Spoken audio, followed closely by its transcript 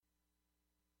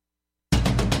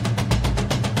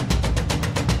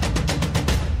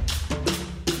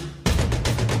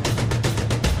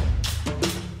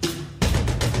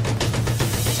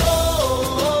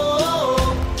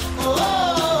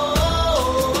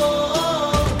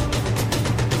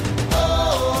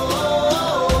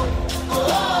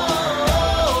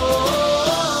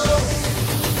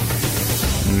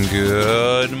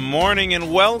morning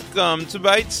and welcome to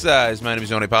Bite Size. My name is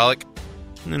Yoni Pollak,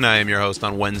 and I am your host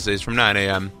on Wednesdays from 9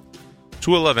 a.m.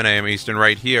 to 11 a.m. Eastern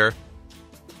right here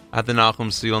at the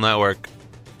Nachum Seal Network.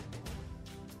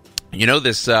 You know,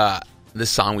 this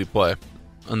song we play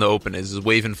on the open is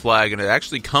Waving Flag, and it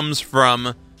actually comes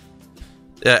from,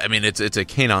 it's a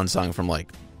Kanon song from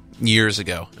like years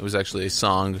ago. It was actually a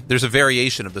song. There's a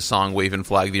variation of the song Waving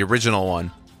Flag, the original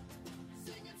one,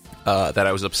 that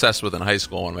I was obsessed with in high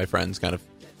school. One of my friends kind of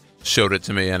showed it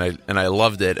to me, and I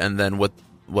loved it. And then what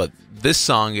this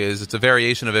song is, it's a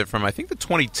variation of it from, I think, the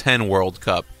 2010 World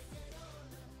Cup.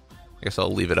 I guess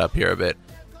I'll leave it up here a bit.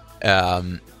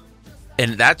 And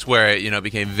that's where it,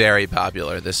 became very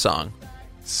popular, this song.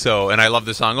 So, and I love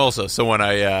this song also. So when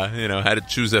I, had to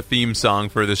choose a theme song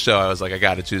for this show, I was like, I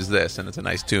got to choose this, and it's a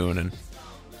nice tune, and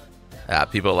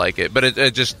people like it. But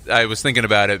I was thinking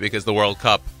about it because the World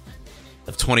Cup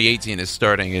of 2018 is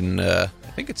starting in,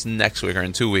 I think it's next week or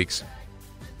in 2 weeks.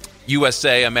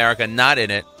 USA, America, not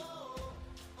in it.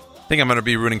 I think I'm going to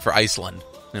be rooting for Iceland.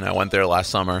 I went there last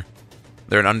summer.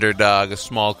 They're an underdog, a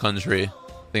small country.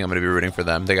 I think I'm going to be rooting for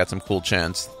them. They got some cool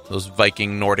chants. Those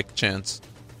Viking Nordic chants.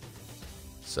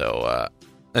 So,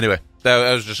 anyway,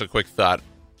 that was just a quick thought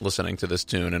listening to this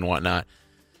tune and whatnot.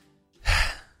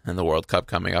 And the World Cup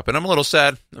coming up. And I'm a little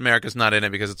sad America's not in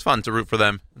it because it's fun to root for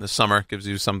them in the summer. Gives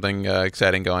you something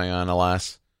exciting going on,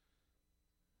 alas.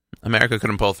 America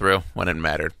couldn't pull through when it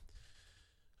mattered.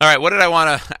 All right, what did I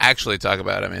want to actually talk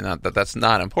about? I mean, not that that's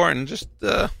not important. Just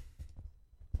the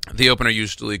opener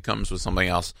usually comes with something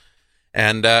else.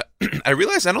 And I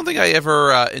realized I don't think I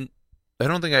ever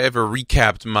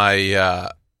recapped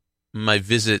my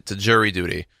visit to jury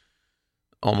duty.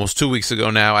 Almost 2 weeks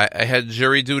ago now, I had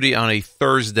jury duty on a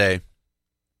Thursday,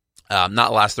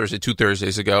 not last Thursday, 2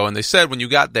 Thursdays ago, and they said when you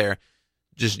got there,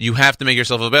 you have to make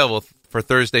yourself available for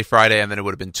Thursday, Friday, and then it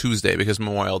would have been Tuesday because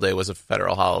Memorial Day was a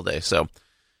federal holiday. So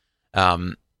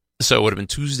it would have been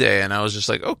Tuesday, and I was just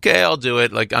like, okay, I'll do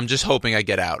it. Like, I'm just hoping I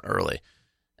get out early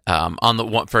on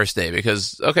the first day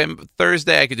because, okay,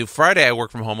 Thursday I could do. Friday I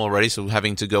work from home already, so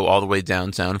having to go all the way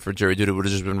downtown for jury duty would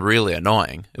have just been really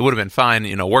annoying. It would have been fine,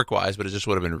 work-wise, but it just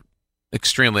would have been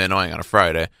extremely annoying on a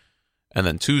Friday. And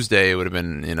then Tuesday it would have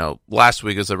been, last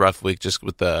week was a rough week just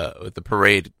with the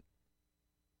parade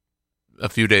a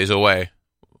few days away.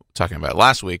 Talking about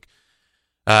last week,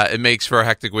 it makes for a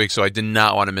hectic week, so I did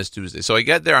not want to miss Tuesday. So I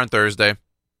get there on Thursday.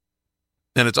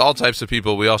 And it's all types of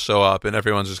people. We all show up, and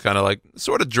everyone's just kind of like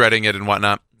sort of dreading it and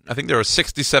whatnot. I think there were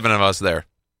 67 of us there.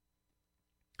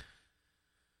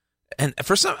 And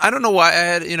for some, I don't know why, I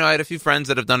had a few friends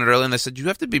that have done it early, and they said, you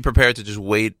have to be prepared to just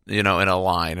wait, in a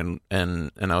line.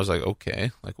 And I was like,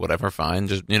 okay, like whatever, fine.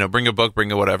 Just, bring a book,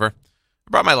 bring a whatever.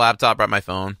 I brought my laptop, brought my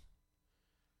phone.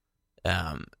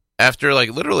 After like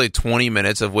literally 20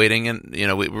 minutes of waiting, and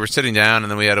we were sitting down,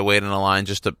 and then we had to wait in a line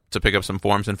just to pick up some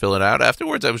forms and fill it out.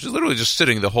 Afterwards, I was just literally just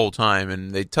sitting the whole time,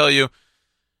 and they tell you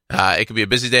it could be a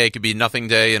busy day, it could be nothing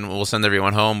day, and we'll send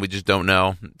everyone home. We just don't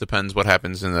know. Depends what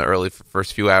happens in the early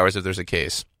first few hours if there's a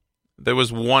case. There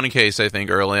was one case, I think,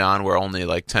 early on where only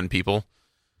like 10 people.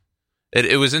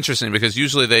 It was interesting because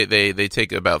usually they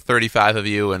take about 35 of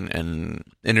you and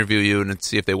interview you and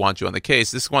see if they want you on the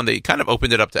case. This one, they kind of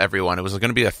opened it up to everyone. It was going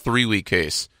to be a 3-week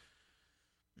case.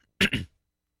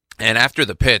 And after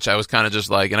the pitch, I was kind of just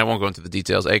like, and I won't go into the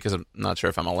details, because I'm not sure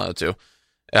if I'm allowed to.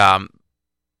 And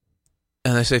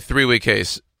they say 3-week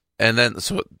case. And then,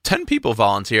 so 10 people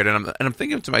volunteered, and I'm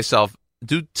thinking to myself,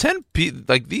 do 10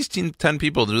 these 10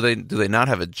 people, do they not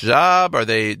have a job?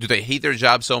 Do they hate their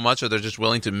job so much, or they're just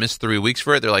willing to miss 3 weeks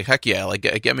for it? They're like, heck yeah, like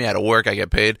get me out of work, I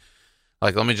get paid.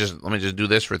 Like let me just do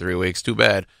this for 3 weeks. Too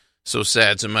bad. So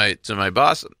sad to my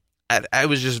boss. I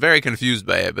was just very confused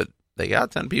by it, but they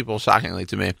got 10 people, shockingly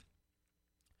to me.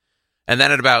 And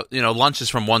then at about lunch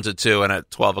is from 1 to 2, and at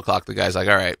 12 o'clock the guy's like,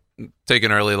 all right, take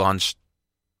an early lunch,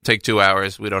 take 2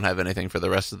 hours. We don't have anything for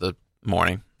the rest of the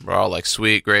morning. We're all like,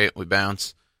 sweet, great, we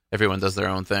bounce. Everyone does their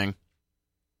own thing.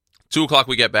 2 o'clock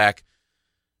we get back,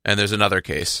 and there's another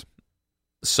case.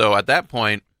 So at that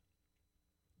point,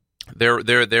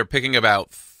 they're picking about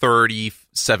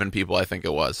 37 people, I think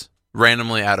it was,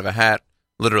 randomly out of a hat,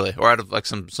 literally, or out of like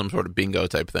some sort of bingo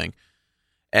type thing.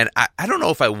 And I don't know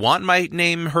if I want my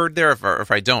name heard there or if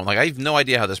I don't. Like, I have no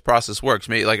idea how this process works.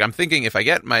 Maybe, like, I'm thinking if I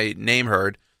get my name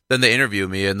heard, then they interview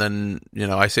me, and then,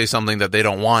 I say something that they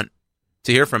don't want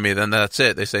to hear from me, then that's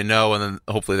it. They say no, and then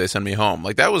hopefully they send me home.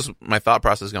 Like, that was my thought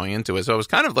process going into it. So I was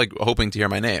kind of like hoping to hear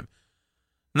my name.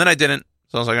 And then I didn't.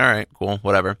 So I was like, all right, cool,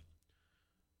 whatever.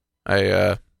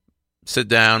 I sit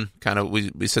down, kind of,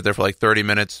 we sit there for like 30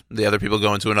 minutes. The other people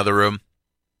go into another room.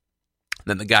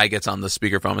 Then the guy gets on the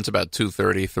speakerphone. It's about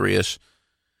 2:30, 3-ish.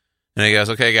 And he goes,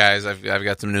 "Okay, guys, I've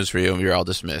got some news for you, and you're all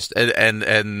dismissed."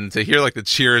 And to hear like the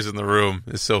cheers in the room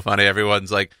is so funny.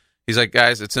 Everyone's like, he's like,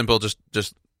 "Guys, it's simple.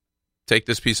 Just take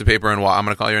this piece of paper and walk. I'm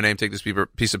going to call your name. Take this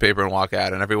piece of paper and walk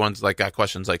out." And everyone's like, got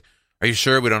questions like, "Are you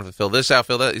sure we don't have to fill this out,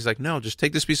 fill that?" He's like, "No, just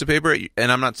take this piece of paper,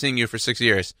 and I'm not seeing you for 6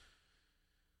 years."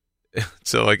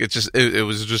 So like it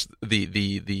was just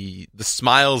the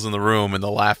smiles in the room and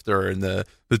the laughter and the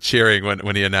cheering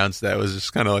when he announced that was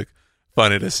just kind of like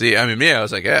funny to see. I mean, me, I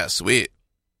was like, yeah, sweet,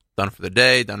 done for the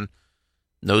day, done,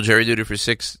 no jury duty for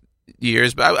 6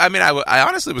 years. But I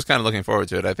honestly was kind of looking forward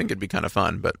to it. I think it'd be kind of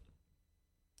fun. But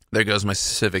there goes my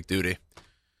civic duty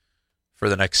for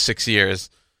the next 6 years.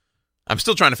 I'm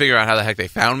still trying to figure out how the heck they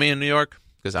found me in New York,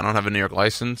 because I don't have a New York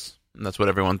license, and that's what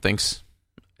everyone thinks.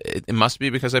 It must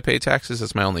be because I pay taxes.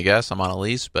 That's my only guess. I'm on a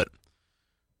lease, but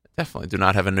I definitely do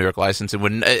not have a New York license.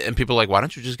 And people are like, "Why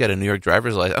don't you just get a New York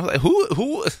driver's license?" I was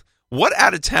like, what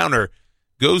out-of-towner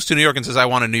goes to New York and says, "I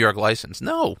want a New York license"?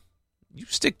 No, you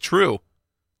stick true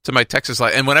to my Texas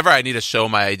license. And whenever I need to show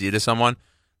my ID to someone,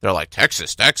 they're like,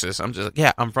 Texas. I'm just like,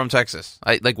 yeah, I'm from Texas.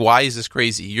 Why is this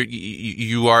crazy?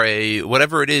 You are a,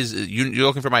 whatever it is, you're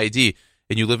looking for my ID,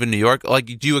 and you live in New York? Like,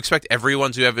 do you expect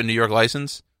everyone to have a New York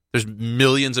license? There's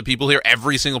millions of people here.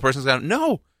 Every single person's got,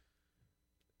 no.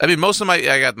 I mean,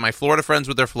 I got my Florida friends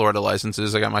with their Florida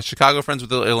licenses. I got my Chicago friends with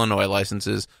their Illinois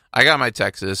licenses. I got my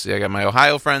Texas. I got my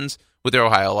Ohio friends with their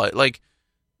Ohio like,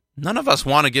 none of us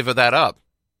want to give that up.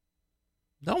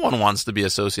 No one wants to be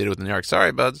associated with New York.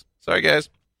 Sorry, buds. Sorry, guys.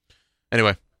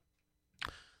 Anyway,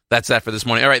 that's that for this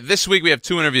morning. All right, this week we have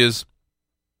 2 interviews.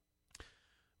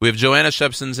 We have Joanna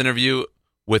Shebson's interview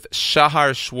with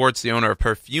Shahar Schwartz, the owner of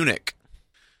Perfuniq.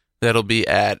 That'll be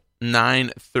at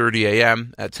 9:30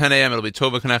 a.m. At 10 a.m., it'll be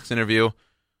Tova Knecht's interview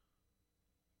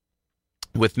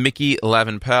with Micki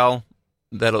Lavin-Pell.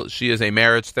 She is a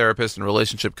marriage therapist and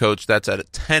relationship coach. That's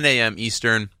at 10 a.m.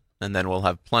 Eastern, and then we'll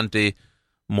have plenty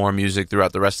more music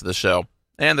throughout the rest of the show.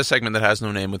 And the segment that has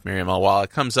no name with Miriam Alwala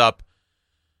comes up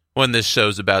when this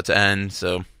show's about to end,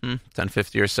 so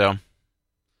 10:50 or so.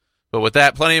 But with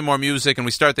that, plenty more music, and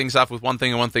we start things off with one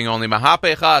thing and one thing only.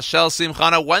 Mahapecha Shel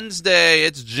Simchana Wednesday.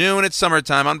 It's June, it's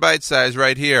summertime on Bite Size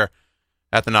right here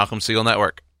at the Nachum Segal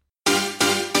Network.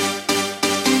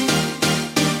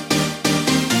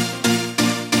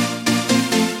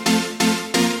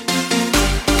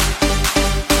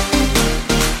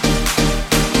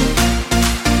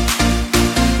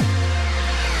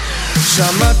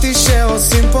 שמעתי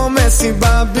שעושים פה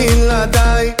מסיבה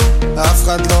בלעדיי, אף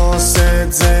אחד לא עושה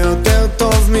את זה יותר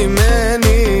טוב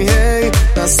ממני. היי,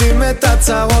 נשים את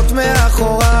הצרות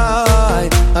מאחוריי,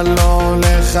 אני לא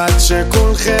הולך עד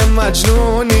שכולכם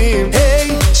מג'נונים.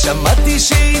 היי, שמעתי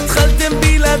שהתחלתם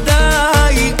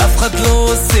בלעדיי, אף אחד לא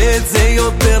עושה את זה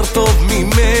יותר טוב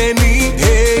ממני.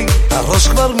 היי, הראש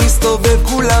כבר מסתובב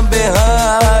כולם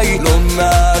בהיי, לא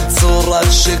נעצור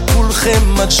עד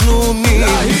שכולכם מג'נונים.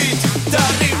 להיט,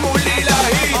 תרימו לי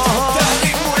להיט,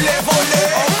 תרימו לב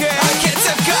עולה,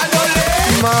 הקצב כאן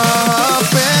עולה.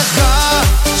 מהפכה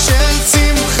של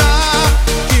שמחה,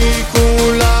 כי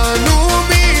כולנו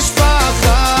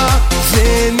משפחה,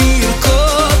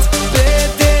 ונרקוד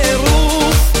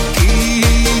בטירוף, כי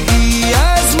הגיע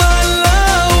הזמן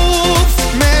לעוף.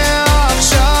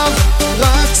 מעכשיו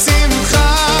רק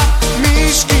שמחה,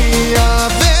 משקיעה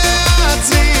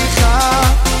והצליחה.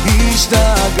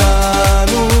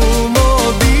 השתגענו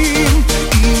מודים,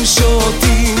 אם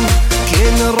שותים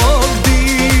כן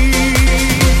רוקדים.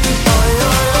 אוי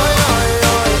אוי אוי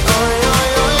אוי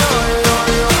אוי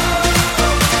אוי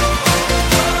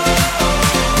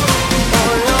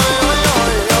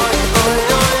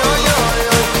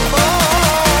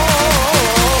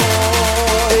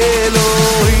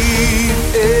אלוהים,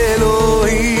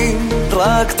 אלוהים,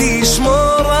 רק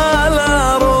תשמור על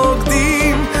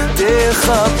הרוקדים,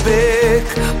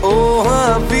 תחבק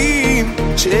אוהבים,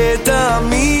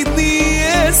 שתמיד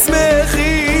נהיה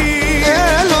שמחים.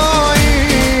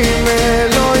 אלוהים,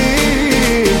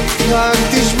 אלוהים, רק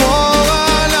תשמור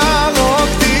על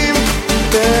הרוקדים,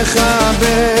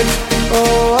 תחבק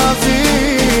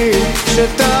אוהבים,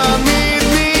 שתמיד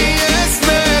נהיה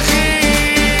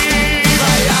שמחים.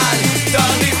 ביד,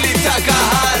 תרים לי את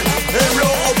הקהל, הם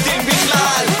לא עובדים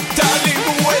בכלל,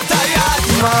 תרימו את היד.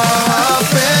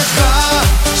 מהפכה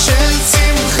של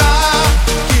שמחה,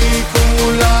 כי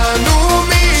כולנו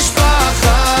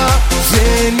משפחה,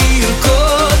 ונרקוד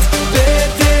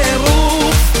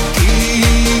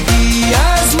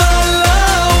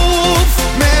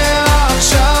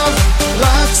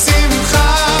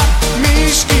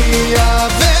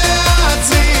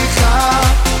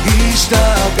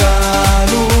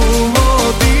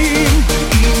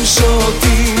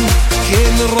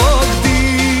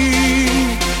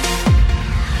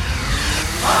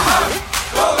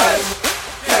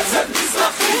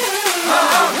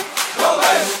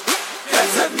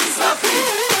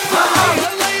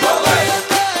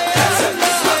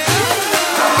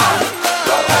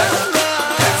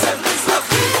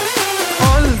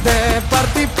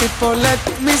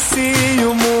see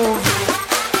you move.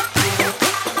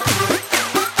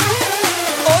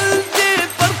 All the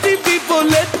party people,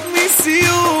 let me see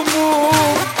you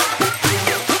move.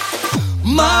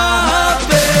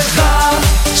 מהפכה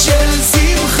של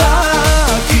שמחה,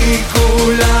 כי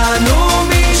כולנו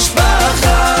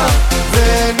משפחה,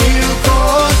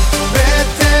 ונרקוד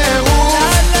בטירוף,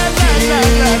 כי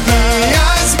הגיע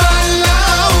הזמן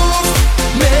לעוף.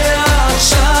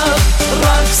 מעכשיו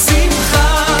רק שמחה,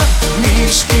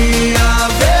 משקיעה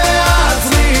ועד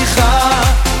זריחה.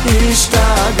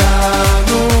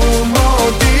 השתגענו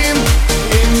מודים,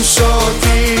 אם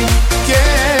שותים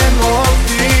כן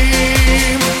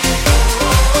עובדים.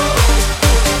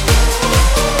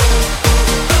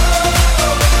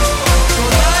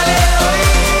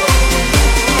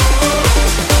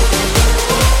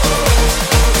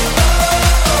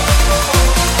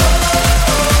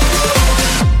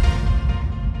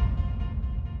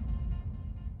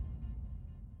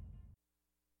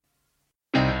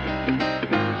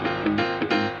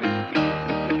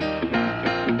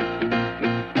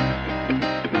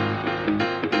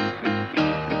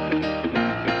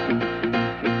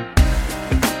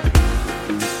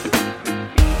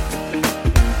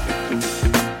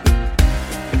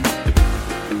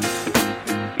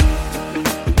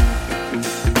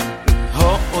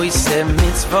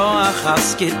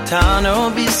 Gitano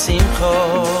bisimcho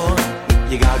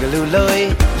Yigagalu loy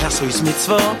Lasois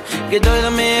mitzvo Gedoy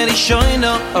la meri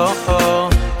shoyno Oh oh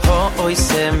Ho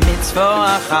oise mitzvo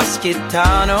Achas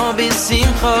gitano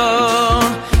bisimcho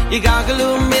Yigagalu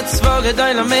mitzvo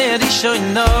Gedoy la meri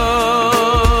shoyno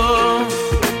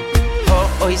Ho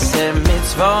oise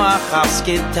mitzvo Achas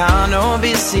gitano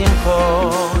bisimcho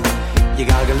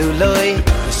Yigagalu loy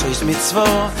Lasois mitzvo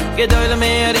Gedoy la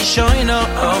meri shoyno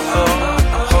Oh oh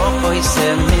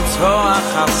Oise mitzvo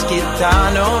achas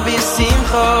kitano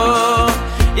bisimcho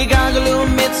Yigagalu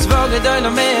mitzvo gedoy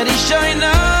lo meri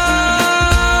shoyno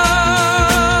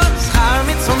Schar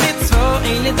mitzvo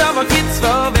in li dava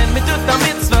kitzvo Wenn mit tut a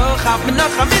mitzvo chab mit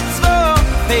noch a mitzvo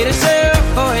Peire seo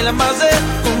hoi la maze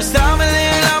stamel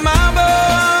la mabo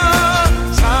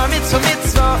Schar mitzvo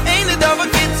in li dava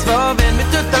kitzvo Wenn mit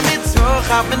tut a mitzvo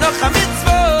chab mit noch a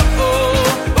mitzvo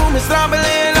stamel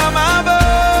la mabo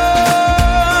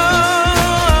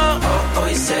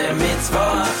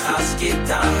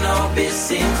Gitano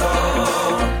bisimcho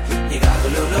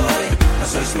Yigagalu loy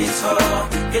Asois mitzvo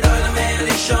Gedoy la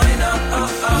meri shoyno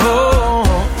Oh,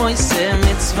 oise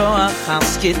mitzvo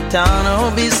Achas gitano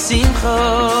bisimcho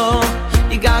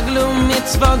Yigagalu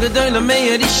mitzvo Gedoy la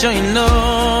meri shoyno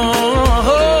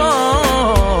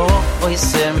Oh,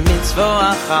 oise mitzvo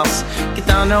Achas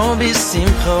gitano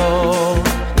bisimcho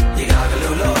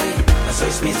Yigagalu loy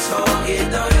Asois mitzvo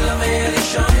Gedoy la meri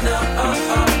shoyno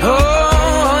Oh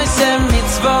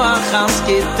mitzvo achas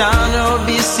kitano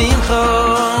bisimcho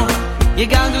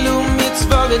Yigagalu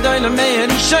mitzvo gedoy la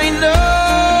meri shoyno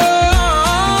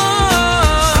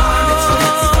Shar mitzvo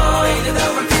ine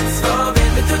davar mitzvo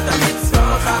Ben betut a mitzvo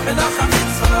chab benach a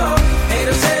mitzvo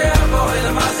Eiru zeh aboy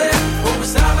la mazeh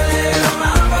U'mistabel la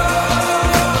mabo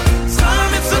Shar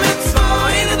mitzvo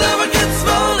ine davar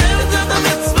mitzvo Ben betut a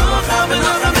mitzvo chab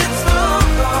benach a mitzvo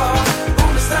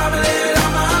U'mistabel la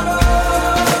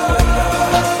mabo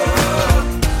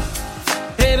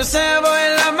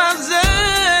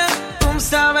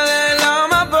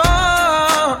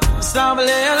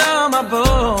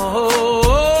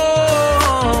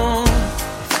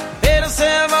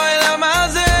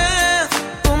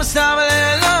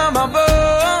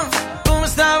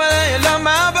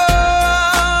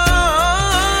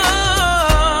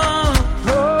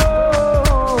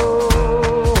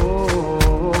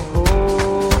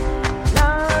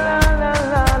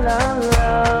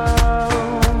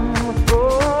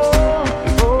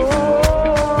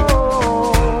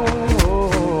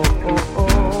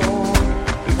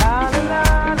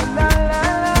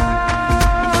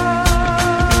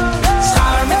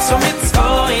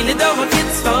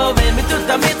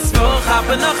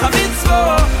noch a mitzvo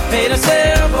Peire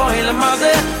seo boi la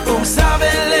maze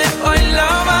sabele oi la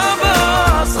mabo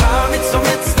Schar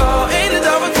mitzvo Eine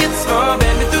dava kitzvo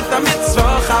Ben mit tut a mitzvo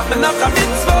Chab noch a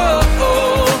mitzvo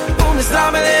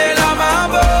sabele la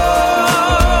mabo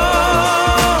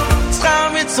Schar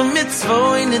mitzvo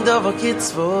Eine dava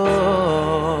kitzvo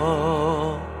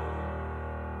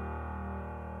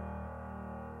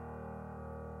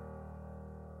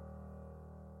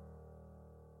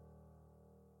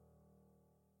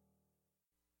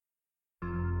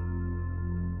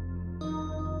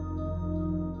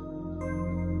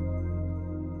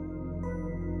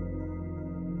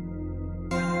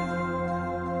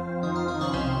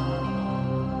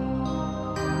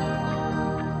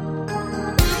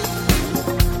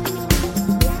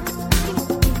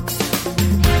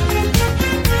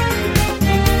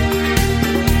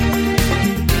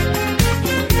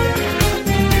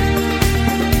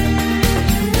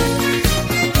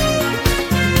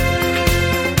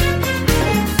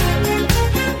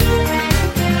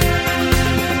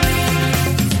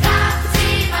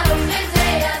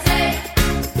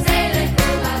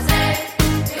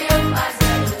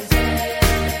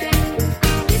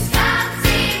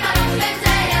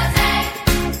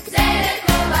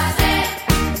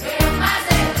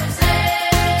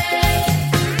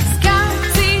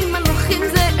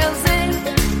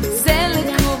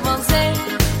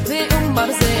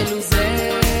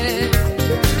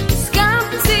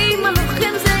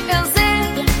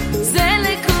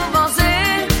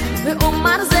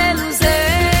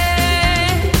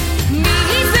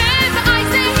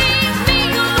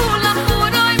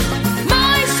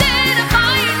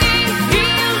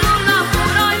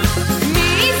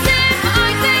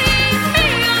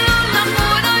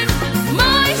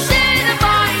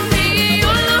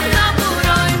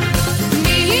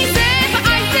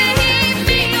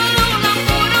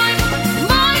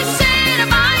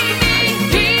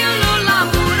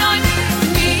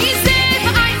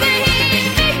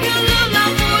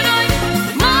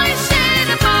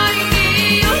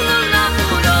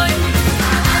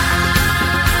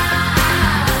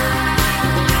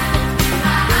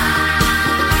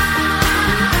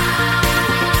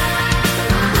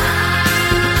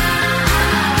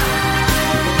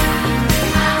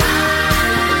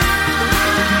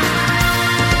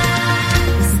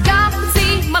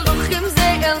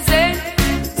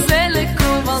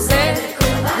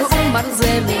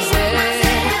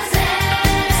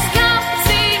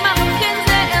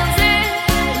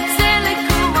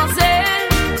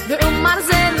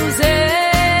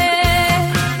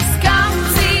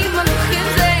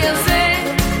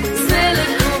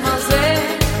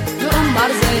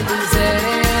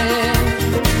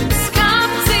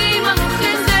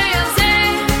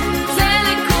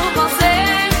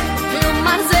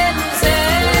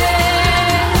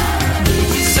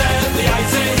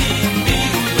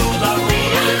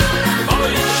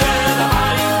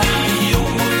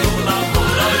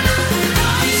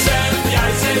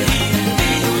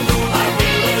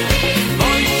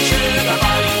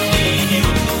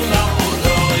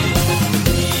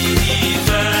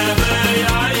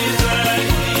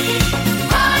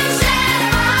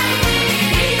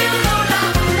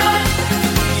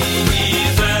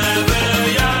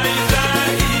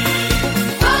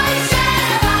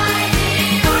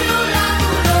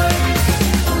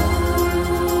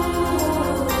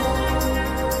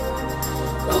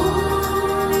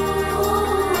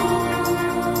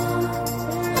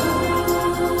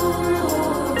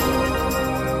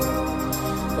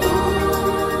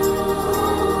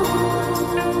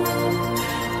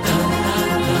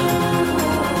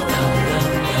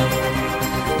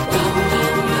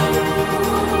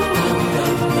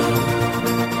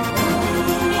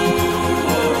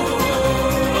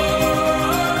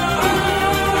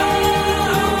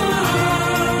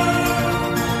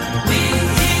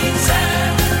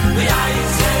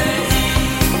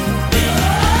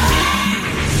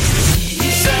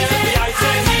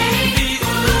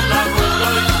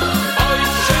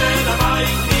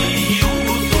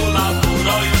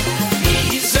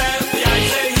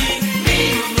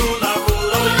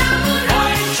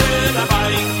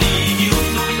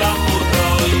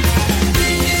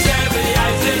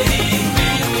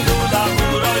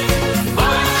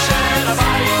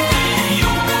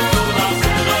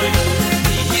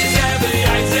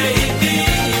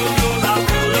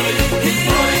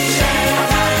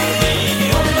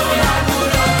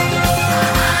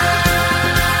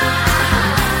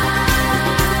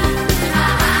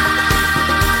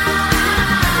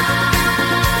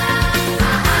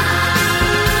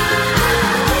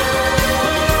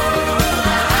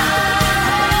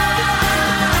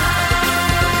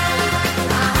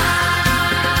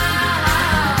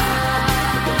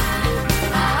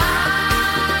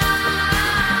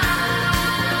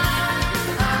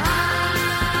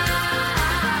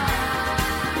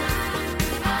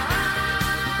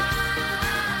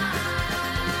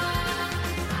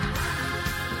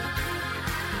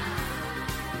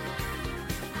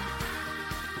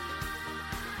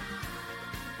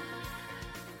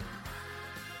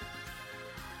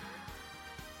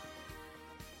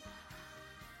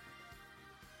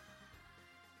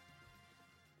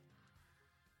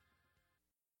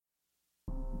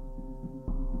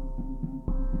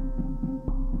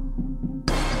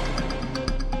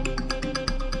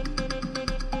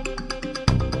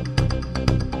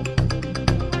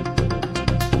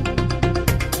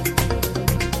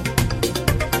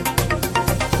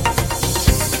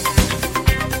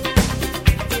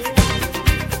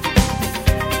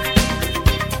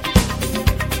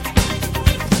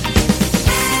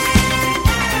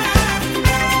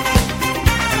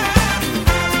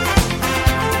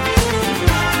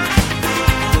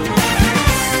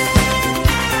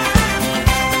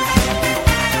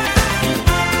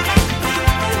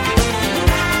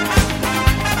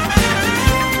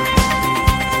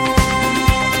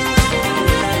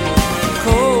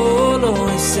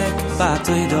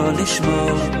בתוירו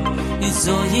לשמור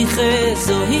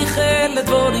זוהי חלת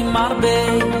דבורים הרבה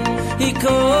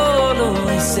כל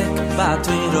עסק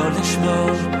בתוירו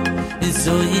לשמור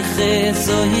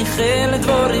זוהי חלת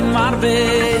דבורים הרבה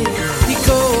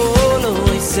כל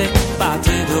עסק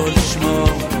בתוירו לשמור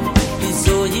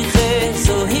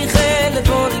זוהי חלת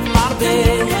דבורים הרבה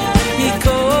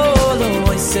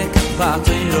כל עסק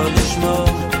בתוירו לשמור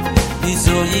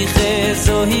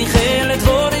זוהי חלת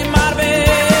דבורים הרבה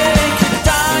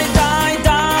כדאי די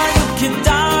די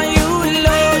וכדאי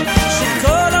אולי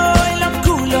שכל העולם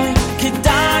כולו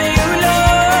כדאי אולי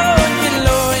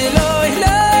ולוי לוי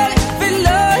לוי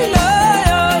ולוי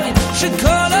לוי שכל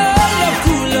העולם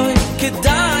כולו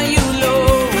כדאי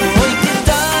אולי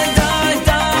כדאי די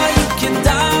די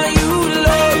וכדאי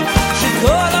אולי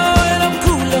שכל העולם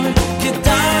כולו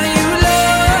כדאי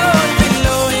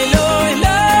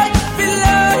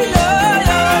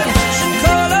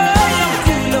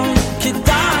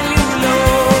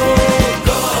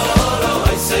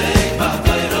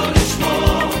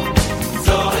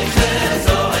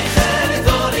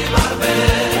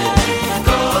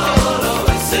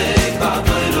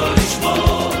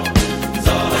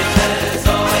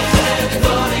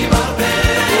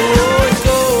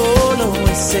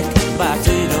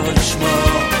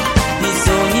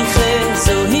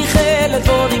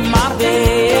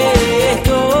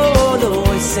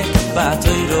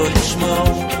בתוירו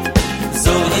לשמור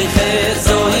זוהי חלת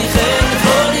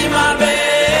דבורים הרבה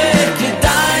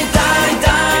כדאי די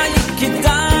די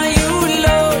כדאי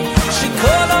אולי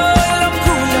שכל העולם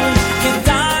כולו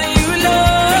כדאי אולי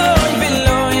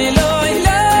ולוי לוי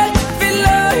לוי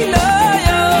ולוי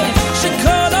לוי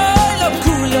שכל העולם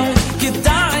כולו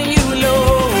כדאי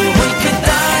אולי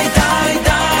כדאי די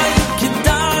די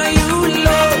כדאי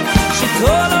אולי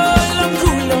שכל העולם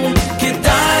כולו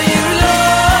כדאי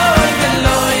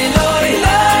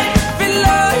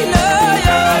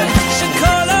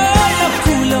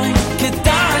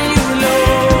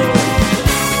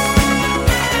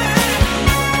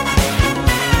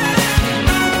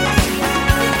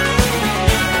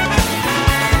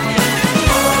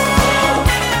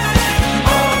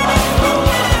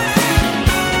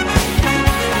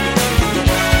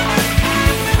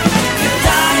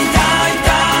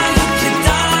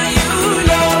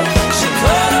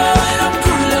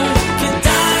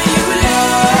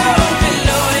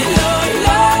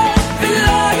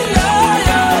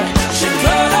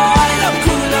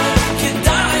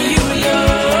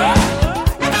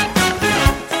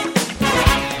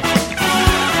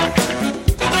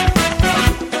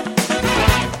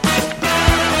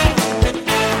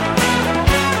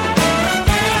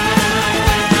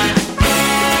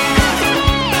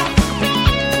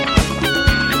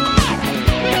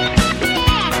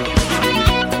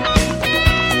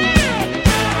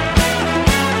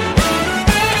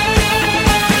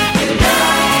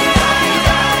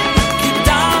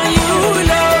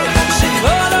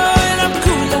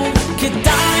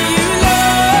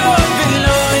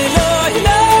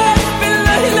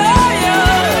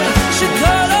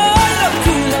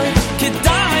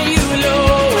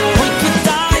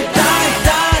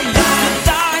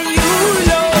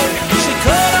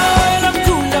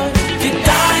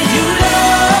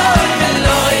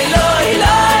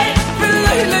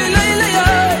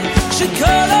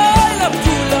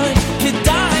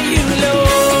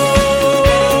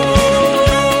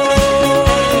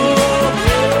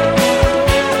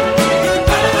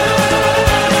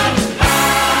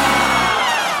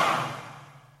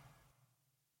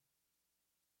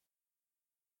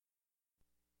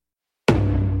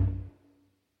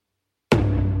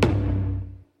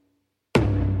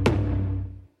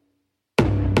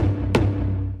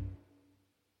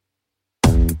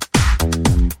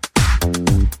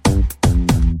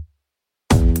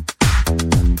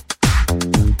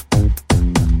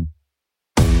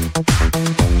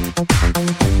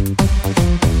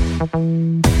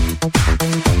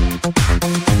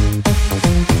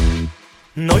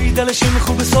Noidele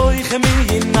shimchu besoich mi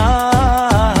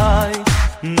yinai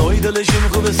Noidele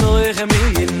shimchu besoich mi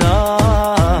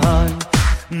yinai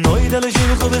Noidele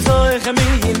shimchu besoich mi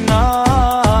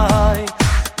yinai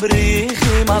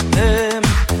Brichim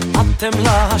atem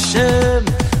la Hashem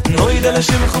Noidele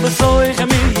shimchu besoich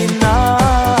mi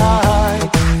yinai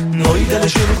Noidele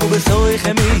shimchu besoich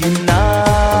mi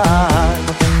yinai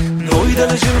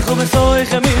Noidele shimchu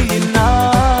besoich mi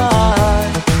yinai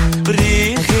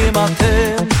Brichim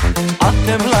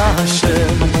atem la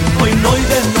Hashem Oy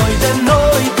noide noide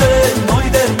noide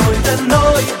noide noide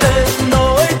noide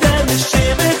noide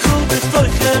nishimchu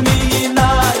besoich mi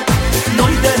yinai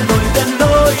Noide noide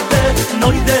noide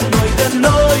noide noide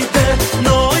noide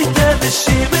noide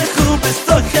nishimchu besoich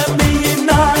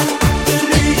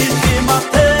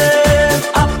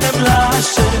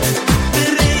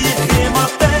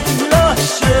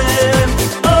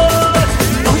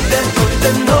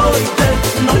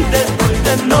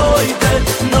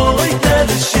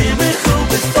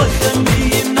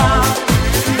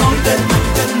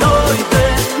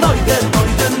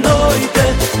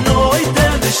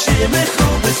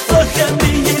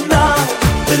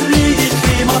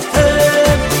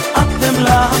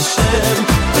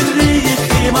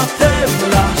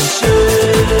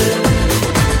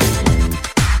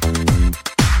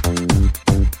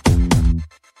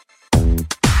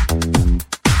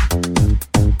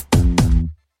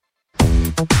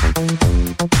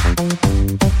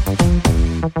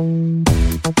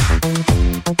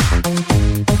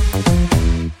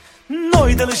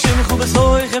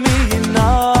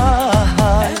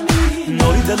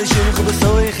dal shim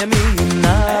khoy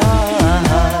khemina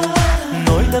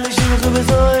noy dal shim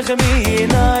khoy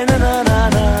khemina na na na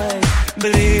na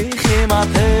brikhim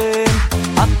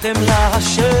atem la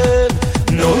hashem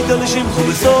noy dal shim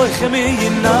khoy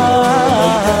khemina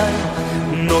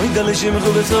noy dal shim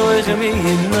khoy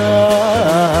khemina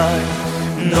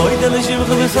noy dal shim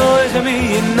khoy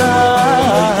khemina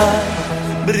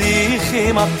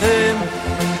brikhim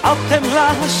atem la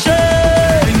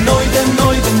hashem noy de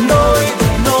noy de noy de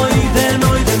noy de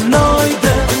noy de noy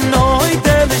de noy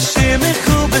de shim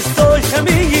khoy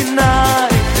khemina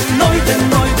noy de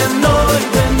noy de noy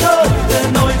de noy de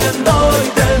noy de noy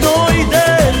de noy de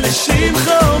shim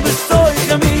khoy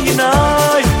khemina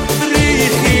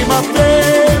brikhim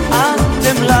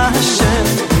atem la hashem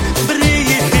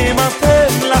brikhim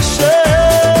atem la hashem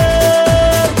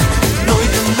noy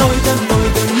de noy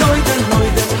de noy de noy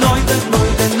de noy de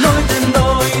noy de noy de noy de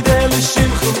noy de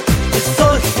shim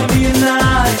khoy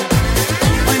khemina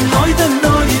noy de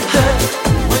noy de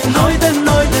noy de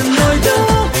noy de noy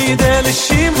de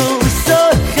shim khoy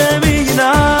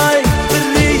khemina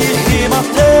brikhim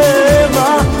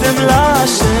atem la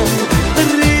hashem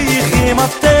brikhim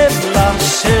atem la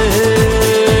hashem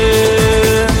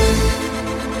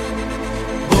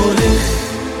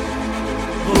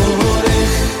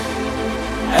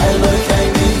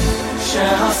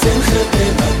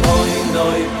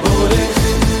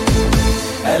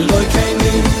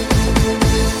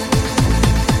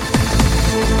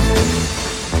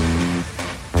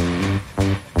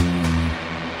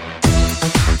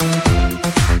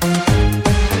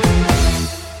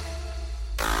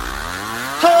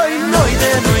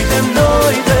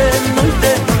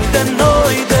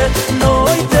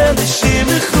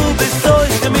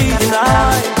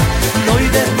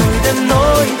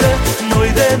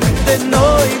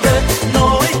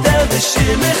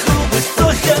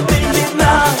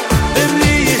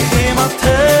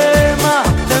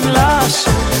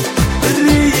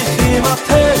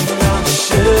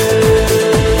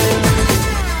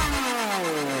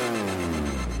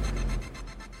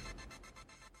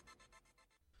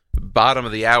Bottom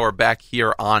of the hour back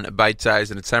here on Bite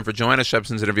Size, and it's time for Joanna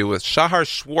Shebson's interview with Shahar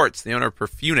Schwartz, the owner of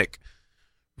Perfuniq,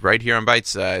 right here on Bite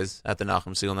Size at the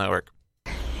Nachum Segal Network.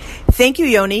 Thank you,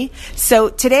 Yoni. So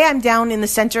today I'm down in the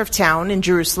center of town in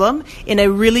Jerusalem in a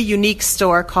really unique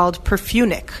store called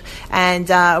Perfuniq. And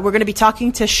we're going to be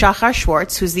talking to Shahar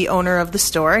Schwartz, who's the owner of the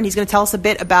store, and he's going to tell us a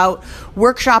bit about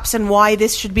workshops and why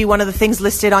this should be one of the things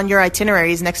listed on your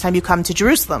itineraries next time you come to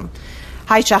Jerusalem.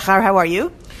 Hi, Shahar. How are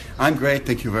you? I'm great.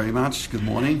 Thank you very much. Good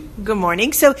morning. Good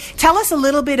morning. So tell us a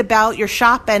little bit about your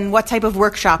shop and what type of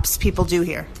workshops people do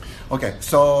here. Okay,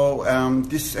 so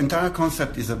this entire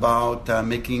concept is about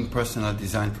making personal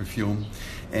design perfume.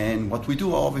 And what we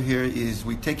do over here is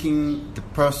we're taking the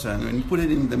person and put it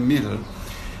in the middle,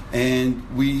 and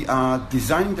we are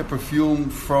designing the perfume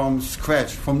from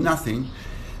scratch, from nothing,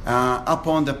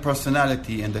 upon the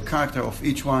personality and the character of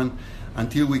each one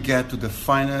until we get to the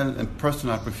final and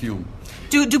personal perfume.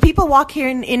 Do people walk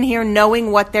in here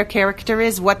knowing what their character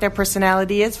is, what their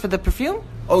personality is for the perfume?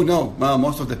 Oh, no.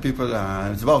 Most of the people,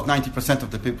 it's about 90%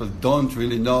 of the people don't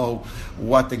really know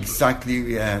what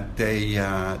exactly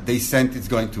they scent it's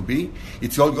going to be.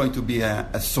 It's all going to be a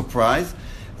surprise.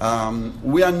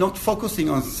 We are not focusing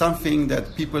on something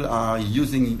that people are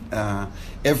using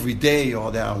every day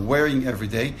or they are wearing every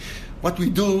day. What we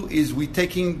do is we're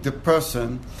taking the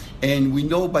person and we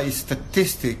know by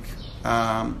statistic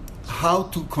how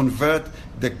to convert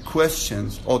the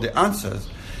questions or the answers,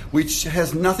 which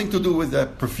has nothing to do with the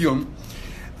perfume,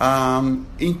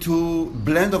 into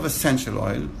blend of essential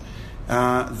oil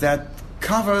that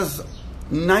covers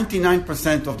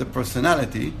 99% of the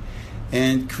personality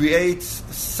and creates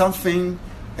something,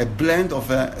 a blend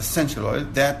of essential oil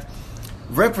that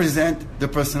represent the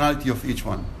personality of each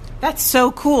one. That's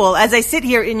so cool. As I sit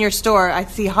here in your store, I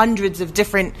see hundreds of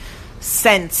different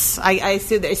scents. I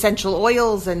see the essential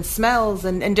oils and smells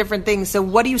and different things. So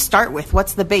what do you start with?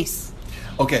 What's the base?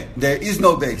 Okay, there is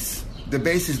no base. The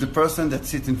base is the person that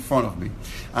sits in front of me.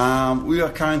 We are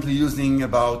currently using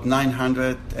about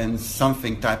 900 and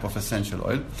something type of essential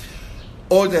oil.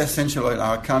 All the essential oil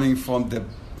are coming from the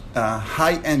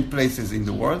high-end places in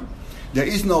the world. There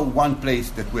is no one place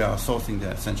that we are sourcing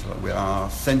the essential oil. We are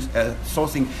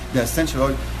sourcing the essential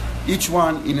oil, each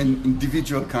one in an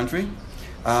individual country.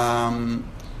 And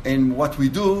what we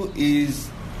do is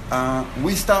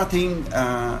we're starting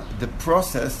the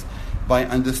process by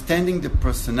understanding the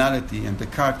personality and the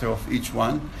character of each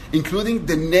one, including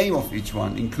the name of each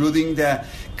one, including the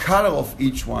color of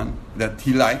each one that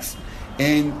he likes.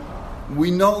 And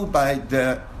we know by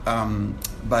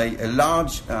a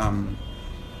large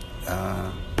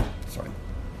a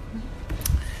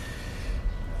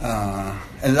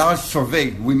large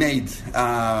survey we made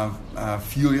a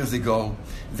few years ago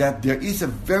that there is a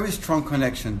very strong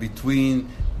connection between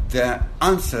the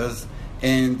answers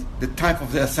and the type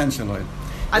of the essential oil.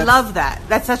 I love that.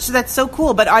 That's so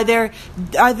cool. But are there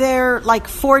like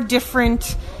 4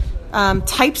 different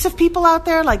types of people out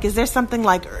there? Like, is there something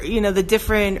like, the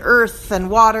different earth and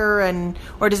water,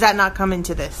 or does that not come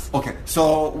into this? Okay,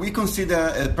 so we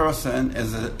consider a person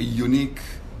as a unique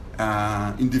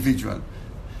individual,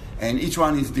 and each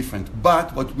one is different.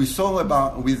 But what we saw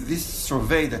about with this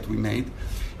survey that we made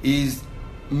is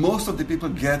most of the people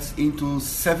get into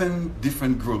 7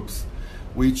 different groups,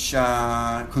 which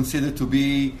are considered to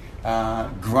be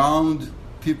ground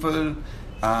people,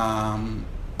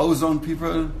 ozone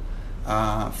people,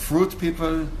 fruit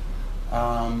people,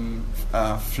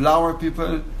 flower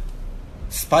people,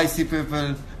 spicy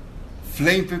people,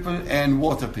 flame people, and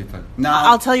water people. Now,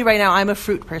 I'll tell you right now, I'm a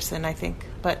fruit person, I think.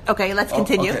 But okay, let's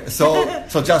continue. Okay.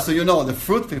 So just so you know, the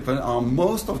fruit people are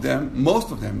most of them,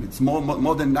 it's more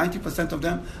than 90% of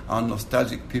them are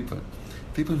nostalgic people.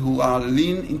 People who are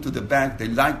lean into the back, they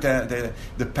like the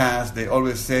past, they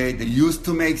always say they used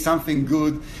to make something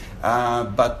good,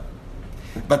 but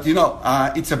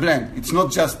it's a blend. It's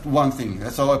not just one thing.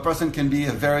 So a person can be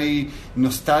a very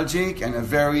nostalgic and a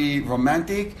very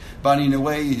romantic, but in a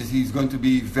way he's going to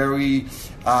be very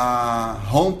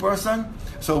home person.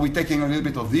 So we're taking a little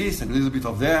bit of this and a little bit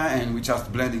of there, and we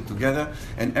just blending together.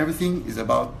 And everything is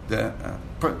about to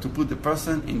put the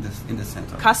person in the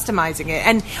center. Customizing it.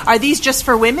 And are these just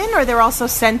for women, or are there also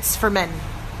scents for men?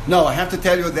 No, I have to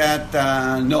tell you that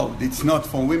no, it's not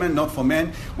for women, not for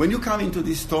men. When you come into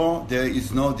this store, there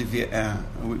is no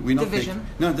division.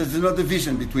 No, there's no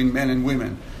division between men and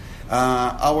women.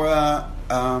 Our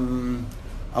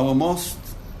most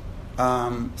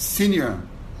senior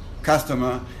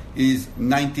customer is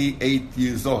 98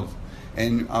 years old,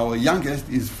 and our youngest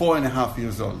is 4.5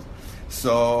 years old.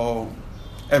 So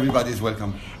everybody is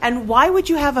welcome. And why would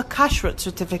you have a kashrut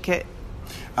certificate?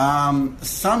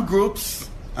 Some groups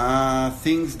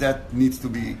things that needs to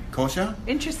be kosher.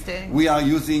 Interesting. We are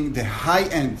using the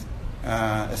high-end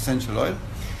essential oil.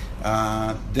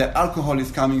 The alcohol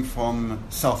is coming from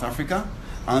South Africa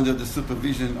under the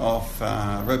supervision of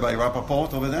Rabbi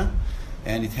Rappaport over there,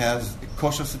 and it has a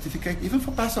kosher certificate even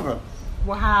for Passover.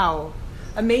 Wow.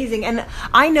 Amazing. And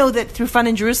I know that through Fun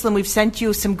in Jerusalem, we've sent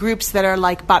you some groups that are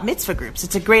like bat mitzvah groups.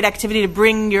 It's a great activity to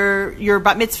bring your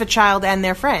bat mitzvah child and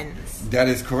their friends. That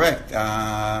is correct.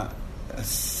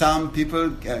 Some people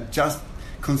just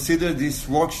consider this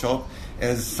workshop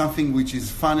as something which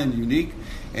is fun and unique.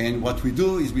 And what we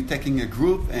do is we're taking a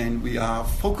group and we are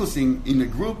focusing in a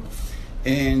group.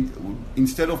 And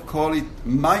instead of call it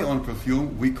my own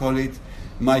perfume, we call it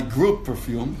my group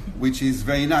perfume, which is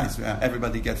very nice.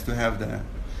 Everybody gets to have the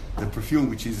perfume,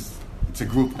 which is, it's a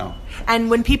group now. And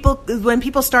when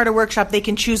people start a workshop, they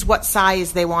can choose what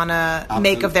size they want to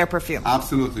make of their perfume.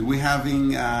 Absolutely. We're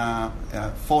having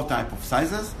 4 types of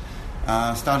sizes,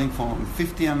 starting from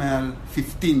 50 ml,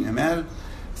 15 ml,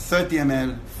 30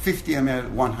 ml, 50 ml,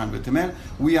 100 ml.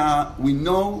 We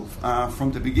know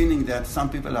from the beginning that some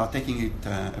people are taking it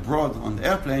abroad on the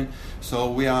airplane,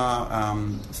 so we are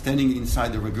standing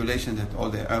inside the regulation that all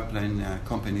the airplane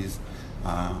companies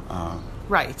are.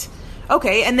 Right.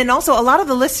 Okay, and then also a lot of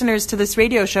the listeners to this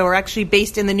radio show are actually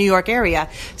based in the New York area.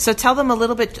 So tell them a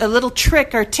little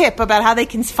trick or tip about how they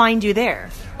can find you there.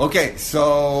 Okay,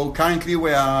 so currently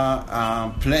we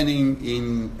are planning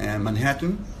in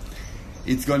Manhattan.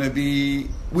 It's going to be,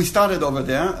 we started over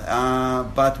there,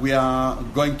 but we are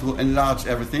going to enlarge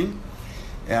everything.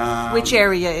 Which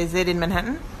area is it in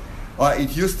Manhattan?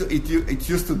 It used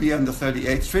to be on the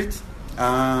 38th Street,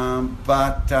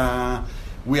 but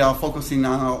we are focusing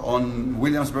now on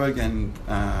Williamsburg and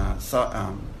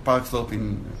Park Slope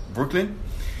in Brooklyn.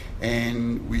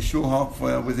 And we sure hope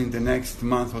within the next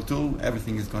month or 2,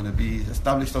 everything is going to be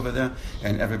established over there,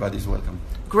 and everybody's welcome.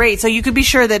 Great. So you could be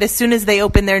sure that as soon as they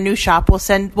open their new shop,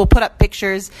 we'll put up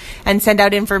pictures and send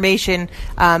out information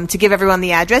to give everyone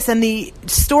the address. And the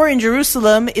store in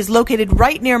Jerusalem is located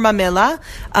right near Mamilla.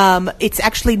 It's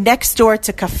actually next door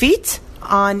to Kafit.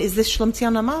 Is this Shlom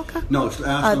Tzion Amalka? No,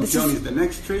 Shlom Tzion is the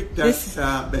next street. That's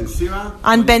Ben Sira.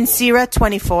 On Ben Sira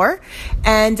 24.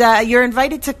 And you're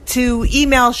invited to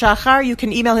email Shahar. You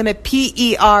can email him at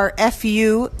Perfuniq,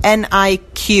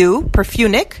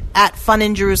 Perfuniq, at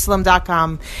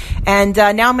funinjerusalem.com. And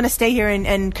now I'm going to stay here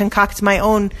and concoct my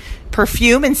own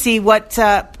perfume and see what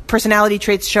personality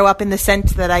traits show up in the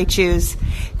scent that I choose.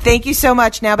 Thank you so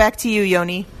much. Now back to you,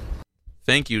 Yoni.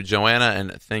 Thank you, Joanna,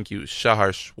 and thank you,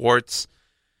 Shahar Schwartz.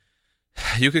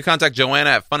 You can contact Joanna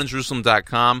at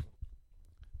funinjerusalem.com.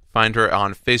 Find her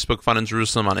on Facebook, Fun in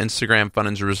Jerusalem, on Instagram, Fun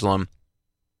in Jerusalem.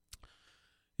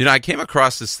 I came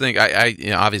across this thing.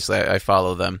 Obviously I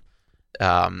follow them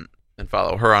and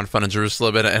follow her on Fun in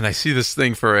Jerusalem, and I see this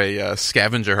thing for a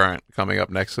scavenger hunt coming up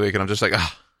next week, and I'm just like,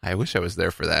 I wish I was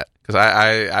there for that, because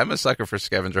I'm a sucker for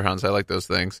scavenger hunts. I like those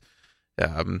things,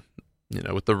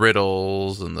 with the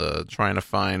riddles and the trying to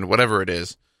find whatever it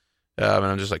is, and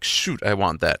I'm just like, shoot, I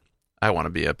want that. I want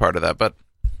to be a part of that, but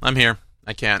I'm here.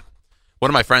 I can't. One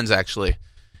of my friends actually,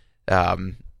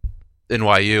 in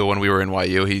YU, when we were in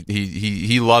YU,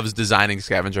 he loves designing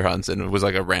scavenger hunts, and it was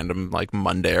like a random like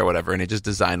Monday or whatever, and he just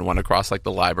designed one across like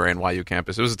the library and YU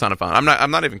campus. It was a ton of fun.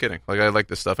 I'm not even kidding. Like, I like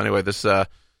this stuff anyway. This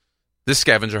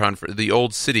scavenger hunt, for the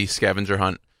Old City scavenger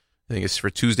hunt, I think it's for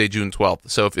Tuesday, June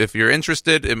 12th. So if you're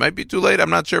interested, it might be too late,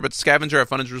 I'm not sure, but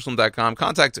scavenger@funinjerusalem.com.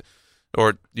 Contact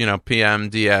or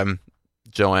PM, DM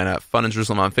Joanna at Fun in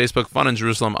Jerusalem on Facebook, Fun in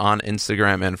Jerusalem on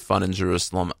Instagram, and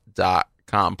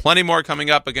funinjerusalem.com. Plenty more coming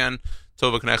up. Again,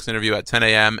 Tova Knecht's interview at 10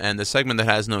 a.m. and the segment that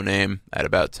has no name at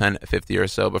about 10:50 or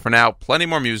so. But for now, plenty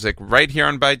more music right here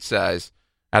on Bite Size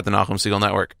at the Nachum Segal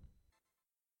Network.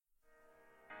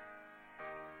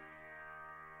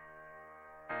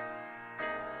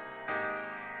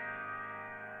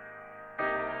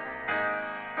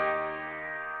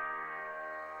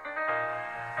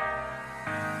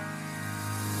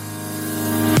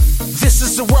 This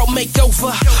is a world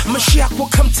makeover. Mashiach will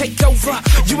come take over.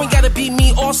 You ain't gotta be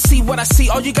me or see what I see.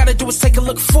 All you gotta do is take a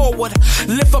look forward.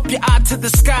 Lift up your eye to the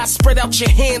sky. Spread out your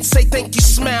hands. Say thank you,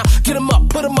 smile. Get them up,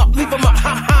 put them up, leave them up.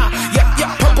 Ha ha.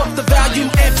 Yeah. Pump up the volume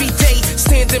every day.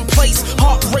 Stand in place.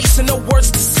 Heart racing, no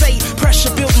words to say.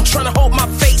 Pressure building, trying to hold my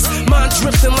face. Mind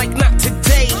drifting like not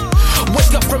today.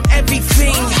 Wake up from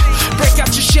everything. Break out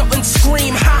your shell and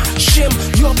scream. Hashem,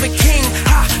 you're the king.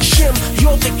 Hashem,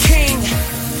 you're the king.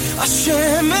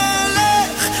 Hashem Melech,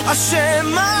 Hashem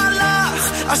Malach,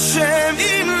 Hashem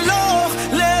Imloch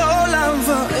leolam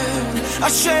va'ed.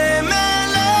 Hashem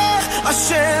Melech,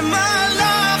 Hashem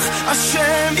Malach,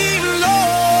 Hashem Imloch.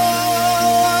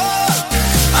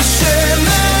 Hashem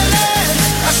Melech,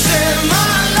 Hashem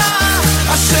Malach,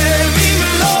 Hashem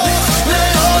Imloch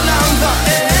leolam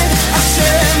va'ed.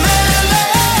 Hashem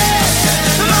Melech,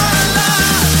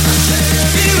 Malach,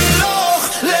 Imloch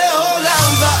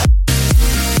leolam va'ed.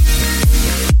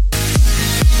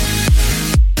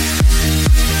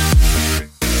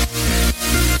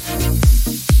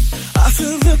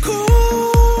 Feel the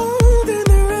cold in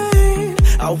the rain.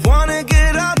 I wanna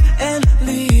get up and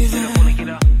leave it.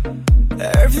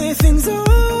 Everything's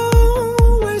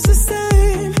always the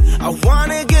same. I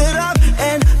wanna get up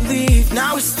and leave.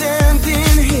 Now we're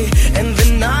standing here and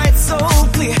the night's so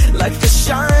clear, like the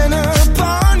shine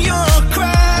upon your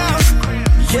crown.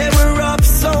 Yeah, we're up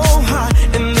so high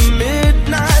in the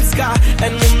midnight sky,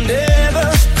 and we'll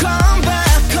never come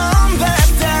back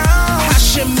down.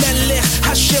 Hashem Melech,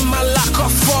 Hashem Malach, our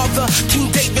Father,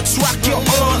 King David's rock, your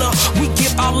honor. We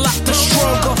give Allah the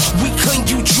stronger. We clean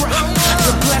you dry.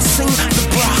 The blessing, the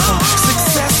bracha,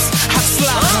 success,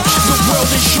 hatzlacha. The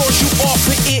world is yours. You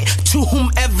offer it to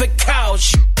whomever calls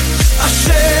you.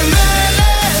 Hashem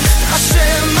Melech,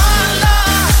 Hashem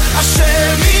Malach,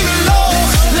 Hashem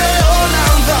Imloch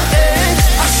leolam va'ed.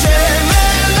 Hashem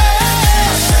Melech,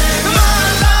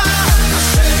 Malach,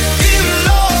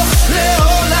 Imloch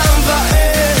leolam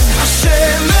va'ed.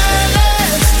 Hashem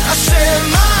Melech, Hashem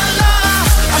Malach,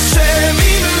 Hashem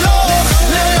Imloch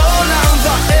leolam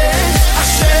va'ed.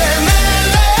 Hashem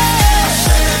Melech,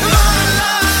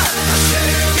 Malach,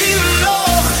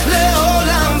 Imloch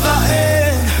leolam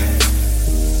va'ed.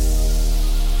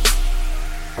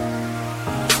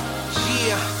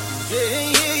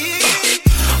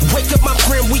 Wake up, my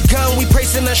friend, we gone. We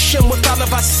praising Hashem with all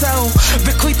of our soul.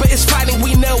 The Klippa is fighting,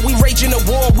 we know. We raging a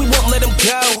war, we won't let him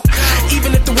go.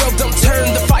 Even if the world don't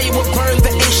turn, the fire will burn.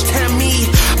 The Ish Tamid,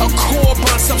 a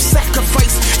korban,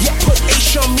 self-sacrifice. Yeah, put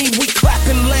Ish on me, we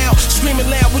clapping loud, screaming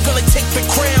loud. We're gonna take the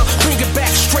crown, bring it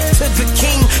back straight to the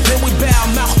king. Then we bow,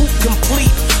 Malchut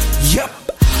complete. Yup.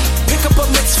 Pick up a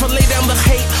mitzvah, lay down the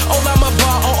hate. Olam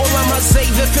haba, olam hazeh.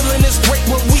 The feeling is great,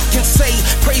 what we can say.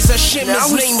 Praise Hashem,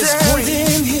 His name is great.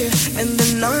 Here, and the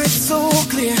night's so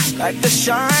clear, like the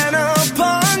shine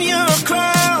upon your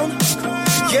crown.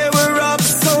 Yeah, we're up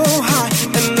so high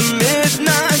in the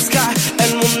midnight sky,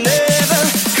 and we'll never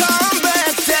come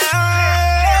back down.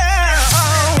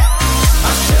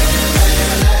 Hashem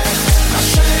Melech,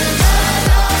 Hashem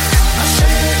Malach,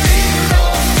 Hashem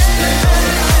Imloch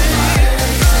leolam va'ed.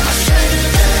 Hashem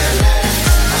Melech,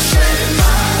 Hashem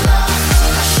Malach,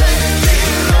 Hashem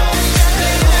Imloch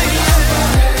leolam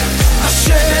va'ed.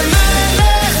 Hashem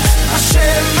Melech,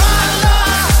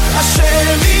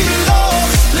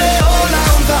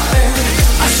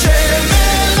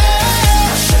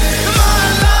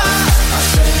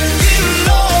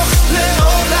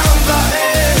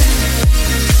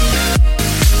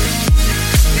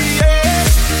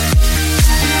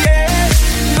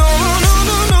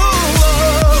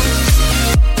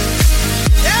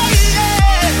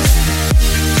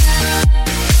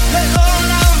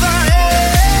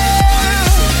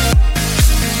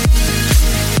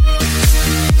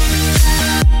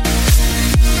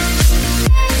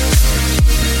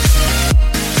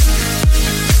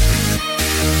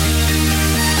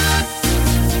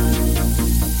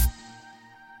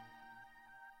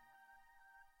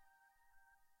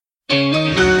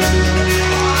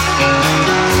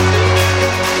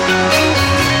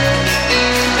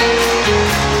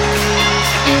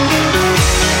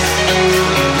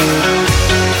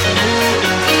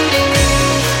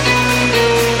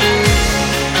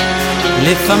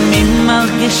 לפעמים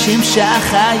מרגישים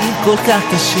שהחיים כל כך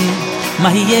קשים,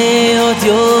 מה יהיה עוד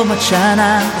יום עד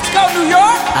שנה? Let's go New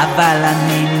York! אבל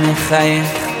אני מחייך,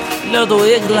 לא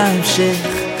דואג להמשך,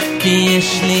 כי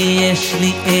יש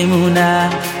לי אמונה.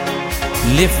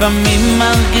 לפעמים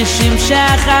מרגישים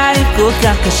שהחיים כל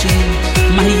כך קשים,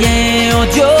 מה יהיה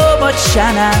עוד יום עוד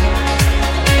שנה?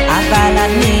 אבל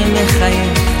אני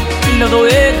מחייך, לא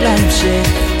דואג להמשך,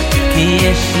 כי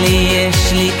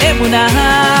יש לי אמונה.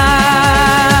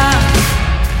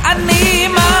 אני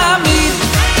מאמין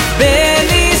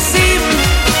בניסים,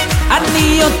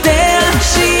 אני יודע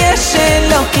שיש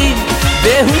אלוקים,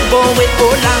 והוא בורא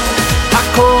עולם,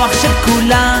 הכוח של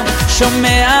כולם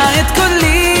שומע את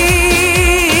קולי.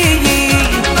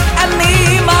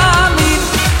 אני מאמין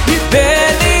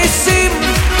בניסים,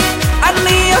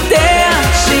 אני יודע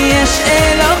שיש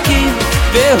אלוקים,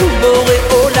 והוא בורא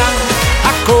עולם,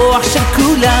 הכוח של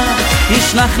כולם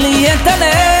ישלח לי את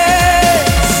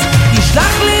הנס,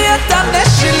 ישלח לי את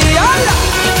הנס שלי. יאללה,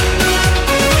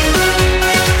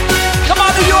 come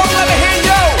on New York, let me hear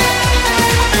you.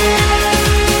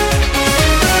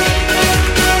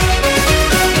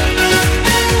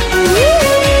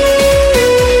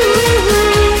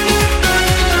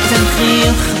 תן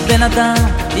חיוך בן אדם,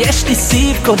 יש לי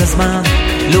סיב כל הזמן,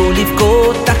 לא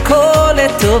לבכות הכל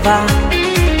לטובה,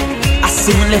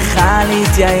 אסור לך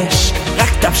להתייאש, רק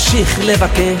תמשיך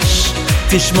לבקש,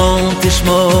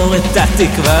 תשמור את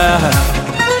התקווה.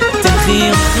 תן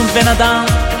חיוך בן אדם,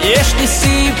 יש לי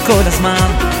סיב כל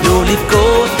הזמן, לא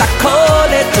לבכות הכל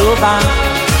לטובה,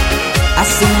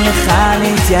 אסור לך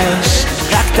להתייאש,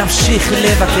 רק תמשיך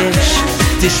לבקש,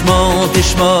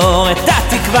 תשמור את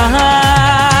התקווה.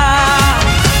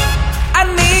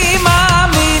 אני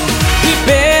מאמין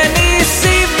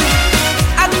בניסים,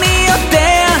 אני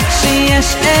יודע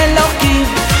שיש אלוקים,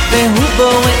 והוא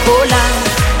בורא עולם,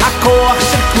 הכוח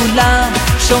של כולם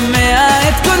שומע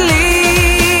את קולי.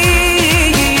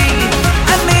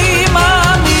 אני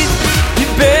מאמין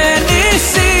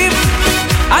בניסים,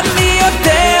 אני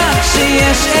יודע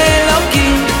שיש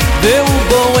אלוקים, והוא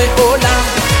בורא עולם,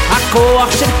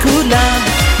 הכוח של כולם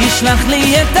ישלח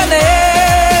לי את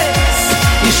הנס,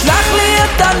 ישלח לי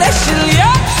את הנס שלי.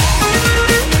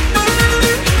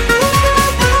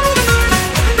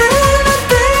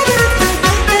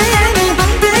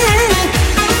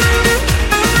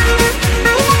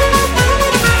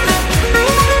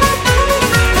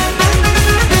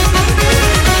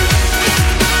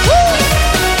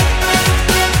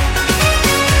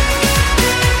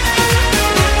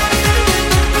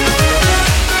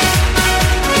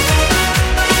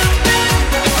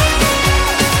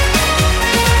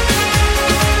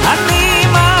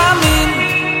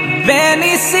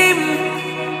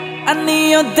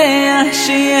 אני יודע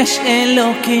שיש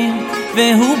אלוקים,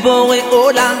 והוא בורא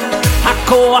עולם,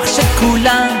 הכוח של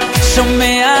כולם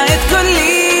שומע את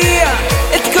קולי,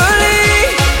 את קולי.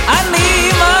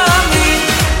 אני מאמין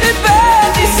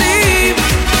בניסים,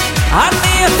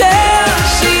 אני יודע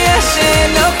שיש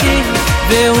אלוקים,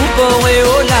 והוא בורא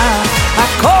עולם,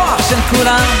 הכוח של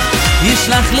כולם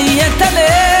ישלח לי את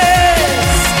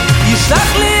הנס,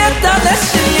 ישלח לי את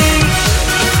הנס שלי.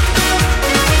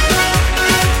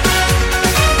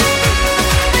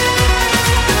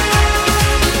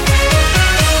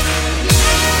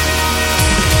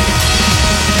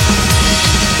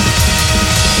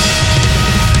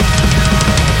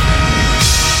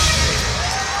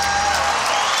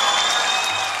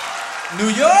 New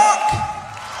York!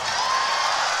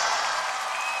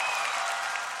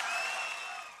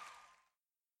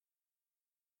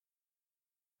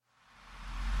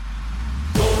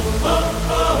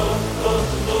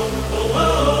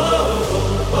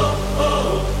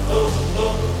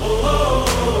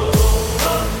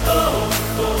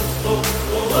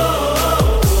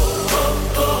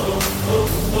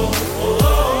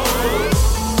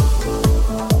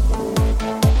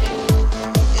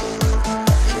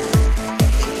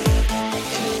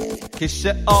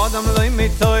 כשאדם לא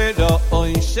מתוירו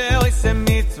אוי שעושה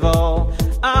מצוו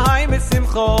אהי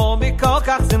משמחו מכל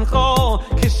כך שמחו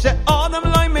כשאדם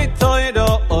לא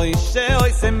מתוירו אוי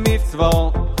שעושה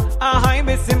מצוו אהי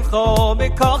משמחו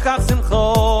מכל כך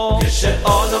שמחו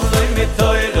כשאדם לא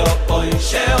מתוירו אוי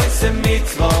שעושה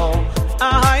מצוו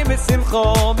אהי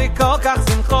משמחו מכל כך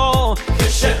שמחו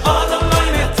כשאדם לא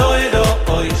מתוירו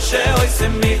אוי שעושה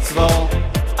מצוו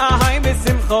אהי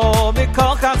משמחו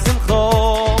מכל כך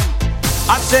שמחו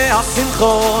עד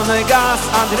שהשמחו נגס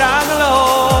עד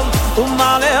רגלו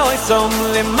ומעלה אויסום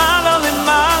למעלה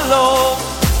למעלה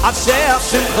עד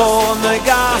שהשמחו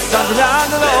נגס עד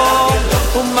רגלו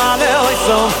ומעלה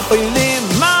אויסום אוי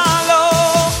למעלה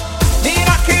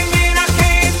נרקד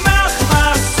מח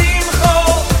מהשמחו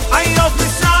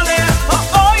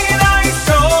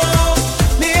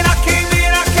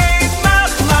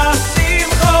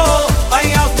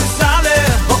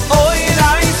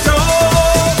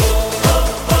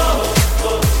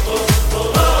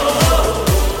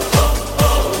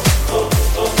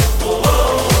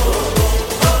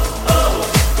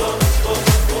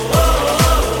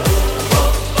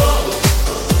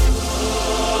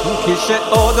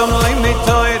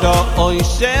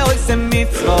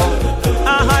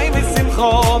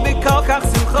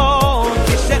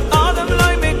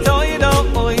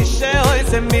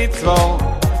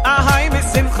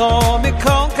simcho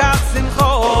mikol kat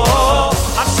simcho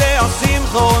asher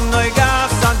simcho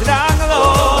noigas adraglo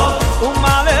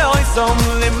umale oisom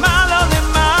lemalo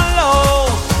lemalo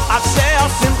asher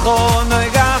simcho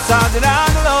noigas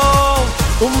adraglo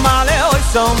umale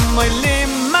oisom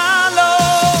lemalo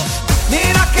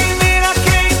miraki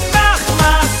miraki nach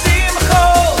ma simcho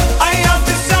ayat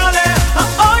sale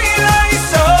oy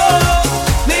reiso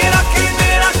miraki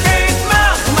miraki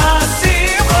nach ma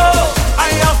simcho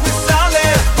ayat sale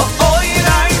oy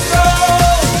reiso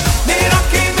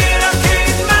miraki miraki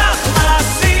nach ma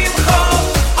simcho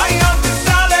ayat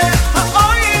sale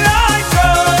oy reiso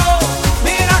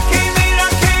miraki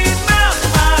miraki nach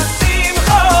ma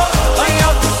simcho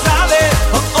ayat sale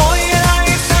oy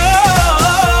reiso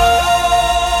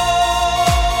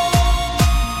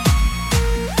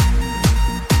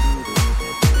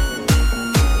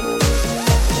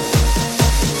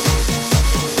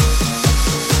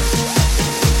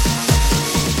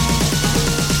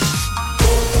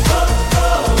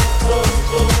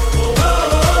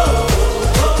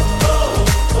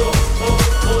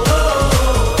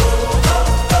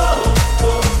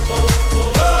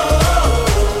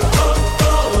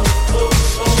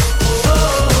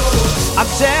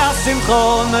Asher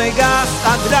simcho noigas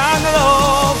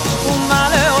adraglo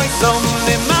umale oisom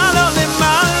lemalo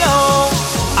lemalo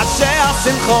Asher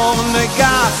simcho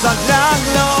noigas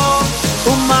adraglo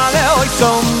umale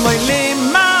oisom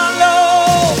lemalo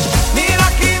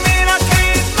miraki miraki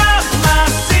nach ma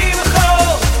simcho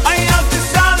ayat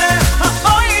sale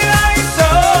oy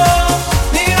reiso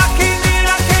miraki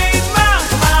miraki nach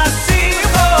ma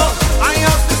simcho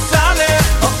ayat sale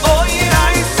oy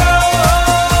reiso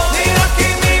miraki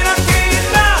miraki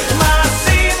nach ma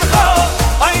simcho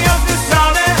ayat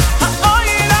sale oy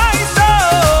reiso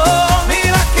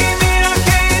miraki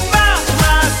miraki nach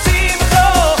ma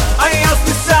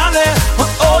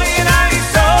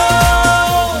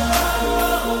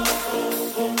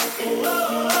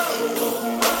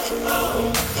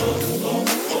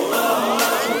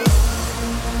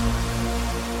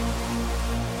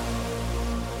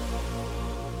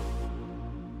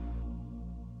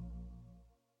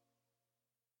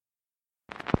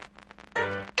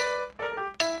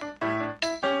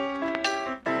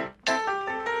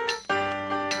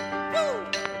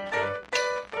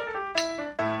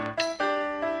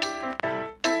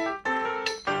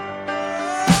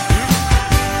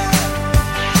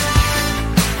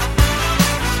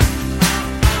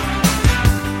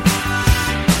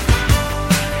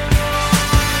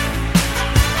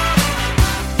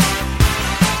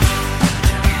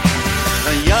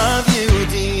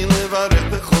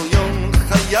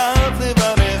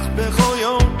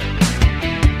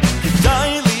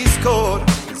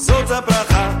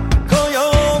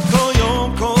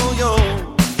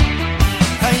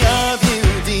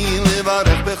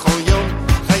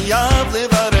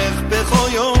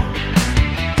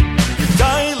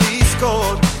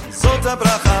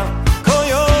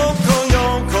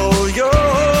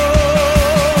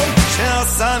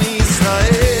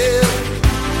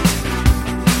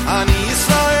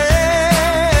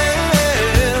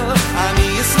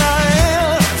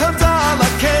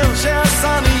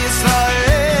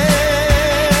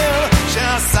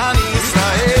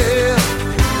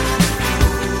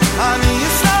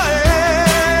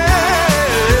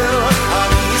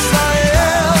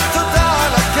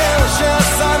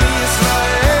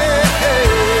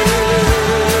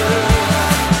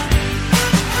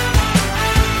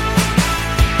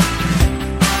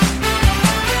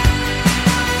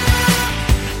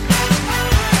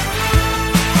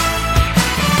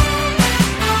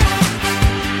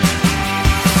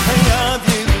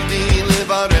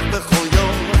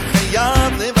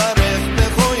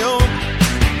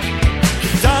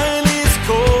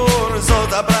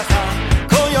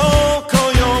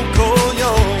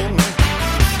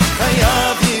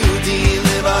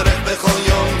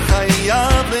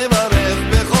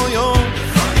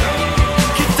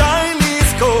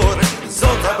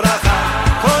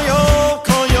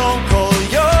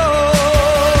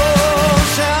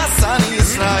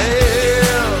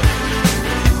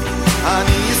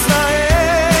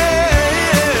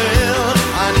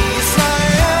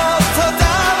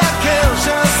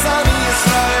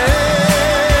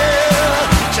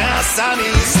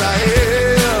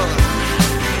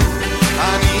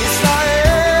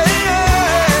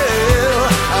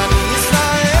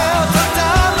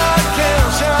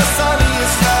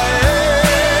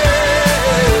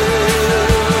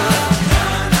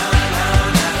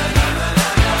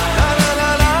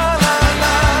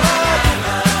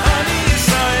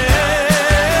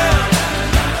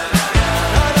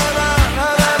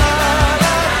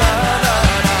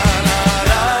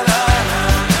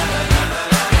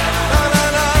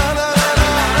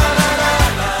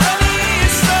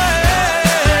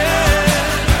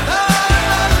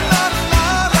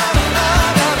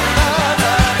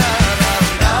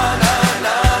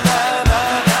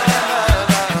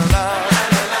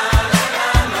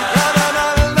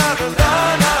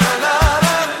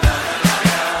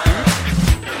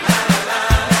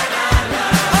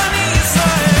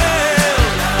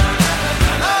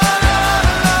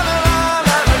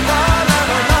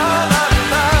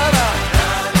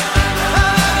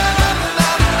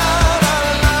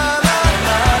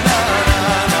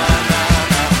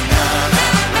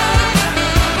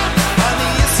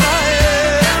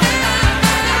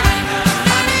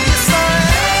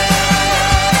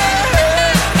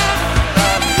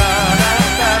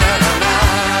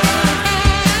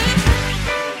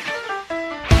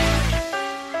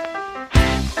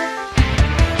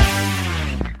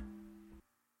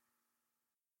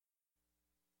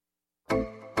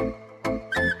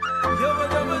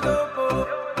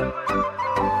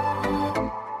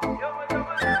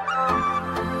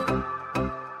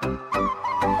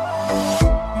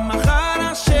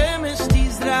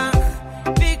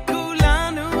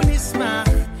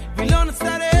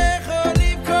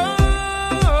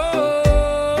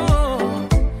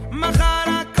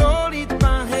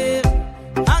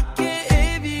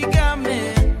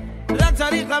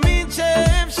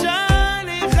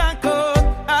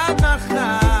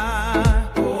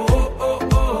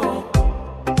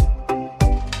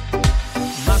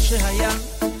שהיה,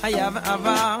 היה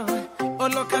ועבר,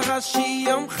 עוד לא קרה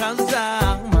שיום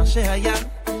חזר. מה שהיה,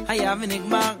 היה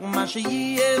ונגמר, מה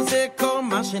שיהיה זה כל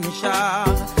מה שנשאר.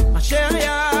 מה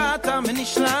שהיה תם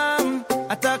ונשלם,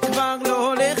 אתה כבר לא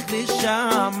הולך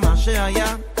לשם. מה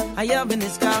שהיה, היה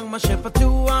ונזכר, מה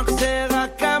שפתוח זה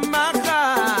רק המחר.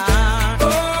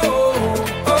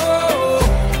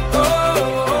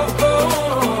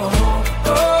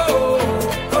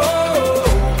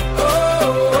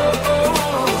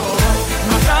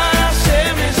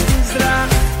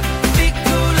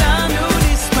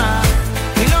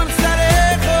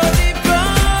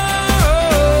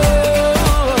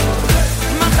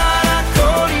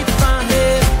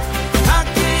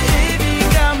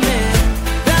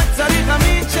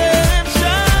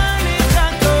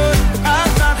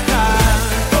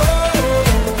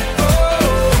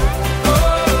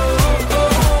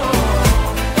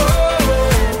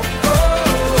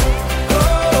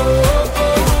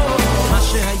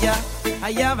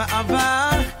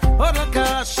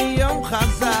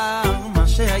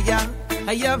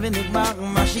 היה ונגמר,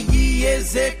 מה שיהיה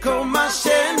זה כל מה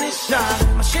שנשאר.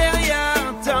 מה שהיה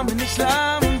תם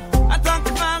ונשלם, אתה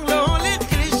כבר לא הולך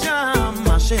לשם.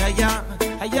 מה שהיה,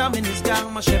 היה ונסגר,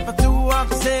 מה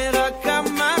שפתוח זה רק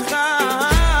המחר.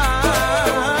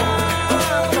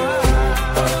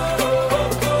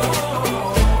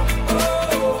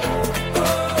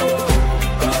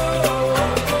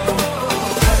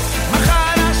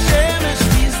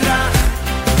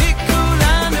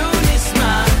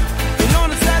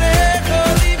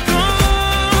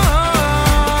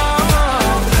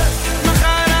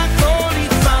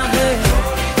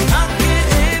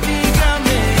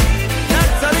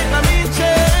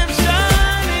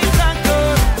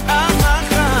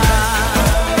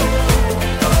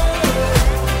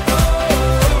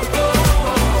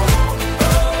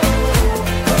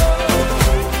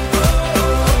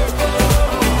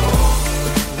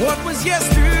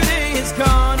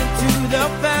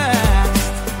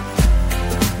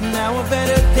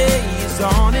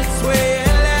 On its way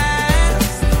at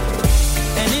last,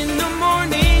 and in the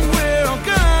morning we're all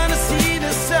gonna see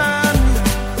the sun.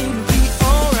 It'll be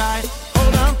alright,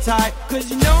 hold on tight, cause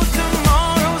you know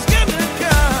tomorrow's gonna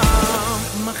come.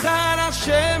 מחר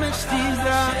השמש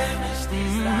תזרח,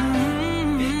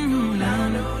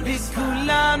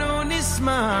 וכולנו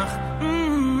נשמח.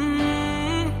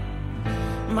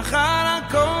 מחר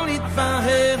הכל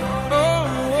יתבהר,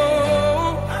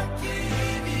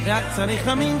 רק צריך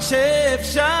להאמין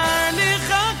שאפשר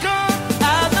לחכות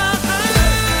עד מחר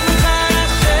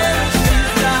השמש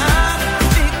תזרח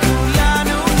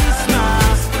וכולנו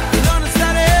נשמח ולא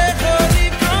נצטרך עוד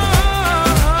לבכות.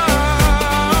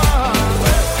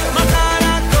 מחר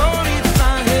הכל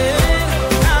יתבהר,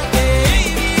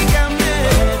 הכאב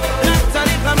ייגמר, רק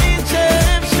צריך להאמין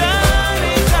שאפשר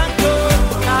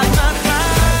לחכות עד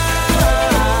מחר.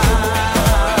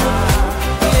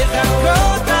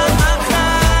 לחכות עד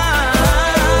מחר.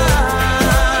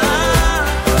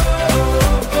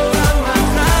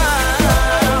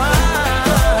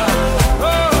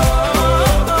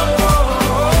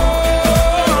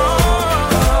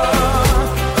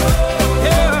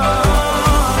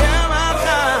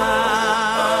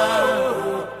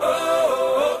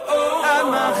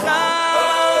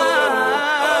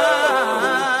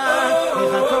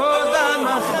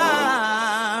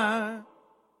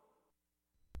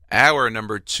 Hour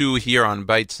number 2 here on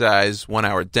Bite Size. 1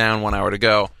 hour down, 1 hour to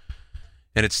go.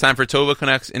 And it's time for Tova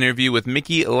Knecht's interview with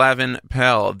Micki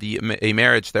Lavin-Pell, a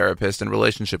marriage therapist and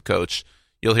relationship coach.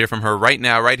 You'll hear from her right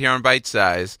now, right here on Bite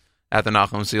Size at the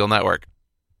Nachum Seal Network.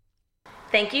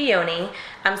 Thank you, Yoni.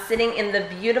 I'm sitting in the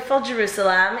beautiful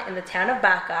Jerusalem in the town of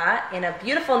Baka in a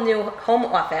beautiful new home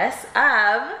office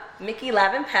of Micki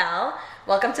Lavin-Pell.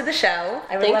 Welcome to the show.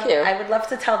 Thank you. I would love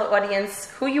to tell the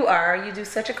audience who you are. You do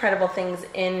such incredible things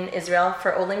in Israel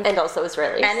for Olim. And also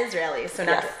Israelis. And Israelis. So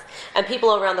yes. And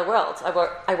people around the world. I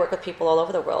work with people all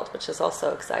over the world, which is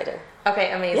also exciting.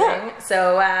 Okay, amazing. Yeah. So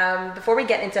before we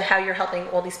get into how you're helping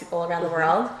all these people around the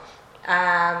world,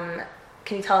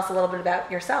 can you tell us a little bit about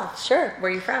yourself? Sure.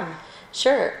 Where are you from?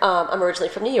 Sure. I'm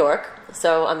originally from New York, so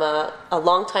I'm a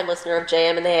long-time listener of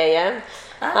JM and the AM.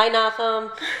 Ah. Hi, Nachum.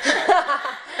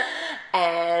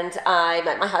 And I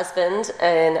met my husband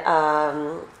in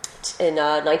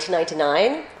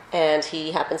 1999, and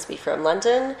he happens to be from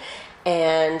London,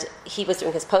 and he was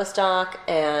doing his postdoc,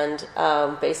 and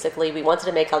basically we wanted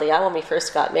to make Aliyah when we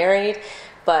first got married,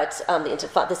 but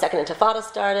the second Intifada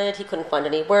started. He couldn't find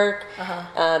any work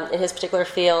in his particular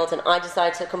field, and I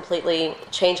decided to completely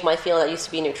change my field. I used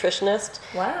to be a nutritionist.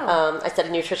 Wow. I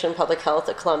studied nutrition and public health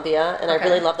at Columbia, and I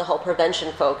really love the whole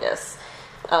prevention focus.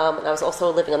 and I was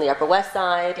also living on the Upper West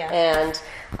Side, and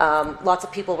lots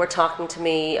of people were talking to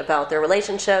me about their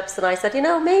relationships, and I said,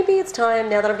 maybe it's time,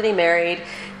 now that I'm getting married,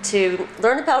 to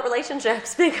learn about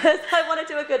relationships, because I want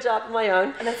to do a good job of my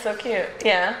own. And that's so cute.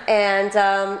 Yeah.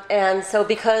 And so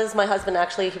because my husband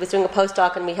he was doing a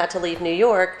postdoc, and we had to leave New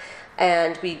York,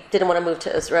 and we didn't want to move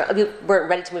to Israel. We weren't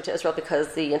ready to move to Israel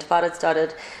because the Intifada had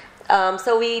started.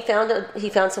 So he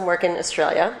found some work in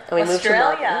Australia, and we moved to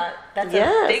Melbourne. That's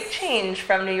a big change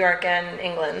from New York and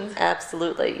England.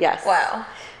 Absolutely, yes. Wow.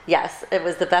 Yes, it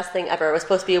was the best thing ever. It was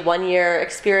supposed to be a 1-year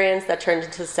experience that turned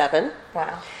into 7.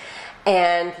 Wow.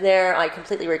 And there I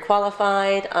completely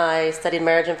requalified. I studied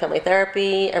marriage and family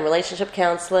therapy and relationship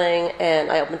counseling,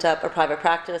 and I opened up a private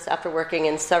practice after working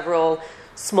in several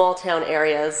small town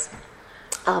areas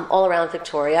all around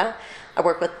Victoria. I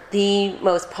work with the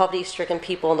most poverty-stricken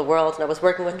people in the world, and I was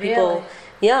working with people.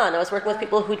 Really? And I was working with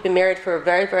people who'd been married for a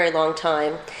very, very long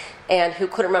time, and who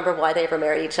couldn't remember why they ever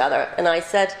married each other. And I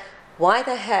said, "Why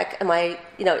the heck am I?"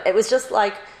 It was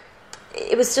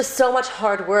just so much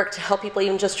hard work to help people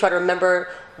even just try to remember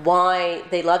why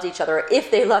they loved each other,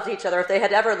 if they loved each other, if they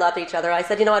had ever loved each other. I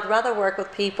said, I'd rather work with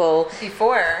people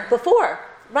before.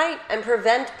 Right, and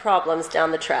prevent problems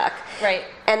down the track. Right.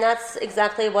 And that's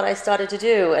exactly what I started to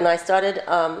do. And I started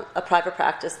a private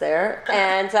practice there.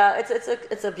 And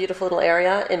it's a beautiful little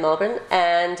area in Melbourne.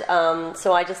 And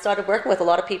so I just started working with a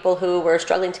lot of people who were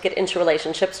struggling to get into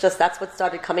relationships. That's what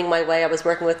started coming my way. I was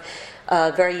working with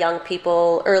very young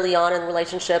people early on in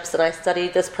relationships. And I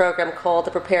studied this program called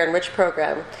the Prepare and Enrich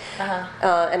program.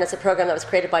 And it's a program that was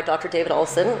created by Dr. David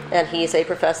Olson. And he's a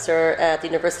professor at the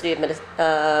University of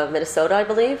Minnesota, I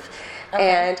believe.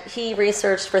 And he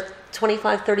researched for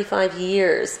 25, 35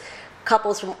 years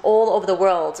couples from all over the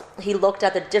world. He looked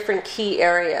at the different key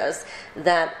areas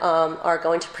that are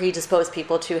going to predispose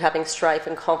people to having strife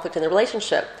and conflict in the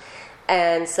relationship.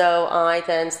 And so I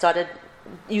then started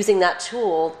using that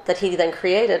tool that he then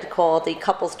created called the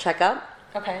Couples Checkup.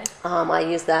 Okay. I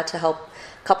used that to help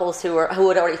couples who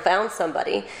had already found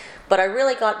somebody. But I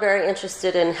really got very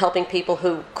interested in helping people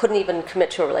who couldn't even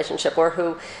commit to a relationship, or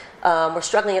who were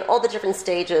struggling at all the different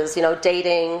stages,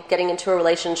 dating, getting into a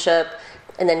relationship,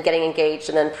 and then getting engaged,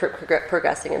 and then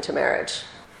progressing into marriage.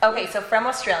 Okay, so from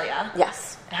Australia.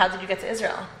 Yes. How did you get to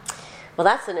Israel? Well,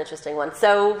 that's an interesting one.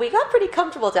 So we got pretty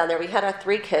comfortable down there. We had our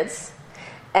 3 kids,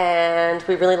 and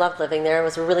we really loved living there. It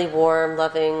was a really warm,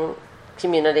 loving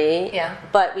community. Yeah.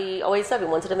 But we always said we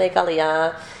wanted to make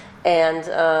Aliyah,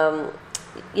 and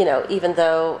even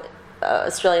though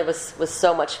Australia was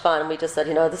so much fun, we just said,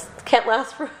 this can't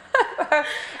last forever. And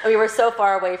we were so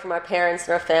far away from our parents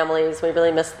and our families. We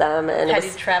really missed them. And had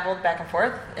you traveled back and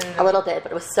forth? A little bit,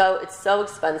 but it's so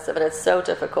expensive, and it's so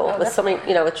difficult with so many,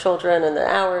 with children and the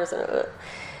hours, and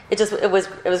it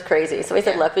was crazy. So we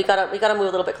said, look, we gotta move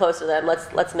a little bit closer to them.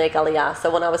 Let's make Aliyah.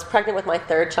 So when I was pregnant with my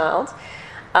 3rd child,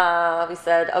 we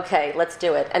said, okay, let's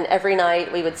do it. And every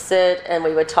night we would sit and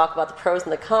we would talk about the pros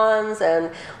and the cons,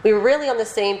 and we were really on the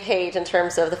same page in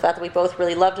terms of the fact that we both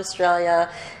really loved Australia,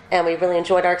 and we really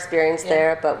enjoyed our experience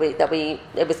there, but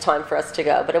it was time for us to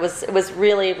go. But it was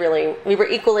really, really, we were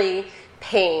equally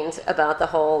pained about the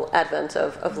whole advent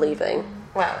of leaving.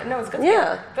 Wow, no, it's good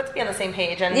to be on the same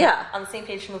page, and on the same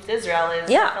page to move to Israel is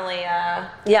definitely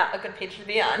a good page to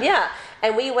be on. Yeah,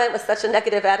 and we went with such a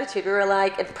negative attitude. We were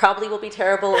like, it probably will be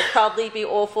terrible, it'll probably be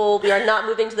awful, we are not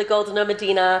moving to the Golden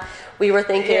Medina. We were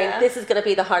thinking, this is going to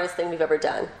be the hardest thing we've ever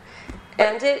done.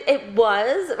 And it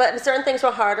was, but certain things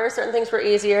were harder, certain things were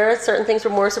easier, certain things were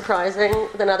more surprising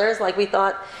than others. Like we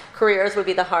thought careers would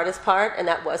be the hardest part, and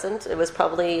that wasn't. It was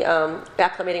probably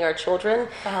acclimating our children,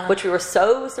 which we were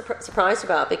so surprised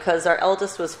about, because our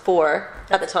eldest was 4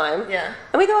 at the time. Yeah.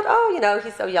 And we thought,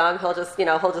 he's so young, he'll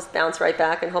just bounce right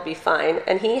back and he'll be fine.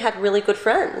 And he had really good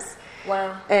friends.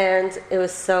 Wow. And it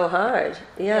was so hard.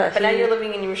 Yeah. But now you're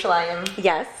living in Yerushalayim.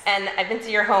 Yes. And I've been to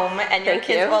your home, and your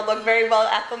kids all look very well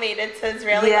acclimated to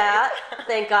Israeli life.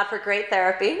 Thank God for great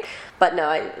therapy. But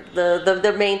no,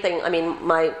 the main thing,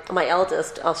 my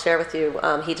eldest, I'll share with you,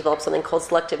 he developed something called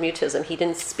selective mutism. He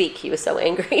didn't speak. He was so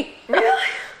angry. Really?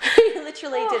 He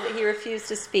literally didn't. He refused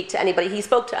to speak to anybody. He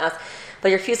spoke to us, but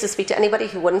he refused to speak to anybody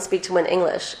who wouldn't speak to him in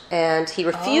English. And he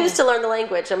refused to learn the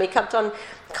language. And we kept on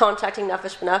contacting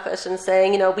Nefesh B'Nefesh and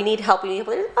saying, we need help.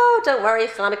 Oh, don't worry,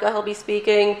 Hanukkah he'll be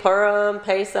speaking, Purim,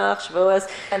 Pesach, Shavuos.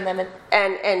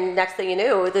 And next thing you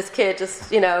knew, this kid just,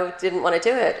 didn't want to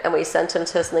do it. And we sent him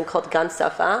to something called Gan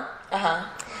Safa.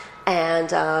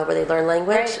 and where they learn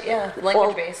language. Right, yeah,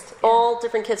 language-based. All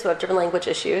different kids who have different language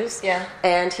issues. Yeah.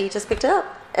 And he just picked it up.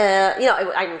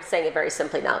 I'm saying it very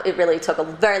simply now. It really took a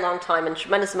very long time and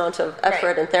tremendous amount of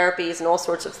effort and therapies and all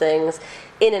sorts of things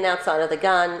in and outside of the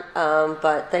gun.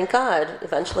 But thank God,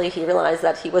 eventually he realized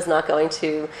that he was not going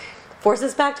to force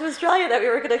us back to Australia, that we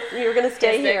were going to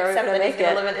stay here. Except that he's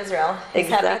going to live in Israel. He's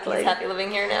happy living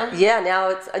here now. Yeah,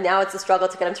 now it's a struggle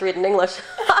to get him to read in English.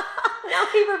 Now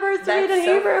he prefers to read in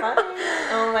Hebrew. Funny.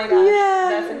 Oh my gosh,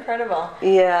 that's incredible.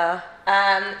 Yeah.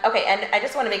 Okay, and I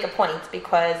just want to make a point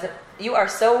because you are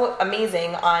so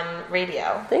amazing on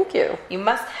radio. Thank you. You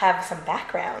must have some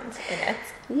background in it.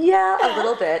 Yeah, a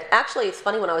little bit. Actually, it's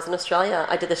funny, when I was in Australia,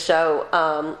 I did a show.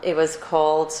 It was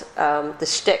called The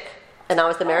Shtick. And I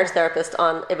was the marriage therapist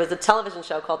on, it was a television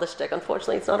show called The Shtick.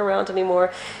 Unfortunately, it's not around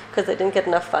anymore because they didn't get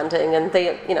enough funding and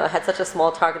they, had such a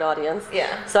small target audience.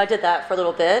 Yeah. So I did that for a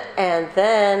little bit. And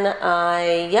then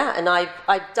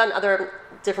I've done other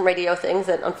different radio things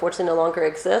that unfortunately no longer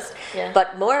exist. Yeah.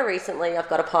 But more recently, I've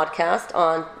got a podcast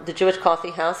on the Jewish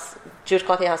Coffee House,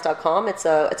 jewishcoffeehouse.com. It's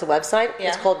a website. Yeah.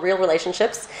 It's called Real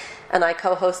Relationships. And I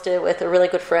co-host it with a really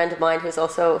good friend of mine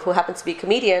who happens to be a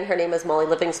comedian. Her name is Molly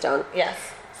Livingstone. Yes.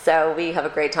 So we have a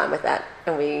great time with that.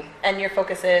 And your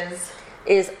focus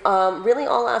is really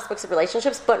all aspects of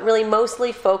relationships, but really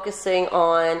mostly focusing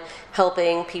on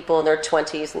helping people in their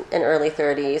 20s and early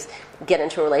 30s get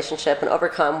into a relationship and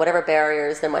overcome whatever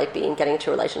barriers there might be in getting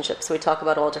into a relationship. So we talk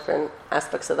about all different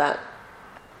aspects of that.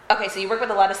 Okay, so you work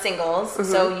with a lot of singles,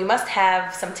 so you must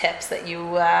have some tips that you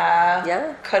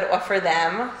could offer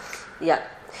them. Yeah.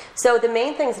 So the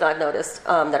main things that I've noticed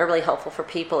that are really helpful for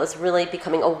people is really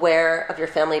becoming aware of your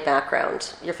family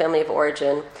background, your family of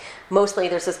origin. Mostly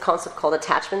there's this concept called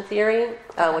attachment theory,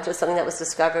 which is something that was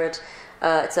discovered.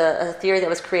 It's a theory that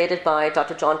was created by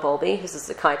Dr. John Bowlby, who's a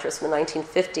psychiatrist from the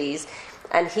 1950s.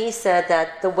 And he said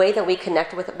that the way that we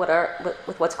connect with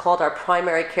what's called our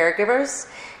primary caregivers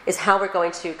is how we're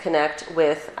going to connect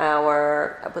with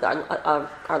our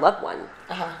loved one,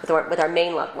 with our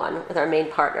main loved one, with our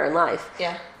main partner in life.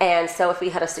 Yeah. And so if we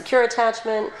had a secure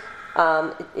attachment,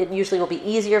 it usually will be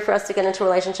easier for us to get into a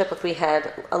relationship. If we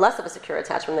had a less of a secure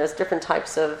attachment, there's different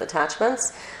types of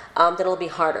attachments, then it'll be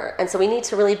harder. And so we need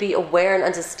to really be aware and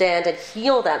understand and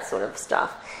heal that sort of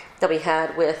stuff that we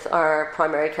had with our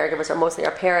primary caregivers, or mostly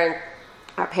our parents,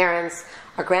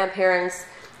 our grandparents,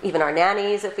 even our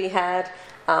nannies if we had,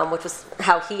 which was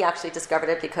how he actually discovered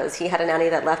it, because he had a nanny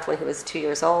that left when he was 2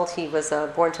 years old. He was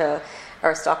born to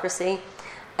aristocracy.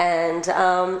 And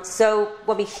so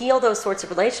when we heal those sorts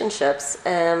of relationships,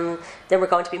 then we're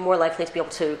going to be more likely to be able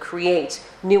to create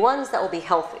new ones that will be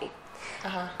healthy.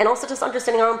 And also just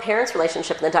understanding our own parents'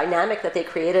 relationship and the dynamic that they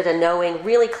created, and knowing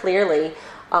really clearly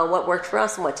what worked for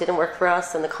us and what didn't work for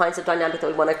us, and the kinds of dynamic that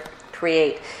we want to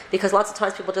create. Because lots of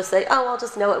times people just say, oh, I'll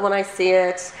just know it when I see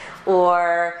it,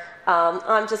 or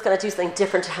I'm just going to do something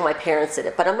different to how my parents did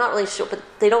it. But I'm not really sure, but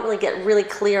they don't really get really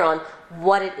clear on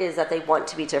what it is that they want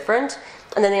to be different.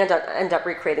 And then they end up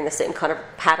recreating the same kind of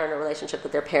pattern or relationship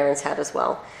that their parents had as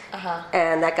well.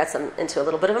 And that gets them into a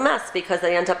little bit of a mess, because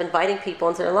they end up inviting people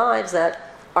into their lives that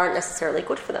aren't necessarily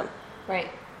good for them. Right.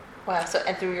 Wow. So,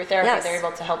 and through your therapy, they're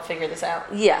able to help figure this out.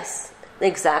 Yes,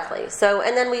 exactly. So,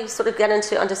 and then we sort of get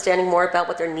into understanding more about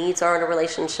what their needs are in a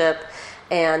relationship,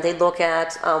 and they look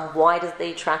at why do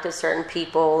they attract to certain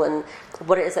people, and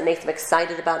what it is that makes them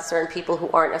excited about certain people who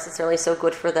aren't necessarily so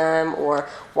good for them, or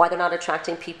why they're not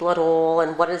attracting people at all,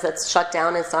 and what is that's shut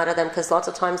down inside of them. Because lots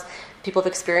of times people have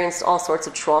experienced all sorts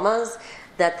of traumas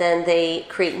that then they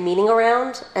create meaning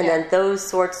around, and then those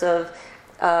sorts of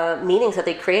meanings that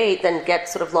they create then get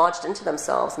sort of lodged into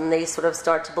themselves, and they sort of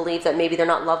start to believe that maybe they're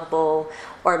not lovable,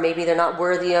 or maybe they're not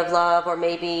worthy of love, or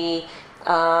maybe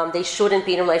they shouldn't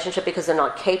be in a relationship because they're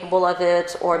not capable of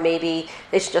it, or maybe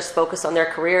they should just focus on their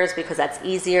careers because that's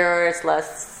easier, it's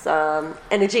less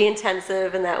energy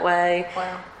intensive in that way.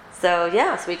 Wow. So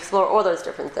so we explore all those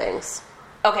different things.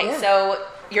 Okay, so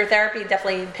your therapy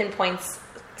definitely pinpoints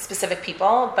specific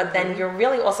people, but then you're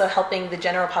really also helping the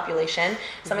general population,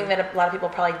 something that a lot of people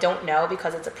probably don't know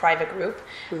because it's a private group.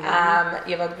 You have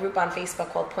a group on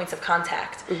Facebook called Points of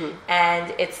Contact,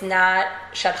 and it's not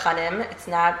shadchanim, it's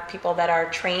not people that are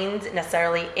trained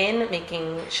necessarily in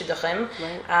making shidduchim.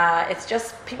 It's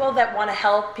just people that want to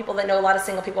help, people that know a lot of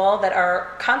single people that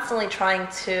are constantly trying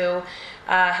to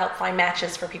help find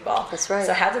matches for people. That's right.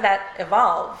 So how did that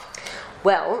evolve?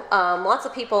 Well, lots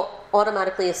of people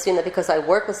automatically assume that because I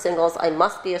work with singles, I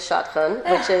must be a shadchan,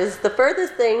 which is the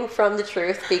furthest thing from the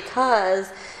truth, because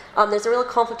there's a real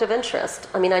conflict of interest.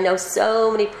 I mean, I know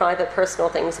so many private, personal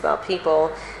things about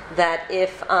people that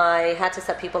if I had to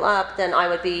set people up, then I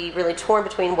would be really torn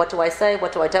between what do I say,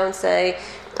 what do I don't say.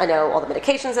 I know all the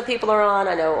medications that people are on.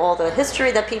 I know all the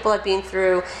history that people have been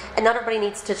through. And not everybody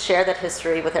needs to share that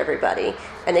history with everybody.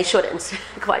 And they shouldn't,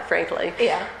 quite frankly.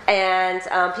 Yeah. And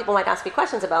people might ask me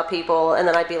questions about people, and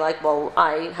then I'd be like, well,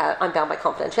 I'm bound by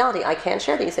confidentiality. I can't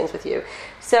share these things with you.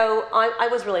 So I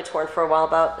was really torn for a while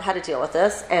about how to deal with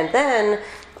this. And then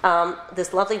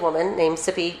this lovely woman named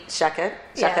Micki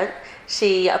Lavin-Pell,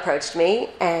 she approached me,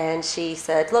 and she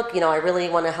said, look, I really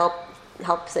want to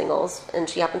help singles, and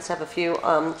she happens to have a few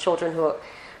children who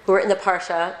were in the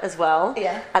Parsha as well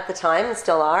at the time, and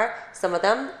still are, some of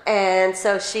them. And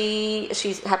so she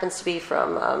happens to be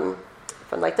from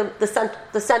like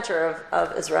the center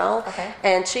of Israel. Okay.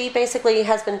 And she basically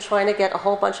has been trying to get a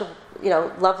whole bunch of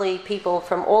lovely people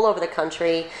from all over the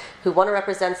country who want to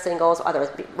represent singles,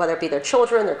 whether it be their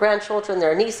children, their grandchildren,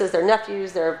 their nieces, their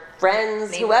nephews, their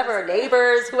friends,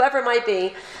 neighbors, whoever it might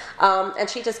be. And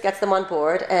she just gets them on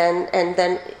board, and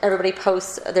then everybody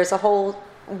posts. There's a whole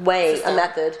a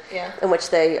method in which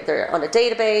they're on a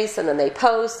database, and then they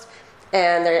post,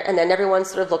 and then everyone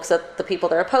sort of looks at the people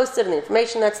that are posted and the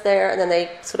information that's there, and then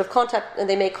they sort of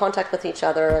make contact with each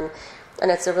other, and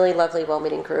it's a really lovely,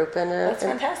 well-meeting group. And that's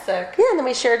fantastic. Yeah, and then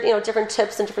we shared different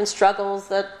tips and different struggles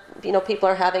that people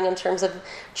are having in terms of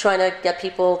trying to get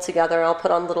people together. I'll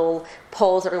put on little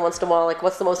polls every once in a while, like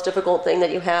what's the most difficult thing that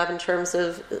you have in terms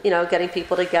of getting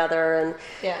people together,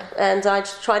 and I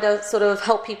just try to sort of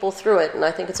help people through it. And I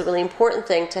think it's a really important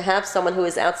thing to have someone who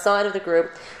is outside of the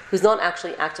group, who's not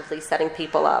actually actively setting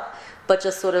people up, but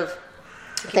just sort of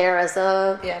there as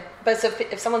a But so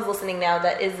if someone's listening now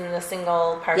that is in the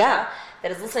single parsha that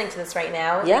is listening to this right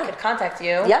now, they could contact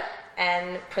you.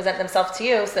 And present themselves to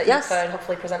you so that you could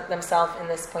hopefully present themselves in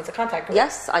this points of contact group.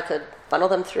 Yes, I could funnel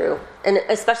them through. And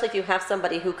especially if you have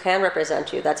somebody who can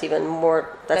represent you, that's even more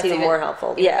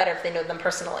helpful. Even better if they know them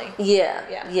personally.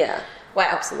 Yeah. Wow.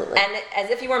 Absolutely. And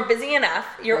as if you weren't busy enough,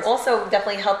 you're also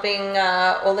definitely helping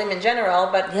Olim in general,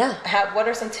 but what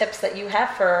are some tips that you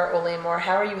have for Olim, or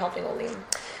how are you helping Olim?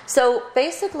 So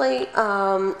basically,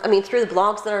 through the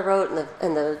blogs that I wrote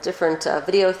and the different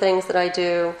video things that I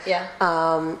do,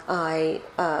 some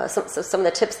of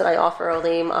the tips that I offer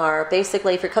Olim are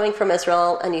basically, if you're coming from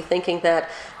Israel and you're thinking that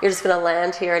you're just going to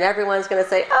land here and everyone's going to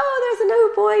say, oh, there's a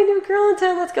new boy, new girl in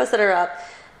town, let's go set her up.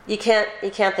 You can't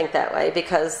think that way,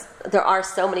 because there are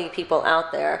so many people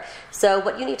out there. So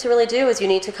what you need to really do is you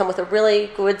need to come with a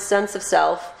really good sense of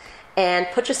self and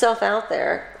put yourself out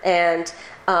there, and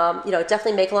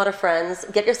definitely make a lot of friends.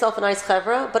 Get yourself a nice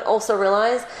chevra, but also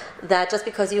realize that just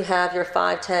because you have your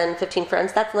 5, 10, 15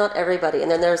 friends, that's not everybody.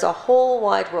 And then there's a whole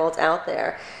wide world out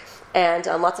there. And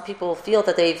lots of people feel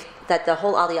that the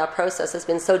whole Aliyah process has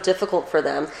been so difficult for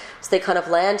them. So they kind of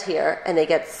land here and they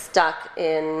get stuck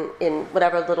in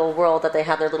whatever little world that they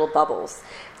have, their little bubbles.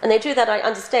 And they do that, I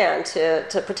understand,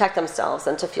 to protect themselves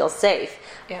and to feel safe.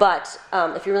 Yeah. But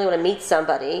if you really want to meet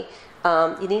somebody,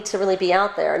 you need to really be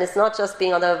out there. And it's not just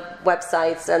being on the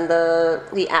websites and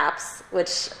the apps,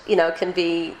 which can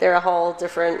be, they're a whole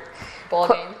different ball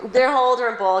game. They're a whole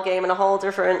different ball game and a whole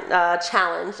different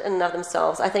challenge in and of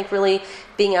themselves. I think really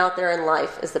being out there in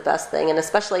life is the best thing, and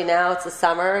especially now it's the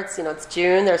summer. It's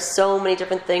June. There's so many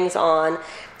different things on,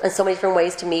 and so many different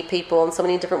ways to meet people, and so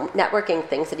many different networking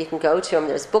things that you can go to.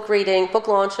 There's book reading, book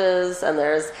launches, and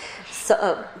there's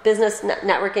business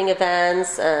networking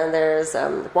events, and there's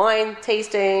wine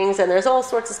tastings, and there's all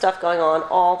sorts of stuff going on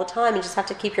all the time. You just have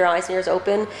to keep your eyes and ears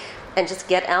open and just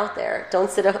get out there. Don't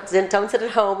sit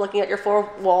at home looking at your four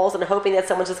walls and hoping that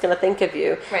someone's just going to think of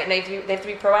you. Right, they have to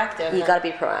be proactive. You got to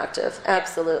be proactive,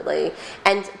 absolutely.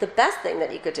 And the best thing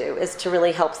that you could do is to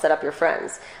really help set up your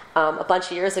friends. A bunch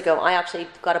of years ago, I actually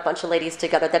got a bunch of ladies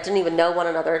together that didn't even know one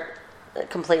another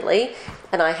completely,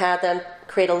 and I had them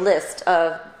create a list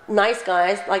of nice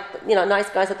guys, nice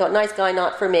guys that thought, nice guy,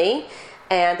 not for me.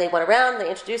 And they went around, they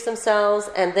introduced themselves,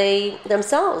 and they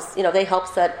themselves, they helped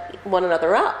set one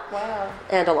another up. Wow.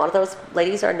 And a lot of those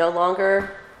ladies are no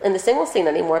longer in the single scene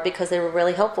anymore because they were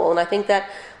really helpful. And I think that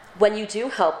when you do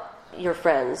help your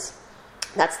friends,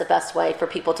 that's the best way for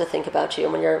people to think about you.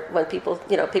 When people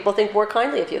think more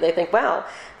kindly of you, they think, wow,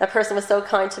 that person was so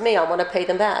kind to me. I want to pay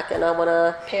them back, and I want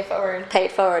to pay it forward. Pay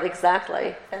it forward,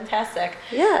 exactly. Fantastic.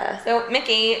 Yeah. So,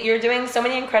 Micki, you're doing so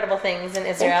many incredible things in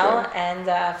Israel, and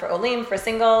for Olim, for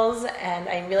singles, and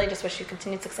I really just wish you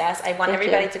continued success. I want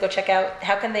everybody to go check out.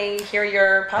 How can they hear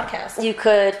your podcast? You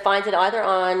could find it either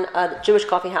on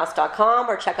jewishcoffeehouse.com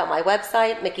or check out my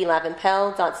website,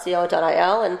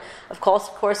 MickiLavinPell.co.il, and of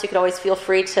course, you could always feel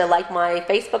free to like my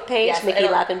Facebook page, Yes, Micki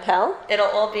Lavin-Pell. It'll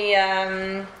all be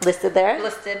listed there.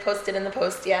 Posted in the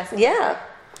post, yes. Yeah,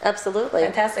 absolutely.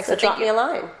 Fantastic. So drop me a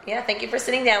line. Yeah, thank you for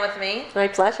sitting down with me. My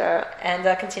pleasure. And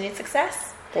continued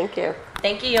success. Thank you.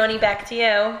 Thank you, Yoni. Back to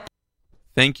you.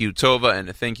 Thank you, Tova,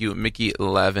 and thank you, Micki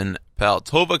Lavin-Pell.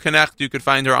 Tova Knecht, you could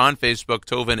find her on Facebook,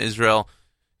 Tova in Israel.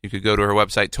 You could go to her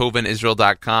website,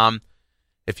 tovainisrael.com.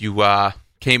 If you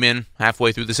came in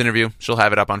halfway through this interview, she'll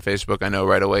have it up on Facebook, I know,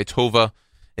 right away. Tova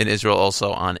in Israel,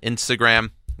 also on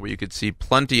Instagram, where you could see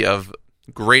plenty of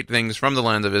great things from the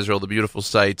land of Israel, the beautiful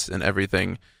sights and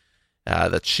everything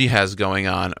that she has going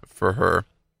on for her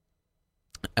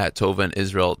at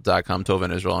tovainisrael.com, Tova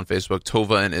in Israel on Facebook,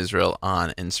 Tova in Israel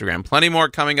on Instagram. Plenty more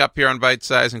coming up here on Bite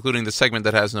Size, including the segment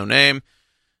that has no name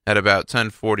at about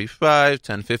 10:45,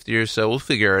 10:50 or so. We'll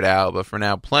figure it out, but for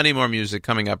now, plenty more music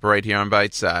coming up right here on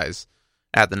Bite Size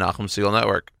at the Nachum Segal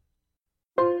Network.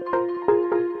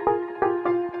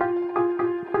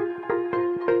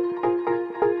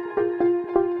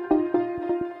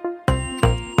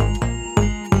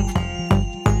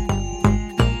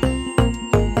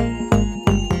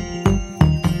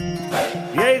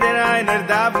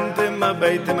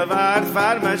 Beitem war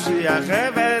fahr Mashiach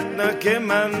wird noch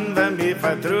kommen, wenn wir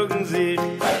vertrugen sich.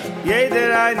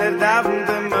 Jeder einer darf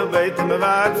und beitem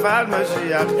war fahr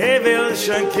Mashiach will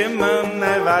schon kommen,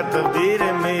 wart auf dir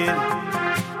und mir.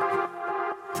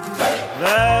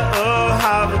 Ve'o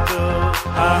havtu,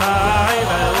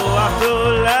 ve'o havtu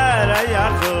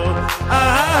l'rayachu,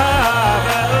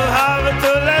 ve'o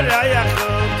havtu l'rayachu,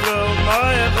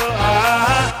 k'moechu,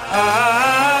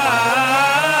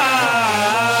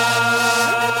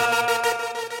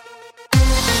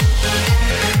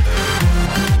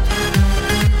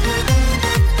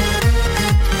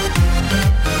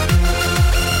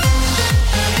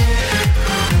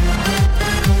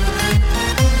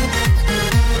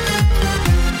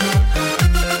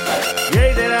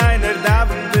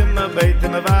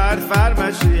 war fahr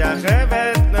Mashiach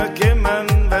wird noch kommen,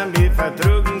 wenn wir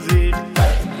vertrugen sich.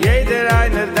 Jeder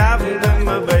einer darf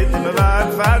und beten, war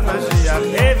fahr Mashiach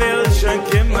will schon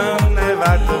kommen,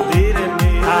 wart auf dir und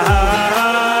mir.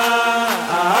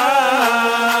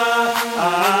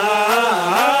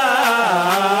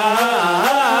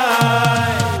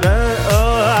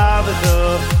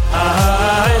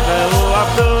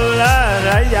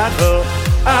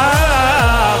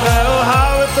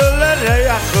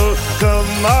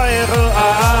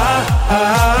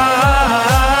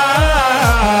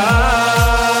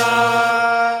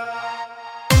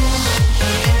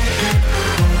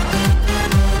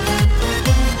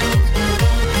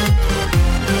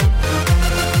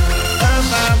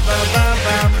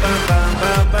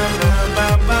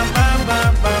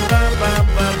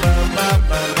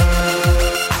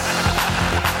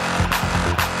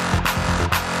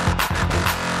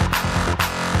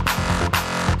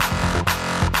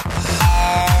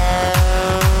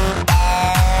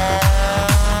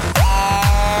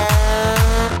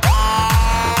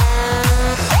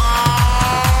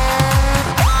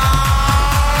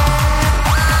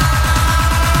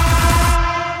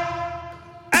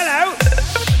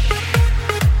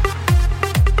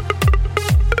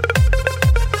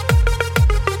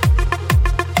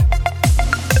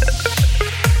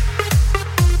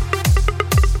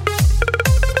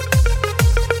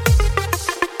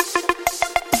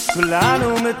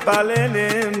 כולנו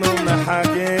מתפללים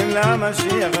ומחכים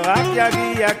למשיח רק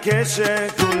יגיע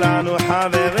כשכולנו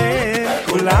חברים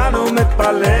כולנו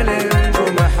מתפללים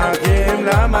ומחכים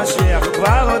למשיח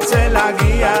כבר רוצה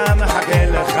להגיע מחכה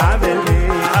לך ולי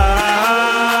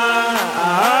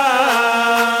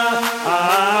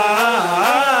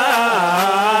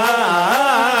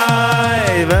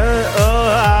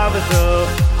ואוהבתו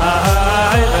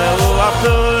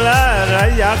ואוהבתו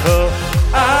לרייכו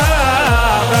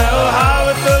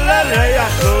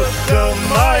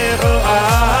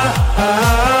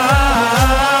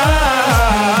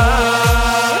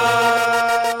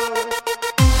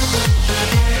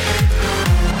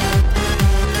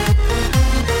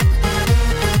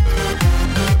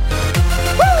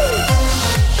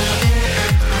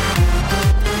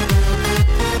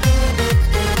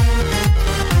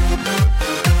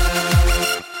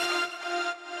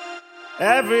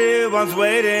Everyone's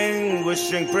waiting,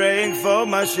 wishing, praying for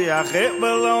Mashiach. It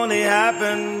will only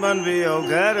happen when we all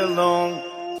get along.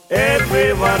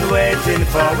 Everyone waiting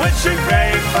for, wishing,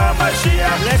 praying for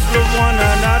Mashiach. Let's love one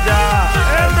another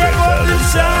and break out in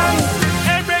song.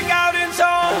 And break out in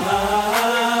song.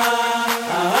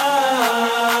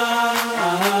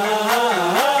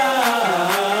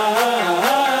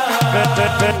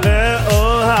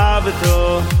 Oh, habito,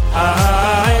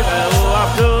 oh,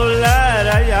 habito, la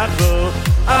rayacho.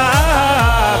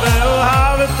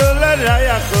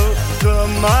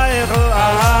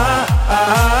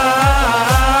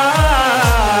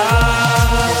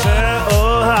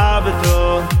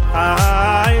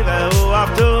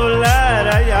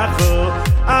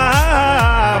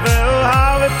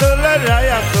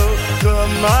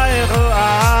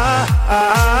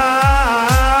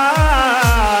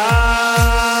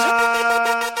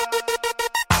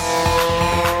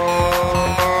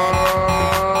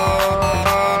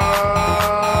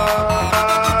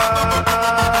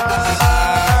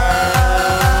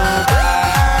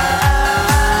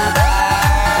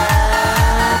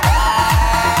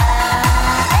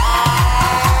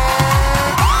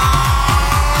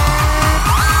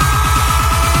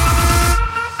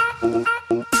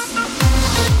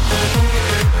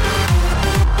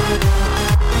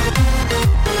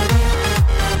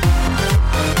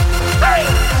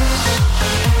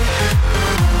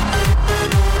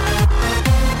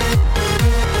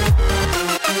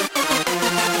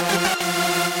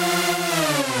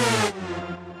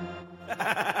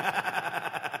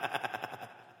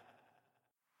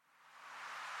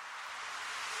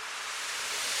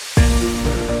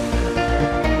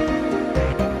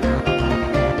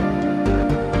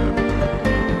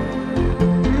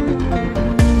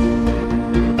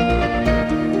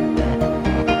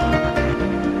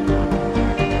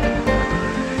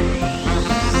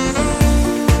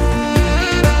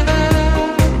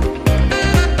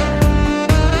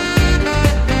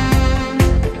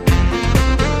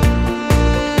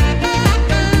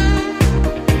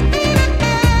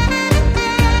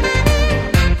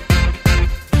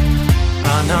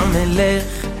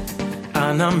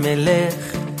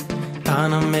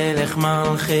 אנא מלך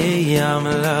מלכי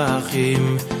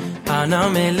המלכים, אנא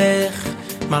מלך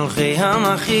מלכי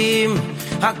המלכים,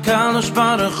 הקדוש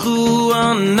ברוך הוא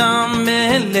אנא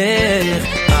מלך,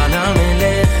 אנא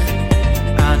מלך,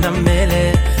 אנא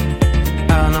מלך,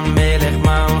 אנא מלך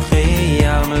מלכי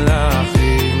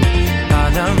המלכים,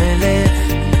 אנא מלך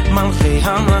מלכי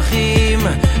המלכים,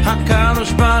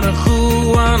 הקדוש ברוך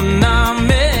הוא אנא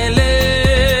מלך.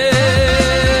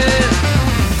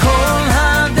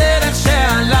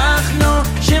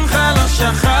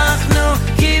 שכחנו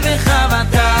כי בך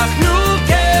בטחנו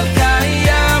כל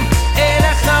קיים,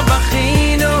 אליך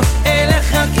בכינו,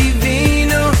 אליך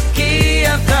קיווינו, כי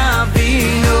אתה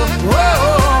בינו.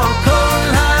 כל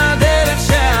הדרך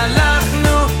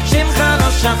שהלכנו, שמך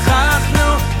לא שכחנו,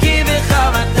 כי בך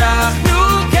בטחנו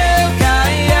כל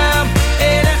קיים,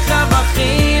 אליך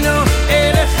בכינו,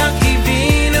 אליך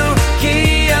קיווינו,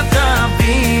 כי אתה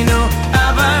בינו.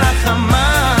 אבל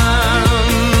החמה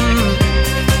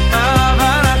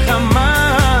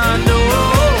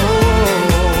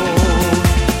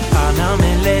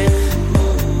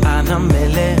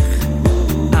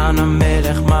אנא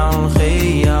מלך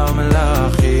מלכי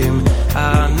המלכים,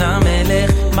 אנא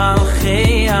מלך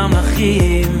מלכי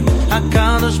המלכים,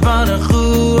 הקדוש ברוך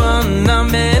הוא אנא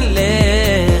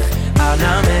מלך,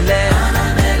 אנא מלך,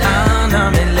 אנא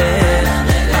מלך,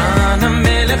 אנא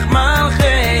מלך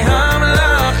מלכי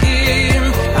המלכים,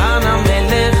 אנא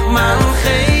מלך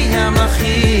מלכי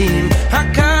המלכים,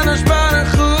 הקדוש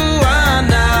ברוך הוא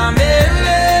אנא מלך.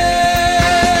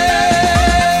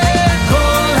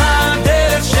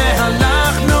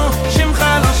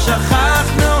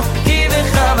 שכחנו כי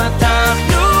בך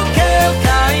בטחנו כל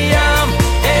קיים,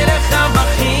 אליך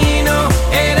בכינו,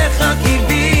 אליך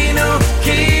קיווינו,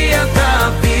 כי אתה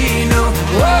בינו.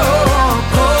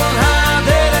 כל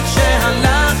הדרך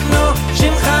שהלכנו,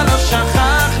 שמך לא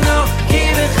שכחנו,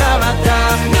 כי בך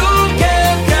בטחנו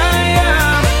כל קיים,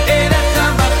 אליך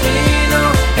בכינו,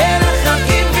 אליך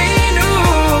קיווינו,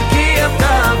 כי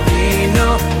אתה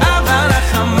בינו. אבל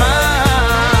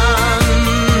החמה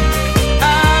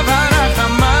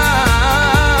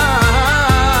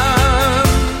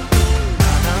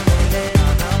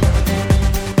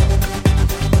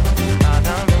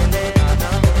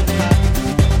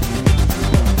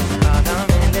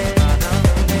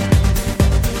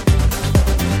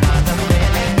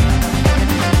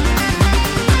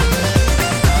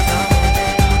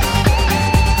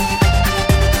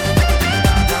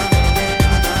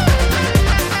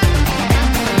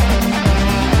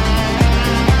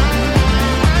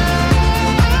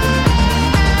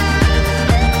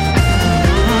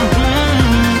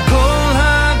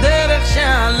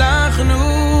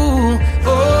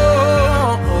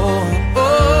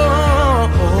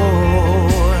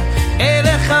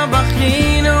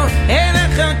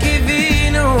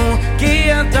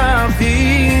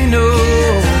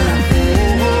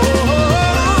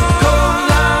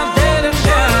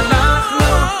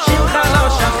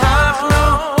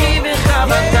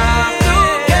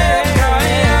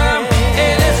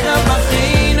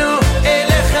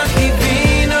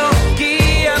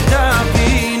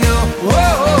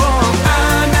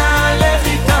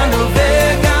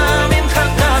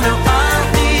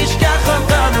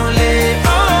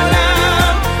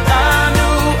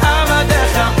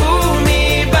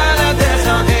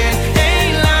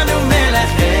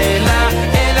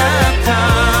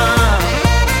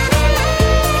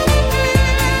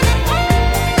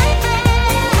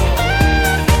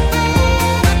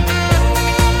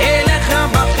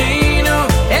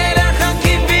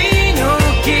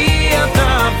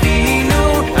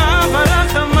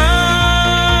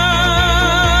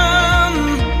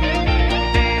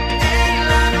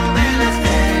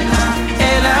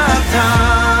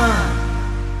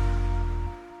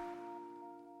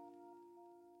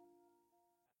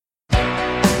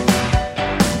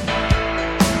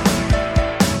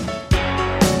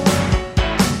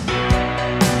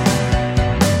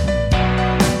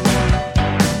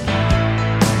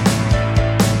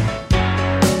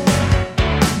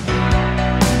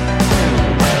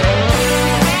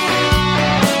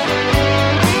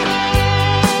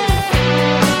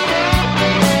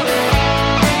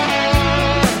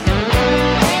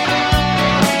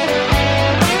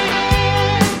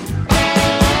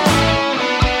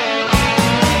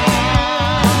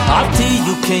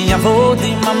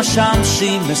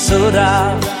משמשים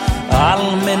מסורה על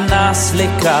מנס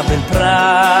לקבל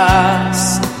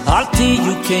פרס, אל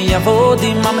תהיו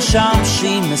כיבודים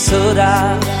המשמשים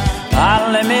מסורה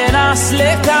על מנס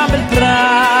לקבל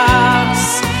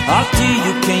פרס, אל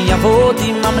תהיו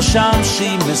כיבודים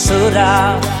המשמשים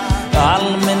מסורה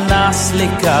על מנס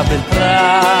לקבל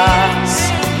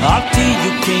פרס אל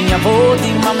תהיו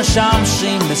כעבודים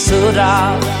המשמשים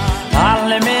מסורב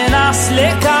על מנס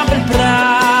לקבל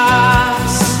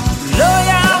פרס לא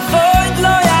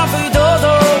יעבוד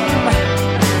אודום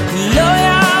לא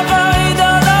יעבוד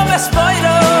אודום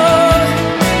בספוירו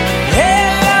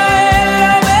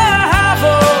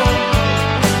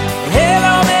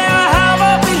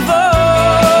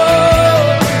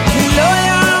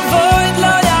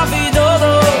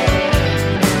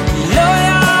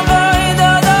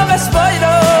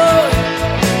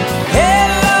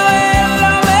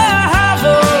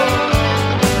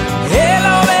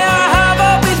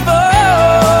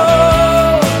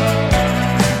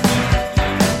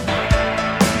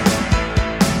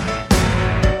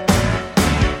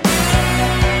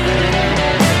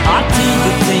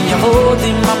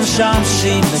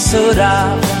משמשים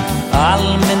מסורב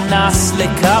על מנס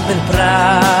לקבל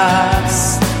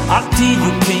פרס אל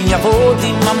תהיו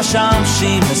כעבודים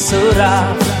המשמשים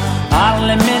מסורב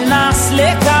על מנס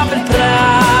לקבל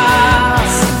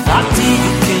פרס אל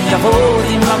תהיו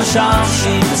כעבודים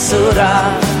המשמשים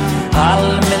מסורב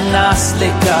על מנס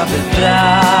לקבל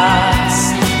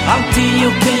פרס אל תהיו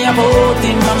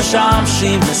כעבודים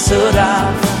המשמשים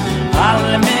מסורב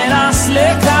על מנס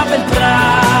לקבל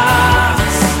פרס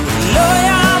לא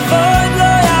יעבוד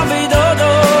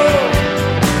אודו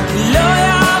לא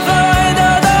יעבוד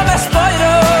אודו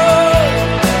בספוירו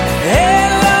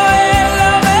אלו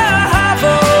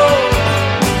מאהבו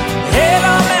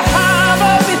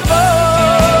בטבו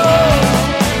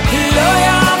לא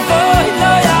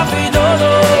יעבוד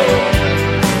אודו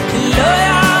לא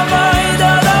יעבוד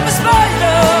אודו בספוירו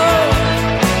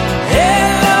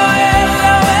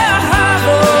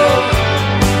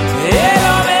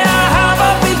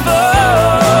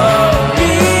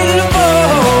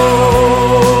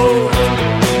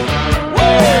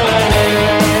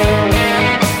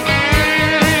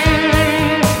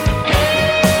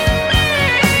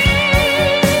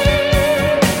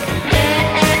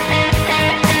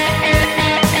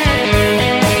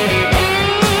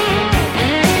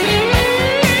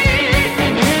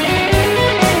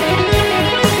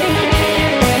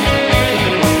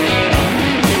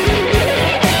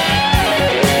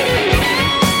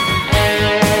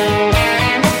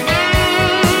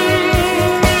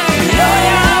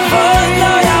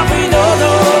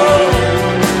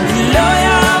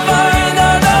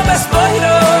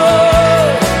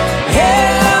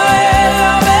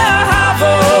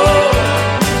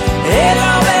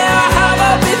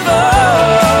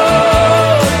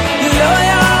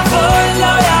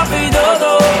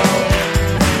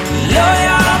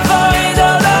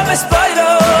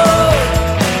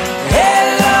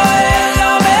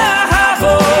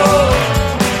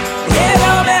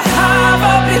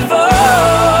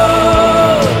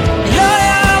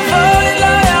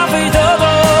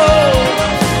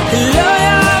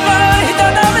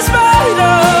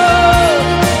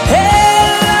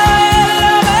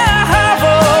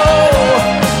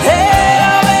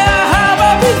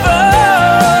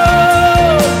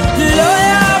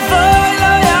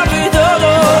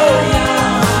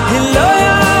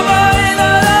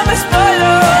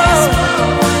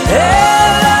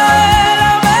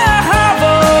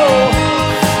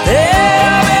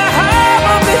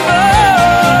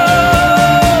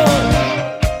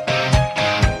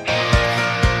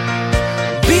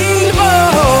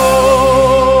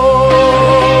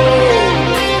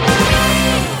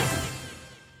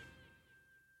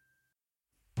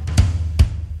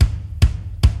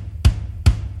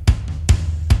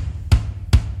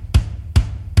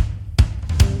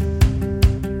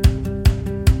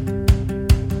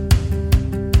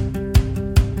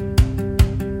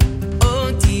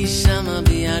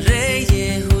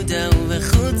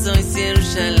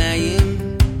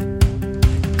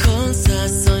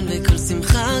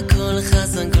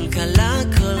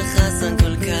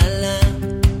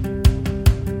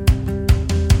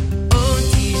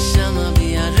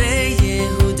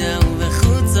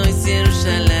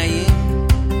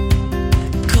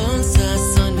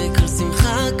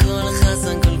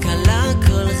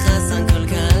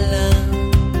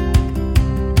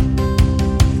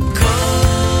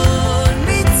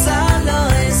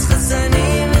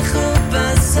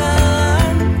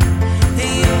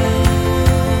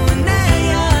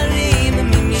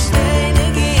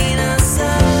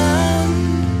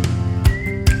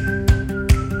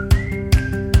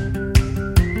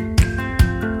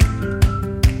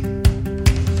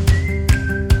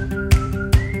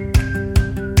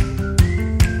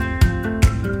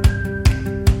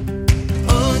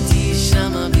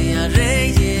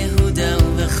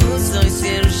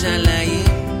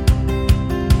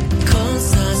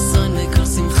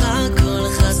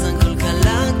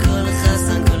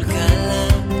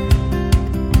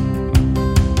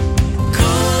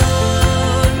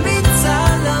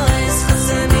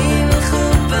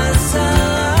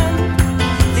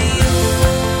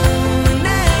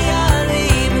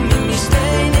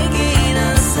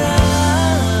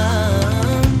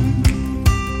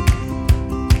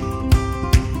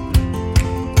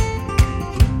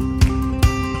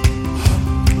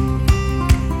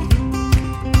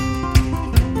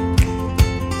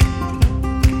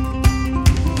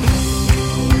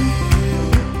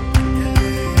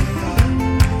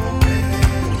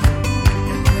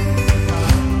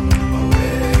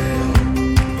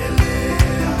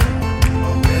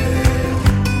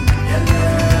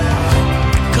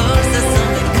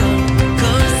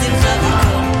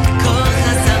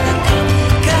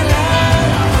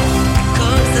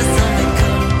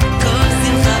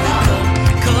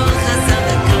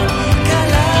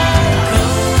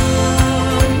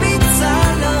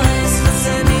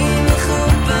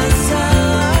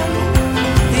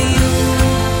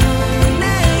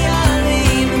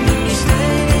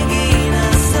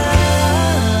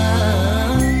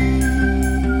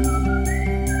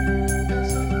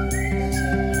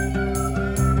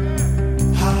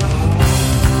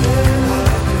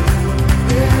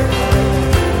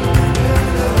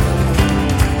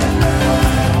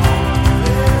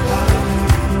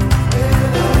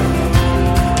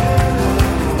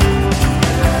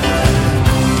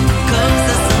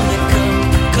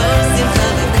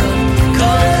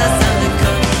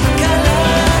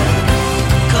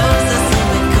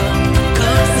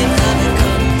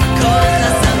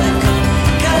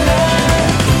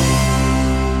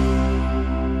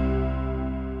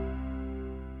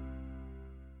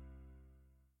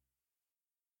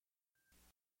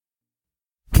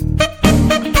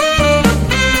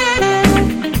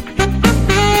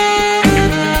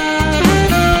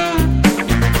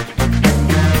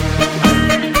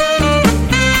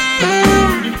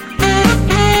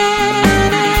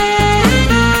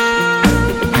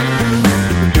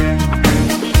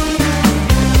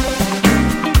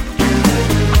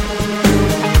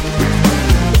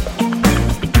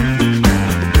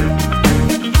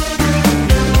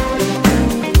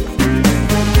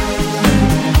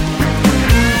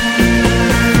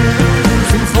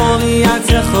שמחולי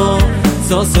יצחו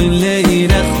סוסוין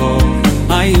לירחו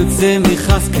היוצא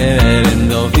מחזקאל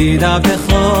דוד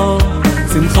הבכור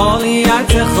שמחולי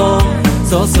יצחו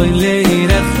סוסוין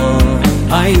לירחו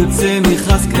היוצא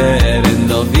מחזקאל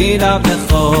דוד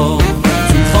הבכור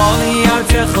שמחולי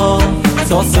יצחו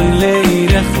סוסוין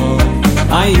לירחו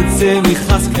היוצא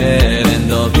מחזקאל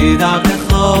דוד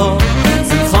הבכור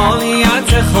שמחולי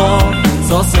יצחו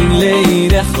סוסוין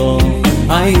לירחו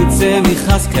היוצא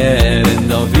מחזקאל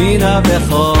דוד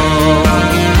הבכור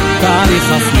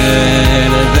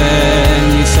ויחסקאל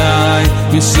בן ישי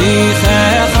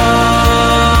משיחך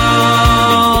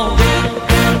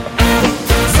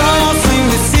סוסוין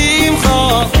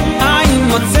לשמחו עין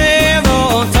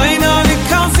מצבו תוינה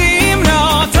מקרזים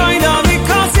לו תוינה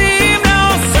מקרזים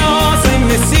לו סוסוין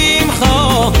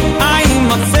לשמחו עין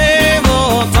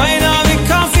מצבו תוינה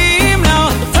מקרזים לו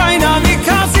תוינה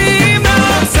מקרזים לו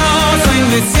סוסוין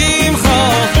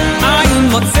לשמחו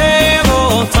עין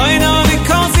מצבו תוינה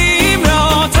מקרזים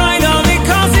לו תוינה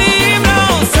מקרזים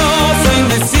לו סוסוין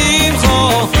לשמחו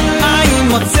עין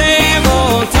מצבו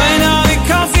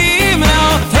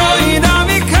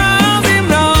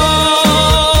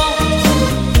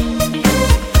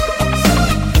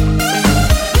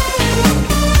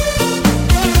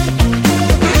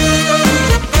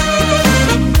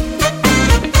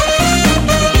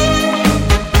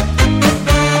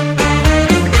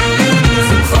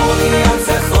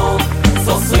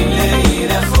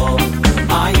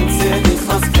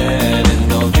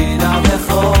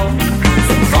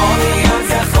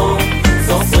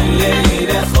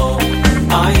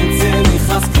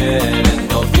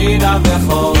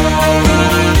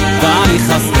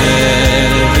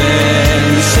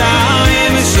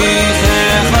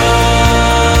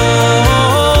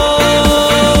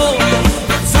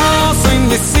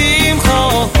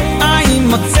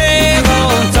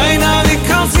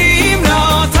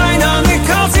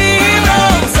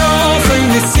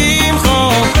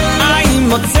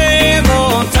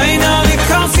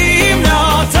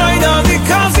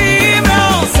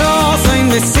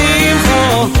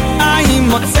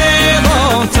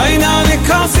תוינה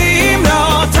מקרזים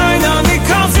לו תוינה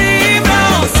מקרזים לו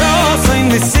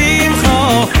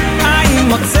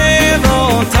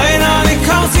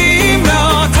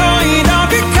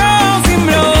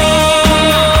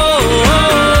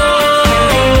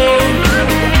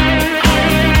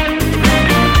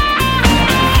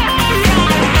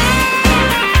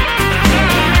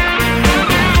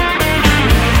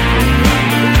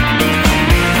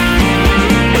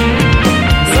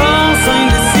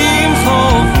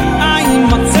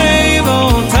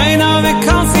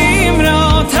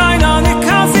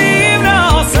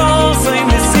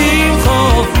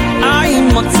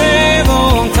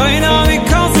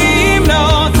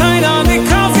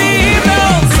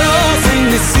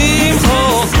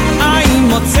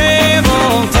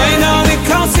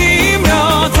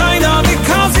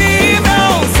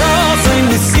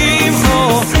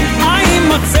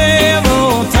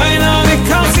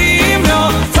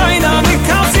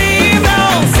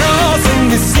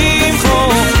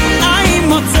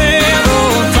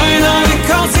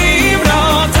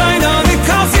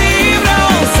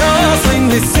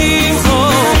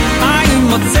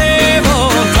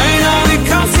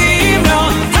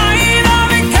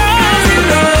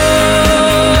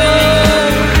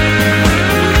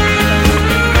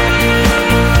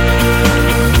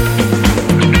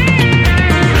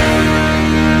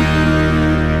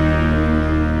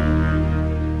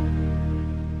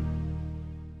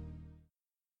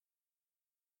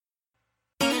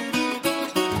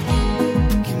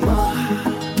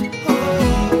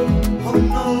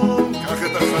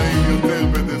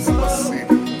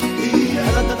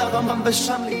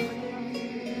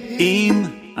אם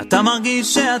אתה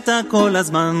מרגיש שאתה כל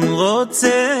הזמן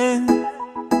רוצה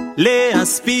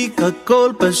להספיק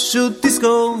הכל, פשוט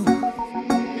תזכור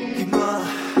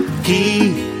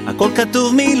כי הכל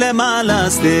כתוב מלמעלה,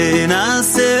 אז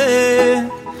תנסה,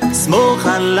 סמוך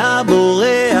על הבורא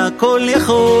הכל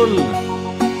יכול.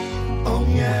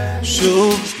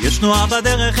 שוב, יש תנועה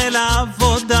בדרך אל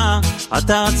העבודה,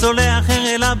 אתה צולח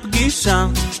אל הפגישה,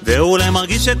 ואולי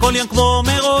מרגיש שכל יום כמו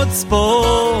מרוץ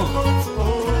פה.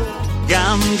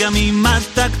 גם אם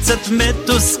אתה קצת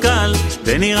מתוסכל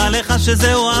ונראה לך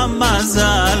שזהו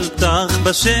המזל, פתח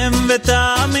בשם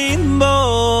ותאמין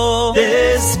בו.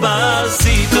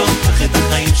 דספסיטו, קח את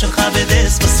החיים שלך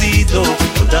בדספסיטו,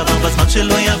 כל דבר בזמן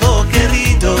שלא יבוא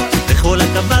קרידו, בכל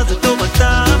הקווה זה טוב, רק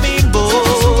תאמין בו.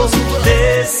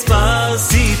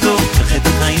 דספסיטו, קח את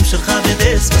החיים שלך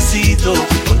בדספסיטו,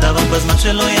 כל דבר בזמן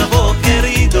שלא יבוא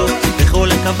קרידו,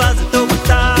 בכל הקווה זה טוב, רק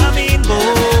תאמין בו.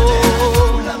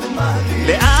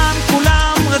 לאן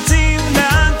כולם רצים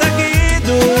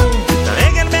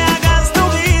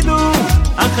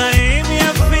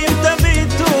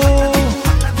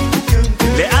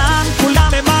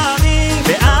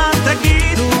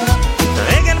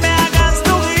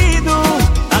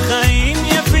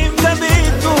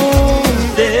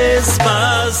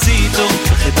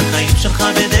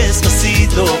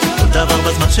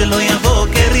שלא יבוא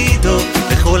קרידו,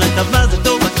 בכל הכבוד זה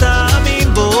טוב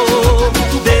תאמין בו.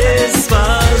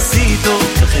 דספסיטו,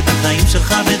 קח את החיים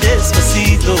שלך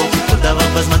בדספסיטו, כל דבר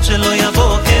בזמן שלא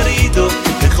יבוא קרידו,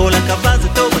 בכל הכבוד זה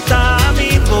טוב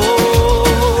תאמין בו.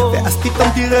 ואז פתאום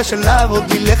תראה שלעבוד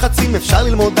בלי לחצים אפשר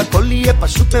ללמוד, הכל יהיה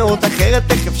פשוט מאוד,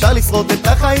 אחרת איך אפשר לשרוד את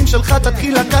החיים שלך,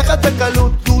 תתחיל לקחת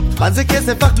בקלות. מה זה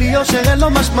כסף אך בלי יושר אין לו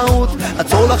משמעות,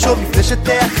 עצור לחשוב לפני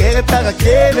שתאחר את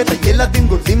הרכבת, הילדים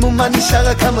גודלים ומה נשאר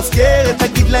רק המזכרת,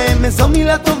 תגיד להם איזו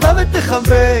מילה טובה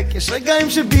ותחבק, יש רגעים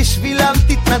שבשבילם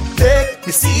תתנתק,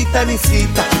 ניסית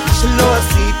שלא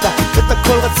עשית, את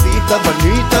הכל רצית,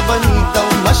 בנית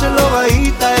ומה שלא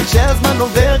ראית, איך שהזמן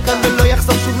עובר כאן ולא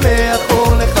יחזור שוב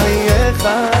לאחור לחייך.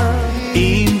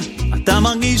 אם אתה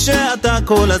מרגיש שאתה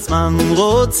כל הזמן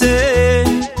רוצה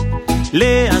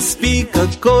להספיק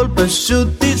הכל, פשוט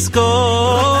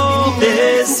תזכור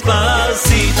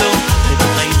דספסיטו, את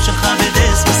החיים שלך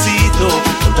בדספסיטו,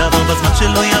 כל דבר בזמן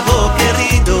שלא יבוא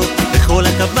קרידו, בכל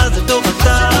הכבוד זה טוב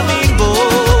תאמין בו.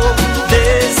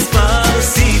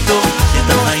 דספסיטו, את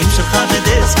החיים שלך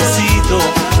בדספסיטו,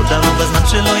 כל דבר בזמן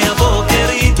שלא יבוא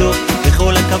קרידו,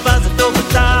 בכל הכבוד זה טוב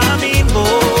תאמין בו.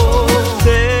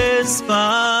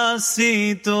 דספסיטו.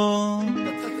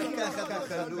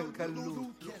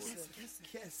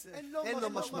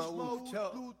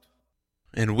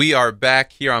 And we are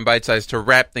back here on Bite Size to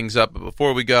wrap things up. But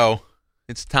before we go,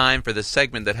 it's time for the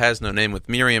segment that has no name with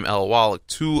Miriam L. Wallach.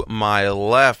 To my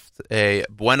left, a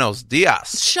buenos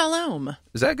dias. Shalom.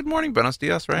 Is that good morning? Buenos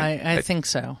dias, right? I think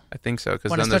so. I think so.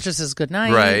 Buenos noches is good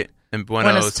night. Right. And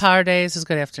buenos tardes is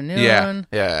good afternoon.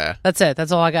 Yeah. That's it.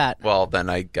 That's all I got. Well, then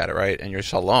I got it right. And you're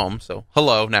shalom. So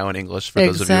hello now in English for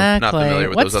those of you not familiar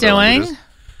with What's those other doing? languages.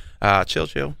 Chill.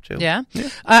 Yeah.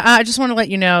 I just want to let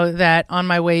you know that on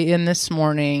my way in this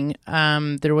morning,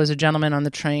 there was a gentleman on the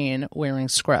train wearing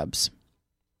scrubs.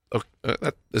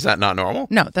 Is that not normal?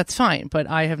 No, that's fine. But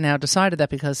I have now decided that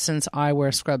because since I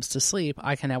wear scrubs to sleep,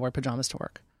 I can now wear pajamas to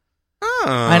work. Oh.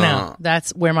 I know.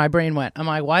 That's where my brain went. I'm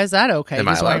like, why is that okay? Am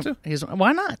I allowed to?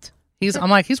 Why not?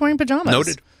 I'm like, he's wearing pajamas.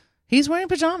 Noted. He's wearing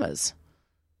pajamas.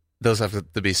 Those have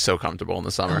to be so comfortable in the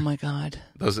summer. Oh, my God.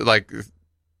 Those like...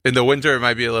 In the winter, it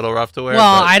might be a little rough to wear.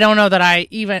 Well, I don't know that I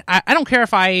don't care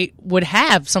if I would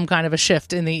have some kind of a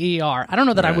shift in the ER. I don't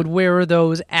know that I would wear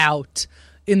those out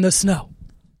in the snow.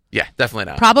 Yeah, definitely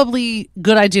not. Probably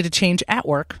good idea to change at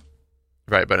work.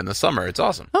 Right, but in the summer, it's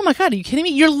awesome. Oh, my God. Are you kidding me?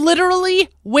 You're literally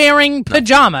wearing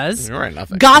pajamas. You're wearing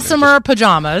nothing. Gossamer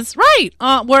pajamas. Right.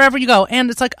 Wherever you go. And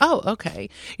it's like, oh, okay.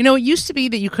 You know, it used to be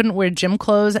that you couldn't wear gym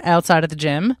clothes outside of the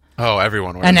gym. Oh,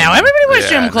 everyone wears. And now everybody wears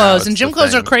gym clothes. And gym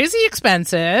clothes are crazy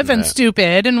expensive and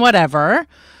stupid and whatever.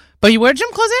 But you wear gym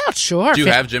clothes out, sure. Do you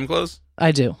have gym clothes?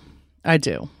 I do. And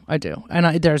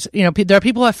there are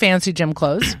people who have fancy gym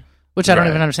clothes, which I don't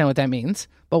even understand what that means.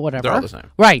 But whatever. They're all the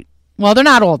same. Right. Well, they're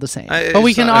not all the same, but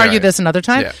we can argue this another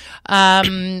time.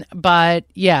 Yeah.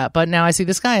 But now I see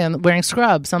this guy wearing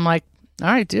scrubs. I'm like, all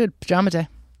right, dude, pajama day.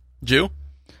 Jew?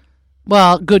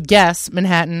 Well, good guess,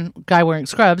 Manhattan guy wearing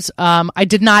scrubs. I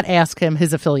did not ask him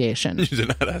his affiliation. You did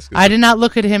not ask him. I did not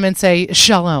look at him and say,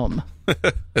 shalom.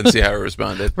 And see how he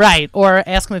responded. Right, or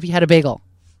ask him if he had a bagel.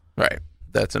 Right.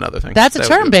 That's another thing. That's a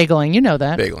term, bageling. You know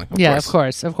that. Bageling,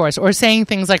 of course. Or saying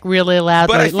things like really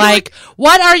loudly, like,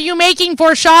 what are you making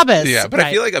for Shabbos? Yeah, but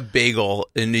I feel like a bagel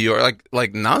in New York,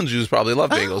 like non-Jews probably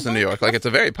love bagels in New York. Like, it's a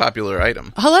very popular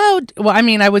item. Hello? Well, I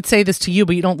mean, I would say this to you,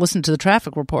 but you don't listen to the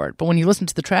traffic report. But when you listen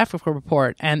to the traffic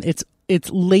report, and it's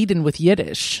laden with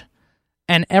Yiddish,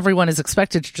 and everyone is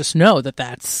expected to just know that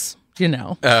that's,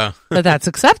 that that's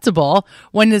acceptable.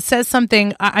 When it says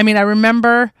something, I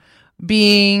remember...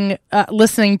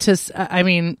 listening to,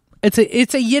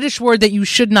 it's a Yiddish word that you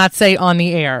should not say on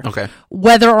the air. Okay.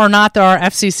 Whether or not there are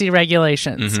FCC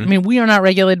regulations. Mm-hmm. I mean, we are not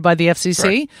regulated by the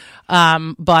FCC,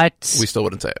 right. But... We still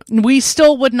wouldn't say it. We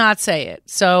still would not say it.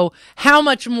 So how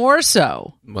much more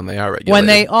so... When they are regulated. When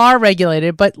they are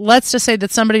regulated. But let's just say that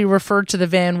somebody referred to the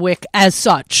Van Wyck as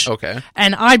such. Okay.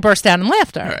 And I burst out in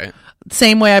laughter. Right.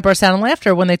 Same way I burst out in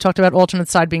laughter when they talked about alternate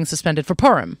side being suspended for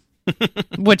Purim.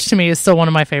 Which to me is still one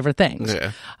of my favorite things.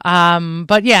 Yeah.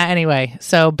 But yeah, anyway,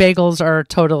 so bagels are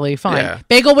totally fine. Yeah.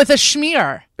 Bagel with a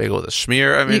schmear. Bagel with a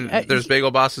schmear. I mean, there's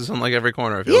bagel bosses on like every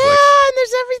corner. It feels yeah, like. And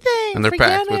there's everything. And they're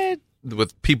packed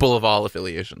with people of all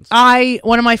affiliations.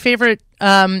 One of my favorite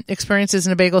experiences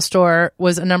in a bagel store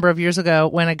was a number of years ago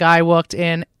when a guy walked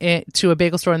in to a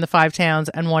bagel store in the Five Towns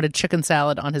and wanted chicken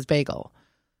salad on his bagel.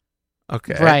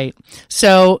 Okay. Right.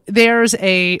 So there's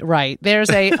a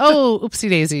oopsie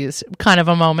daisies kind of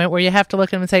a moment where you have to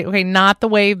look at him and say, okay, not the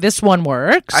way this one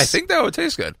works. I think that would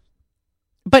taste good.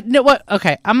 But no, what?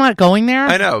 Okay, I'm not going there.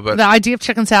 I know, but the idea of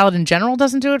chicken salad in general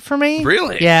doesn't do it for me.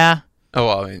 Really? Yeah. Oh,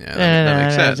 well, I mean, yeah, that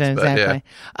makes sense. Exactly.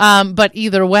 But, yeah. But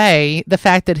either way, the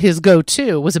fact that his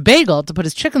go-to was a bagel to put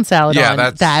his chicken salad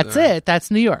on, that's it. That's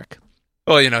New York.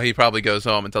 Well, he probably goes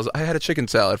home and tells, I had a chicken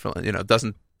salad for,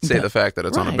 doesn't say the fact that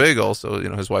it's on a bagel, so,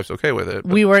 his wife's okay with it.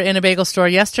 But. We were in a bagel store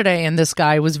yesterday, and this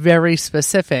guy was very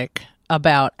specific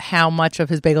about how much of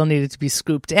his bagel needed to be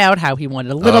scooped out, how he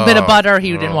wanted a little bit of butter,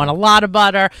 he didn't want a lot of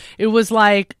butter. It was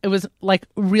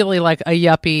really like a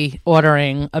yuppie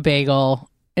ordering a bagel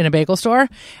in a bagel store.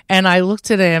 And I looked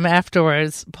at him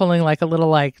afterwards pulling like a little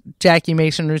like Jackie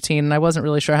Mason routine, and I wasn't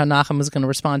really sure how Nachum was going to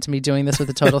respond to me doing this with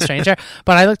a total stranger.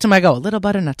 But I looked at him, I go, a little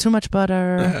butter, not too much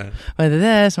butter, whether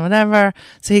this or whatever.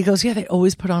 So he goes, yeah, they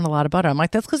always put on a lot of butter. I'm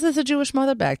like, that's because there's a Jewish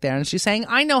mother back there, and she's saying,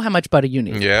 I know how much butter you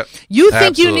need. Yeah, you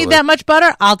think you need that much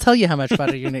butter? I'll tell you how much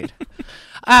butter you need.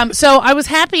 So I was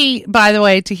happy, by the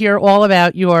way, to hear all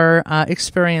about your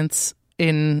experience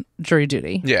in jury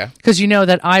duty. Yeah. Because you know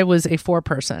that I was a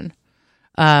 4-person,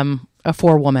 a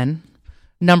 4-woman,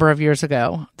 number of years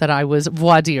ago, that I was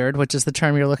voir dired, which is the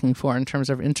term you're looking for in terms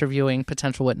of interviewing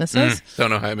potential witnesses. Don't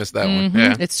know how I missed that one.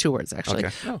 Yeah. It's 2 words, actually.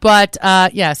 Okay. Oh. But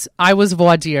yes, I was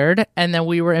voir dired, and then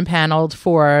we were impaneled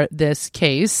for this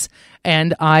case,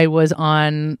 and I was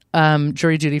on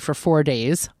jury duty for 4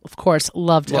 days. Of course,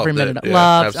 loved every minute. Yeah,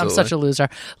 loved. absolutely. I'm such a loser.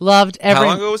 Loved every. How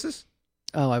long ago was this?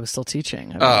 Oh, I was still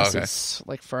teaching. Okay. It's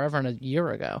like forever and a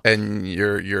year ago. And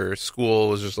your school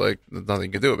was just like, there's nothing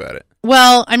you could do about it.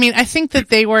 Well, I mean, I think that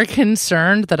they were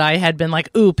concerned that I had been like,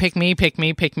 ooh, pick me,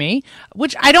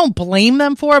 which I don't blame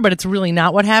them for, but it's really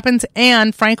not what happens.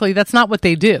 And frankly, that's not what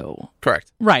they do. Correct.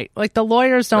 Right. Like the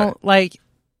lawyers don't like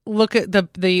look at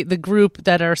the group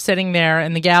that are sitting there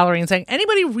in the gallery and saying,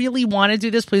 anybody really want to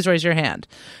do this? Please raise your hand.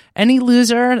 Any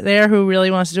loser there who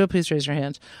really wants to do it, please raise your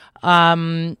hand.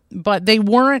 But they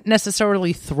weren't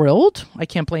necessarily thrilled. I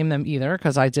can't blame them either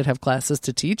because I did have classes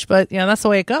to teach, but that's the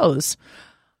way it goes.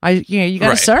 You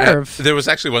got to serve. There was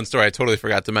actually one story I totally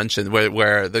forgot to mention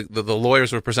where the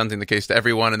lawyers were presenting the case to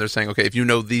everyone, and they're saying, okay, if you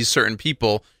know these certain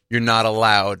people, you're not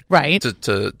allowed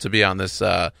to be on this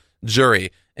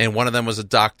jury. And one of them was a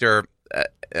doctor.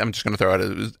 I'm just going to throw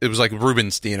it. It was like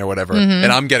Rubenstein or whatever,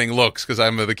 and I'm getting looks because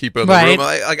I'm the keeper of the room.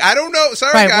 Like I don't know.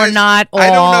 Sorry, guys. We're not all.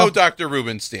 I don't know Dr.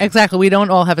 Rubenstein. Exactly. We don't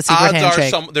all have a secret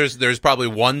handshake. There's probably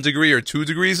 1 degree or 2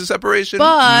 degrees of separation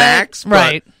max.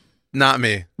 But not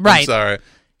me. Right. I'm sorry.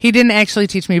 He didn't actually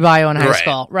teach me bio in high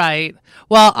school. Right.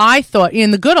 Well, I thought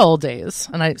in the good old days,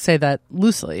 and I say that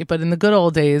loosely, but in the good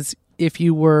old days, if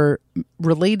you were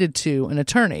related to an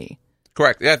attorney.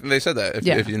 Correct. Yeah, they said that.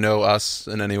 If you know us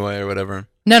in any way or whatever.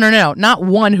 No. Not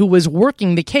one who was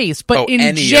working the case, but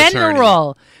in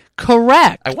general. Attorney.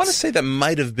 Correct. I want to say that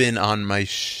might have been on my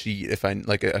sheet if I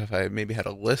maybe had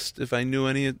a list if I knew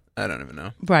any. I don't even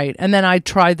know. Right. And then I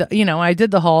tried I did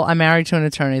the whole I'm married to an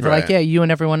attorney. They're like, yeah, you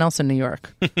and everyone else in New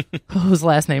York whose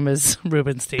last name is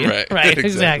Rubenstein. Right.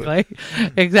 Exactly.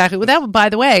 Well, that, by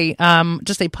the way,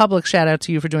 just a public shout out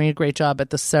to you for doing a great job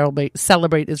at the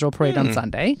Celebrate Israel Parade on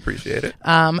Sunday. Appreciate it.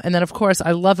 And then, of course,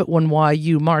 I love it when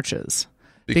YU marches.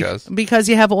 Because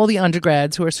you have all the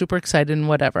undergrads who are super excited and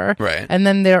whatever. Right. And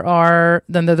then there are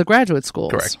the graduate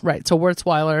schools. Correct. Right. So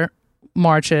Wurzweiler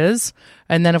marches,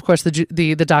 and then of course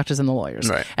the doctors and the lawyers.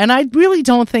 Right. And I really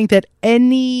don't think that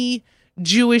any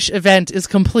Jewish event is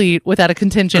complete without a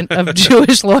contingent of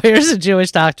Jewish lawyers and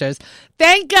Jewish doctors.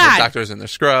 Thank God. The doctors in their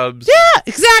scrubs. Yeah,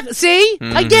 exactly. See?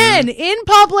 Again, in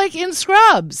public, in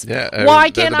scrubs. Yeah.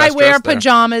 Why can't I wear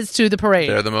pajamas to the parade?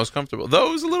 They're the most comfortable.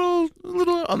 Those a little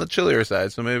on the chillier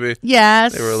side, so maybe they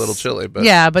were a little chilly. But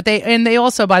yeah, but they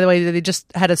also, by the way, they just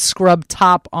had a scrub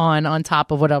top on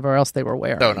top of whatever else they were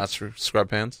wearing. Oh, not scrub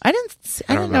pants? I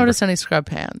didn't notice any scrub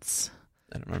pants.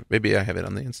 I don't remember. Maybe I have it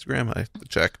on the Instagram. I have to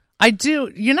check. I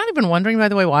do. You're not even wondering, by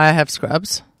the way, why I have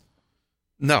scrubs?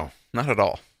 No, not at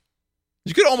all.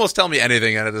 You could almost tell me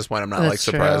anything, and at this point, I'm not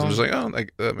surprised. I'm just like, that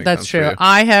makes sense. That's true.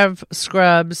 I have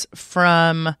scrubs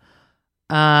from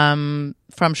Shari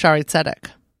Tzedek.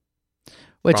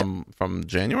 Which from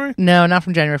January? No, not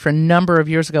from January. For a number of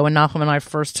years ago, when Nachum and I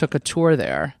first took a tour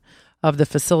there of the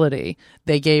facility,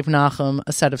 they gave Nachum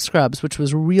a set of scrubs, which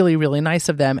was really, really nice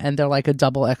of them, and they're like a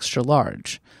double extra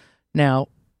large. Now,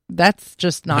 that's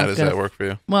just not. How does that work for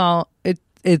you? Well,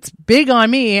 it's big on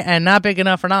me and not big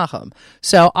enough for Nachum.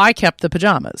 So I kept the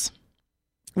pajamas,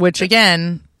 which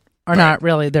again, are not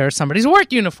really, they're somebody's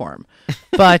work uniform.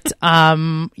 But,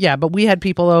 but we had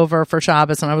people over for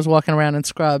Shabbos, and I was walking around in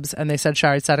scrubs, and they said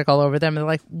Shari Tzedek all over them. And they're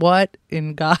like, what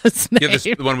in God's name?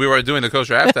 Yeah, when we were doing the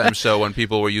kosher halftime show, when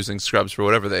people were using scrubs for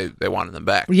whatever, they wanted them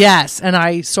back. Yes, and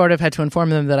I sort of had to inform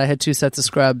them that I had 2 sets of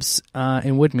scrubs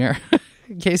in Woodmere,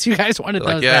 in case you guys wanted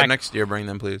those back. Next year, bring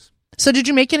them, please. So did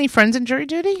you make any friends in jury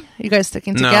duty? Are you guys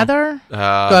sticking together? Go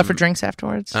out for drinks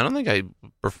afterwards? I don't think I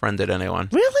befriended anyone.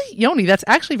 Really? Yoni, that's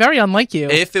actually very unlike you.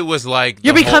 If it was like...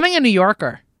 You're becoming a New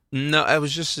Yorker. No, I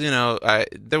was just, I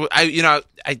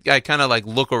kind of like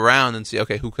look around and see,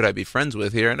 okay, who could I be friends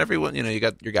with here? And everyone, you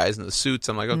got your guys in the suits.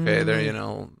 I'm like, okay,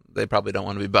 they're, they probably don't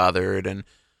want to be bothered. And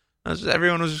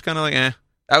everyone was just kind of like, eh.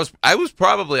 I was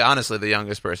probably, honestly, the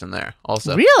youngest person there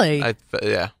also. Really?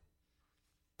 Yeah.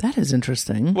 That is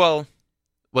interesting. Well,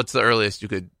 what's the earliest you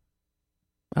could...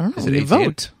 I don't know. Is it 18?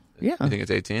 Vote. Yeah. You think it's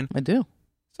 18? I do.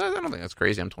 So I don't think that's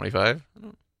crazy. I'm 25.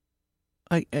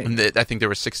 I think there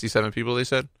were 67 people, they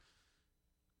said.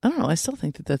 I don't know. I still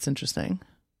think that's interesting.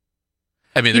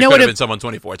 I mean, there could have been someone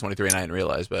 24, 23, and I didn't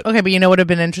realize. But okay, but you know what would have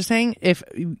been interesting?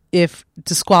 If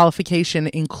disqualification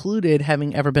included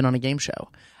having ever been on a game show.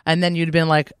 And then you'd have been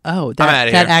like, oh,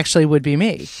 that actually would be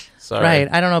me. Sorry. Right.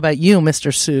 I don't know about you,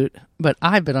 Mr. Suit, but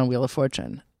I've been on Wheel of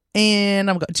Fortune. And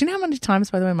do you know how many times,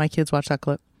 by the way, my kids watch that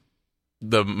clip?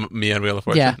 Me on Wheel of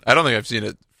Fortune? Yeah. I don't think I've seen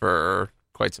it for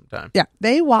quite some time. Yeah.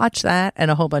 They watch that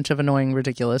and a whole bunch of annoying,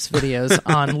 ridiculous videos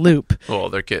on loop. Well,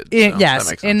 they're kids.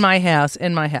 Yes. In my house.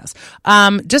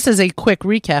 Just as a quick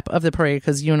recap of the parade,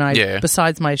 because you and I,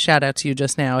 besides my shout out to you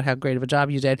just now, how great of a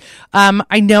job you did.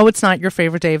 I know it's not your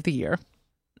favorite day of the year.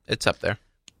 It's up there.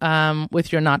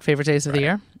 With your not favorite days of the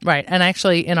year. Right. And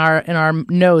actually in our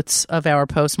notes of our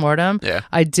postmortem,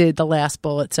 I did the last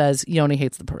bullet says Yoni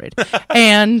hates the parade.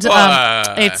 And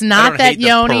it's not that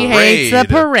Yoni hates the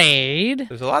parade.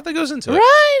 There's a lot that goes into it.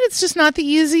 Right. It's just not the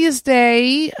easiest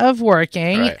day of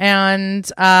working. Right. And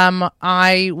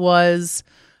I was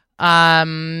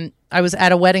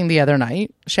at a wedding the other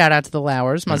night. Shout out to the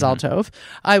Lowers, Mazal Tov.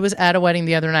 I was at a wedding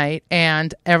the other night,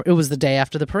 and it was the day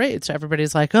after the parade. So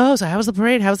everybody's like, oh, so how was the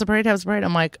parade? How's the parade?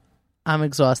 I'm like, I'm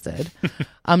exhausted.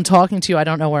 I'm talking to you. I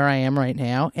don't know where I am right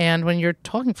now. And when you're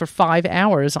talking for 5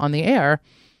 hours on the air,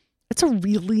 it's a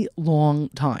really long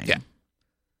time. Yeah.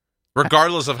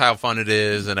 Regardless of how fun it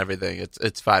is and everything,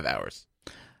 it's 5 hours.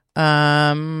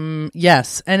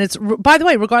 Yes. And it's, by the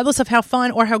way, regardless of how fun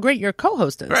or how great your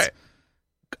co-host is. Right.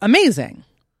 Amazing.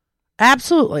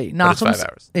 Absolutely. But it's 5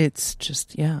 hours. It's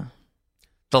just, yeah.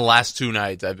 The last 2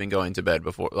 nights I've been going to bed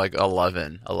before, like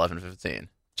 11:15.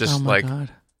 Just God.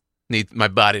 Need my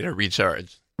body to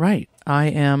recharge. Right. I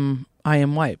am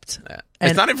wiped. Yeah.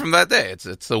 It's not even from that day.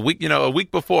 It's a week, a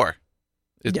week before.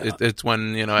 It's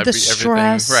when, the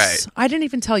stress. Everything. Right. I didn't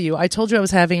even tell you. I told you I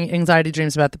was having anxiety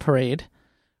dreams about the parade.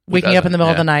 Waking up in the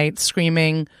middle of the night,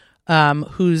 screaming,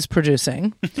 who's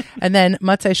producing. And then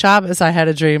Motzei Shabbos, I had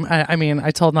a dream.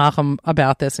 I told Nachum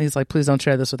about this, and he's like, please don't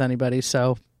share this with anybody.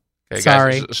 So, okay,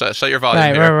 sorry. Guys, shut your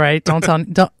volume Right.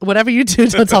 Don't whatever you do,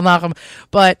 don't tell Nachum.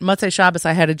 But Motzei Shabbos,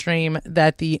 I had a dream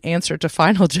that the answer to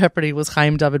Final Jeopardy was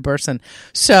Chaim David Burson.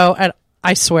 So, and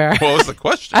I swear. What was the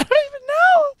question? I don't even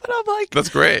know. But I'm like, that's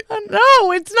great.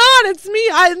 No, it's not. It's me.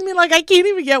 I can't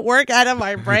even get work out of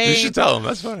my brain. You should tell him.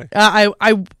 That's funny.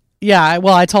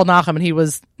 I told Nachum, and he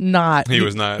was not. He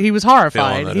was not. He was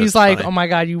horrified. He's like, funny. oh my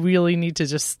God, you really need to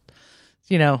just,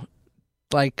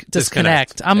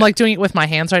 disconnect. I'm doing it with my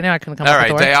hands right now. I couldn't come All out right,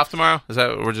 the door. day off tomorrow? Is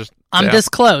that we're just... I'm this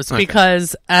close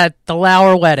because at the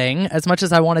Lauer wedding, as much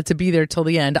as I wanted to be there till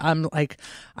the end, I'm like,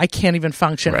 I can't even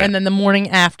function. Right. And then the morning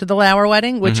after the Lauer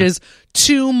wedding, which is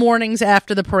 2 mornings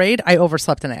after the parade, I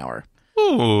overslept an hour.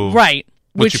 Ooh. Right.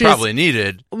 Which you probably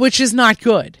needed. Which is not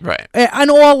good. Right. On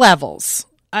all levels.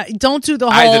 Don't do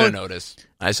the whole... I didn't notice.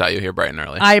 I saw you here bright and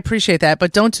early. I appreciate that,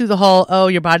 but don't do the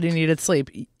whole, your body needed sleep.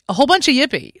 A whole bunch of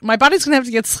yippee. My body's going to have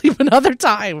to get sleep another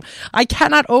time. I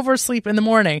cannot oversleep in the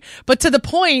morning. But to the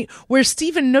point where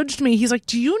Steven nudged me, he's like,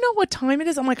 do you know what time it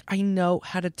is? I'm like, I know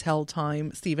how to tell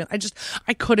time, Steven.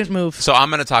 I couldn't move. So I'm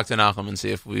going to talk to Nachum and see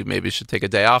if we maybe should take a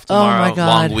day off tomorrow. Oh my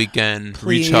God. Long weekend,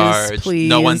 Please, recharge. please,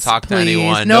 no one talk to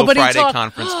anyone. Nobody no Friday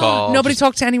conference call. Nobody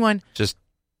talk to anyone. Just...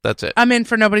 That's it. I'm in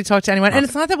for nobody talk to anyone. Okay. And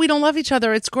it's not that we don't love each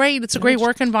other. It's great. It's a great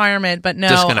work environment. But no,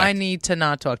 disconnect. I need to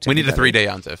not talk to We anybody. need a 3-day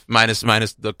yontif.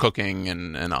 Minus the cooking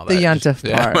and all that. The yontif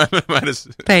part. Minus,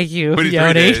 thank you, we need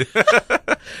Yoni.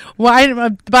 Well,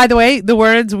 by the way, the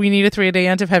words "we need a 3-day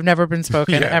yontif" have never been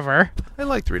spoken ever. I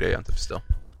like 3-day yontif still.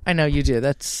 I know you do.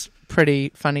 That's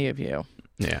pretty funny of you.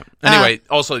 Yeah. Anyway,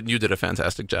 also, you did a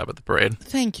fantastic job at the parade.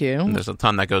 Thank you. And there's a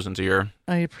ton that goes into your...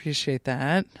 I appreciate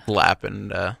that. Lap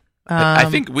and... I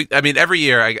think every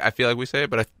year I feel like we say it,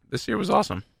 but this year was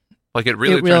awesome. Like it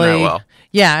really turned out well.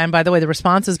 Yeah, and by the way, the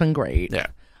response has been great. Yeah.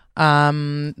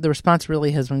 The response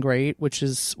really has been great, which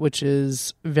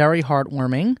is very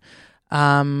heartwarming,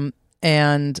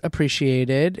 and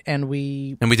appreciated. And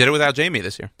we did it without Jamie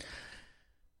this year.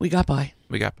 We got by.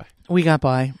 We got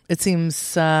by. It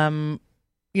seems, we learn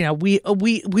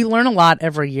a lot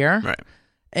every year, right?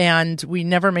 And we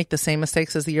never make the same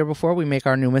mistakes as the year before. We make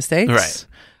our new mistakes,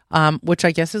 right? Which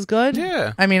I guess is good.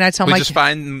 Yeah. I mean, I tell we my just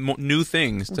find new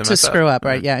things to screw up,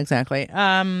 right? Yeah, exactly.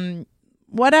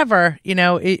 Whatever,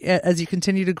 as you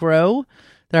continue to grow,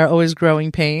 there are always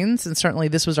growing pains, and certainly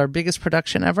this was our biggest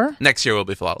production ever. Next year will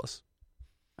be flawless.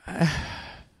 Okay.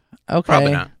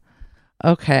 Probably not.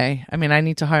 Okay. I mean, I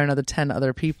need to hire another 10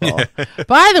 other people.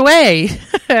 By the way,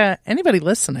 anybody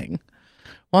listening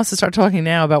wants to start talking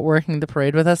now about working the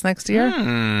parade with us next year?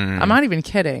 I'm not even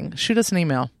kidding. Shoot us an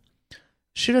email.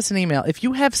 If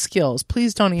you have skills,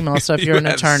 please don't email us if you're an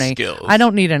attorney. Skills. I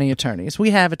don't need any attorneys.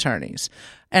 We have attorneys.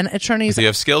 And attorneys... So you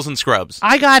have skills and scrubs.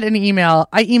 I got an email.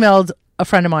 I emailed a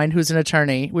friend of mine who's an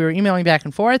attorney. We were emailing back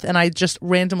and forth, and I just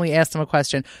randomly asked him a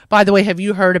question. By the way, have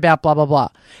you heard about blah, blah, blah?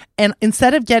 And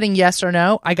instead of getting yes or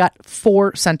no, I got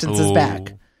 4 sentences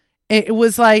back. It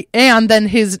was like, and then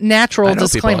his natural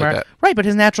disclaimer. Like right, but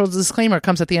his natural disclaimer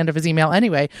comes at the end of his email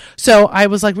anyway. So I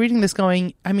was like reading this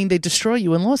going, I mean, they destroy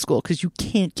you in law school because you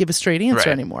can't give a straight answer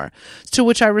anymore. To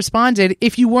which I responded,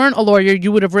 if you weren't a lawyer,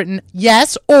 you would have written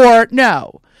yes or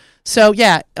no. So,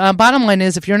 yeah, bottom line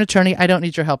is, if you're an attorney, I don't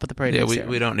need your help with the parade. Yeah,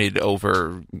 we don't need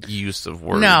overuse of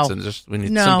words. No. And we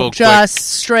need simple, just quick,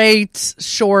 straight,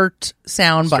 short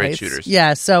sound bites. Straight shooters.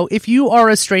 Yeah, so if you are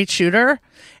a straight shooter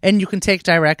and you can take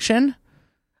direction,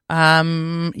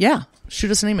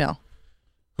 shoot us an email.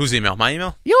 Whose email? My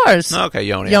email? Yours. Okay,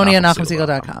 Yoni at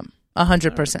NachumSegal.com.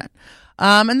 100%.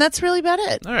 And that's really about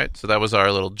it. All right, so that was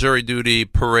our little jury duty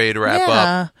parade wrap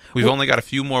up. We've only got a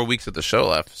few more weeks of the show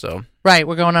left, so... Right,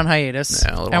 we're going on hiatus.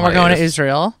 Yeah, and we're going to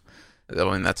Israel. I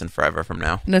mean, that's in forever from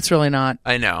now. And it's really not.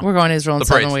 I know. We're going to Israel in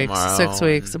 7 weeks, tomorrow, 6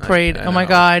 weeks. The parade. I Oh my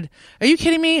God. Are you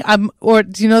kidding me? Or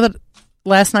do you know that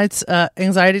last night's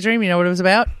anxiety dream, you know what it was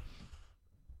about?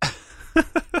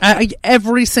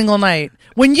 Every single night.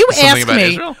 When you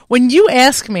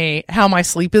ask me how my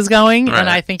sleep is going, and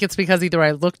I think it's because either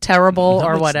I look terrible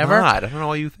or whatever. Not. I don't know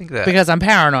why you think that. Because I'm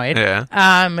paranoid.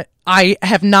 Yeah. I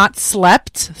have not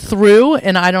slept through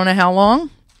in I don't know how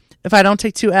long. If I don't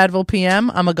take 2 Advil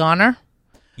PM, I'm a goner.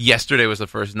 Yesterday was the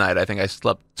first night. I think I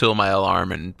slept till my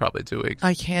alarm in probably 2 weeks.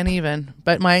 I can't even.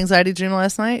 But my anxiety dream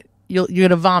last night, you're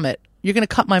going to vomit. You're going to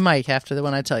cut my mic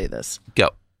when I tell you this. Go.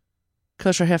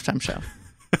 Kosher Halftime Show.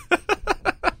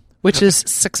 Which is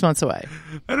 6 months away.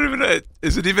 I don't even know.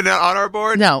 Is it even on our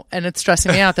board? No, and it's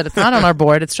stressing me out that it's not on our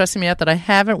board. It's stressing me out that I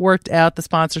haven't worked out the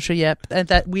sponsorship yet, and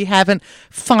that we haven't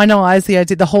finalized the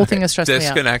idea. The whole thing is stressing me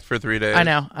out. Disconnect for 3 days. I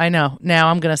know. Now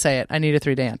I'm going to say it. I need a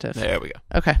 3-day antif. There we go.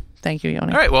 Okay. Thank you,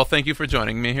 Yoni. All right. Well, thank you for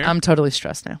joining me here. I'm totally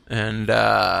stressed now. And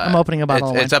I'm opening a bottle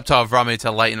of wine. It's up to Avrami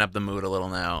to lighten up the mood a little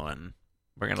now, and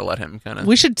we're going to let him kind of...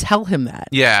 We should tell him that.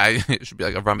 Yeah, it should be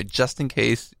like, Avrami, just in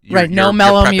case no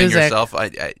mellow you're prepping music. Yourself,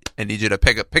 I need you to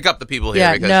pick up the people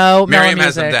here because no Miriam mellow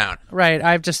has them music. down. Right,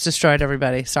 I've just destroyed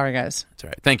everybody. Sorry, guys. That's all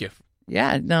right. Thank you.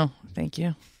 Yeah, no, thank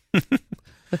you.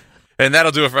 And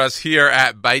that'll do it for us here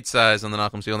at Bite Size on the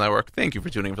Nachum Segal Network. Thank you for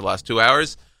tuning in for the last 2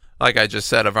 hours. Like I just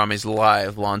said, Avrami's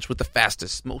live launch with the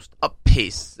fastest, most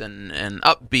up-paced and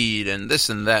upbeat and this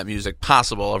and that music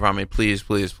possible. Avrami,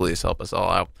 please help us all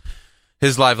out.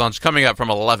 His live launch coming up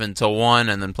from 11 to 1,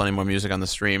 and then plenty more music on the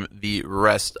stream the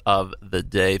rest of the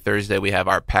day. Thursday, we have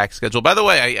our pack schedule. By the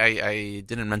way, I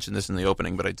didn't mention this in the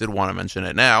opening, but I did want to mention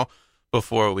it now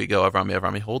before we go.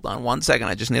 Avrami, hold on 1 second.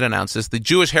 I just need to announce this. The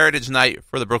Jewish Heritage Night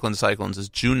for the Brooklyn Cyclones is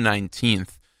June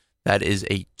 19th. That is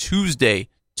a Tuesday,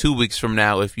 2 weeks from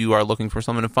now. If you are looking for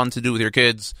something fun to do with your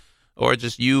kids, or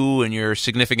just you and your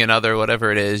significant other,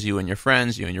 whatever it is, you and your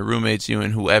friends, you and your roommates, you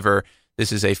and whoever,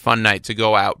 this is a fun night to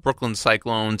go out. Brooklyn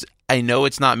Cyclones. I know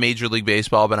it's not Major League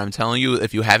Baseball, but I'm telling you,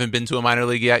 if you haven't been to a minor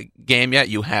league game yet,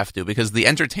 you have to, because the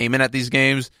entertainment at these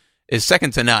games is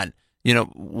second to none. You know,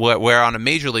 where on a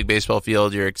Major League Baseball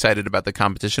field, you're excited about the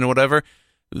competition or whatever.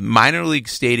 Minor league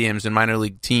stadiums and minor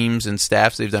league teams and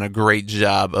staffs, they've done a great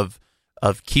job of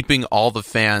keeping all the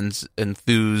fans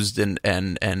enthused and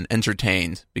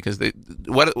entertained, because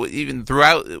even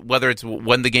throughout, whether it's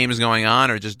when the game is going on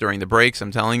or just during the breaks,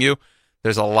 I'm telling you,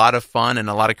 there's a lot of fun and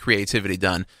a lot of creativity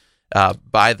done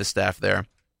by the staff there.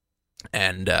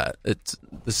 And it's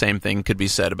the same thing could be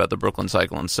said about the Brooklyn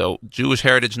Cyclones. So Jewish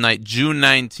Heritage Night, June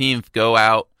 19th, go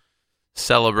out,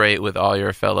 celebrate with all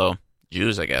your fellow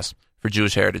Jews, I guess, for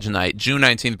Jewish Heritage Night. June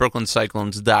 19th,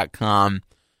 BrooklynCyclones.com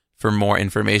for more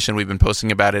information. We've been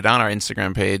posting about it on our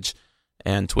Instagram page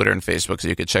and Twitter and Facebook, so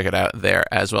you can check it out there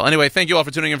as well. Anyway, thank you all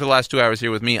for tuning in for the last 2 hours here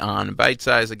with me on Bite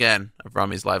Size. Again,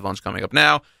 Avrami's live lunch coming up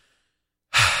now.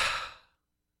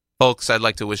 Folks, I'd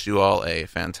like to wish you all a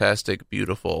fantastic,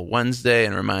 beautiful Wednesday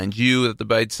and remind you that the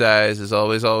Bite Size is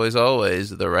always, always, always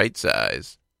the right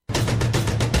size.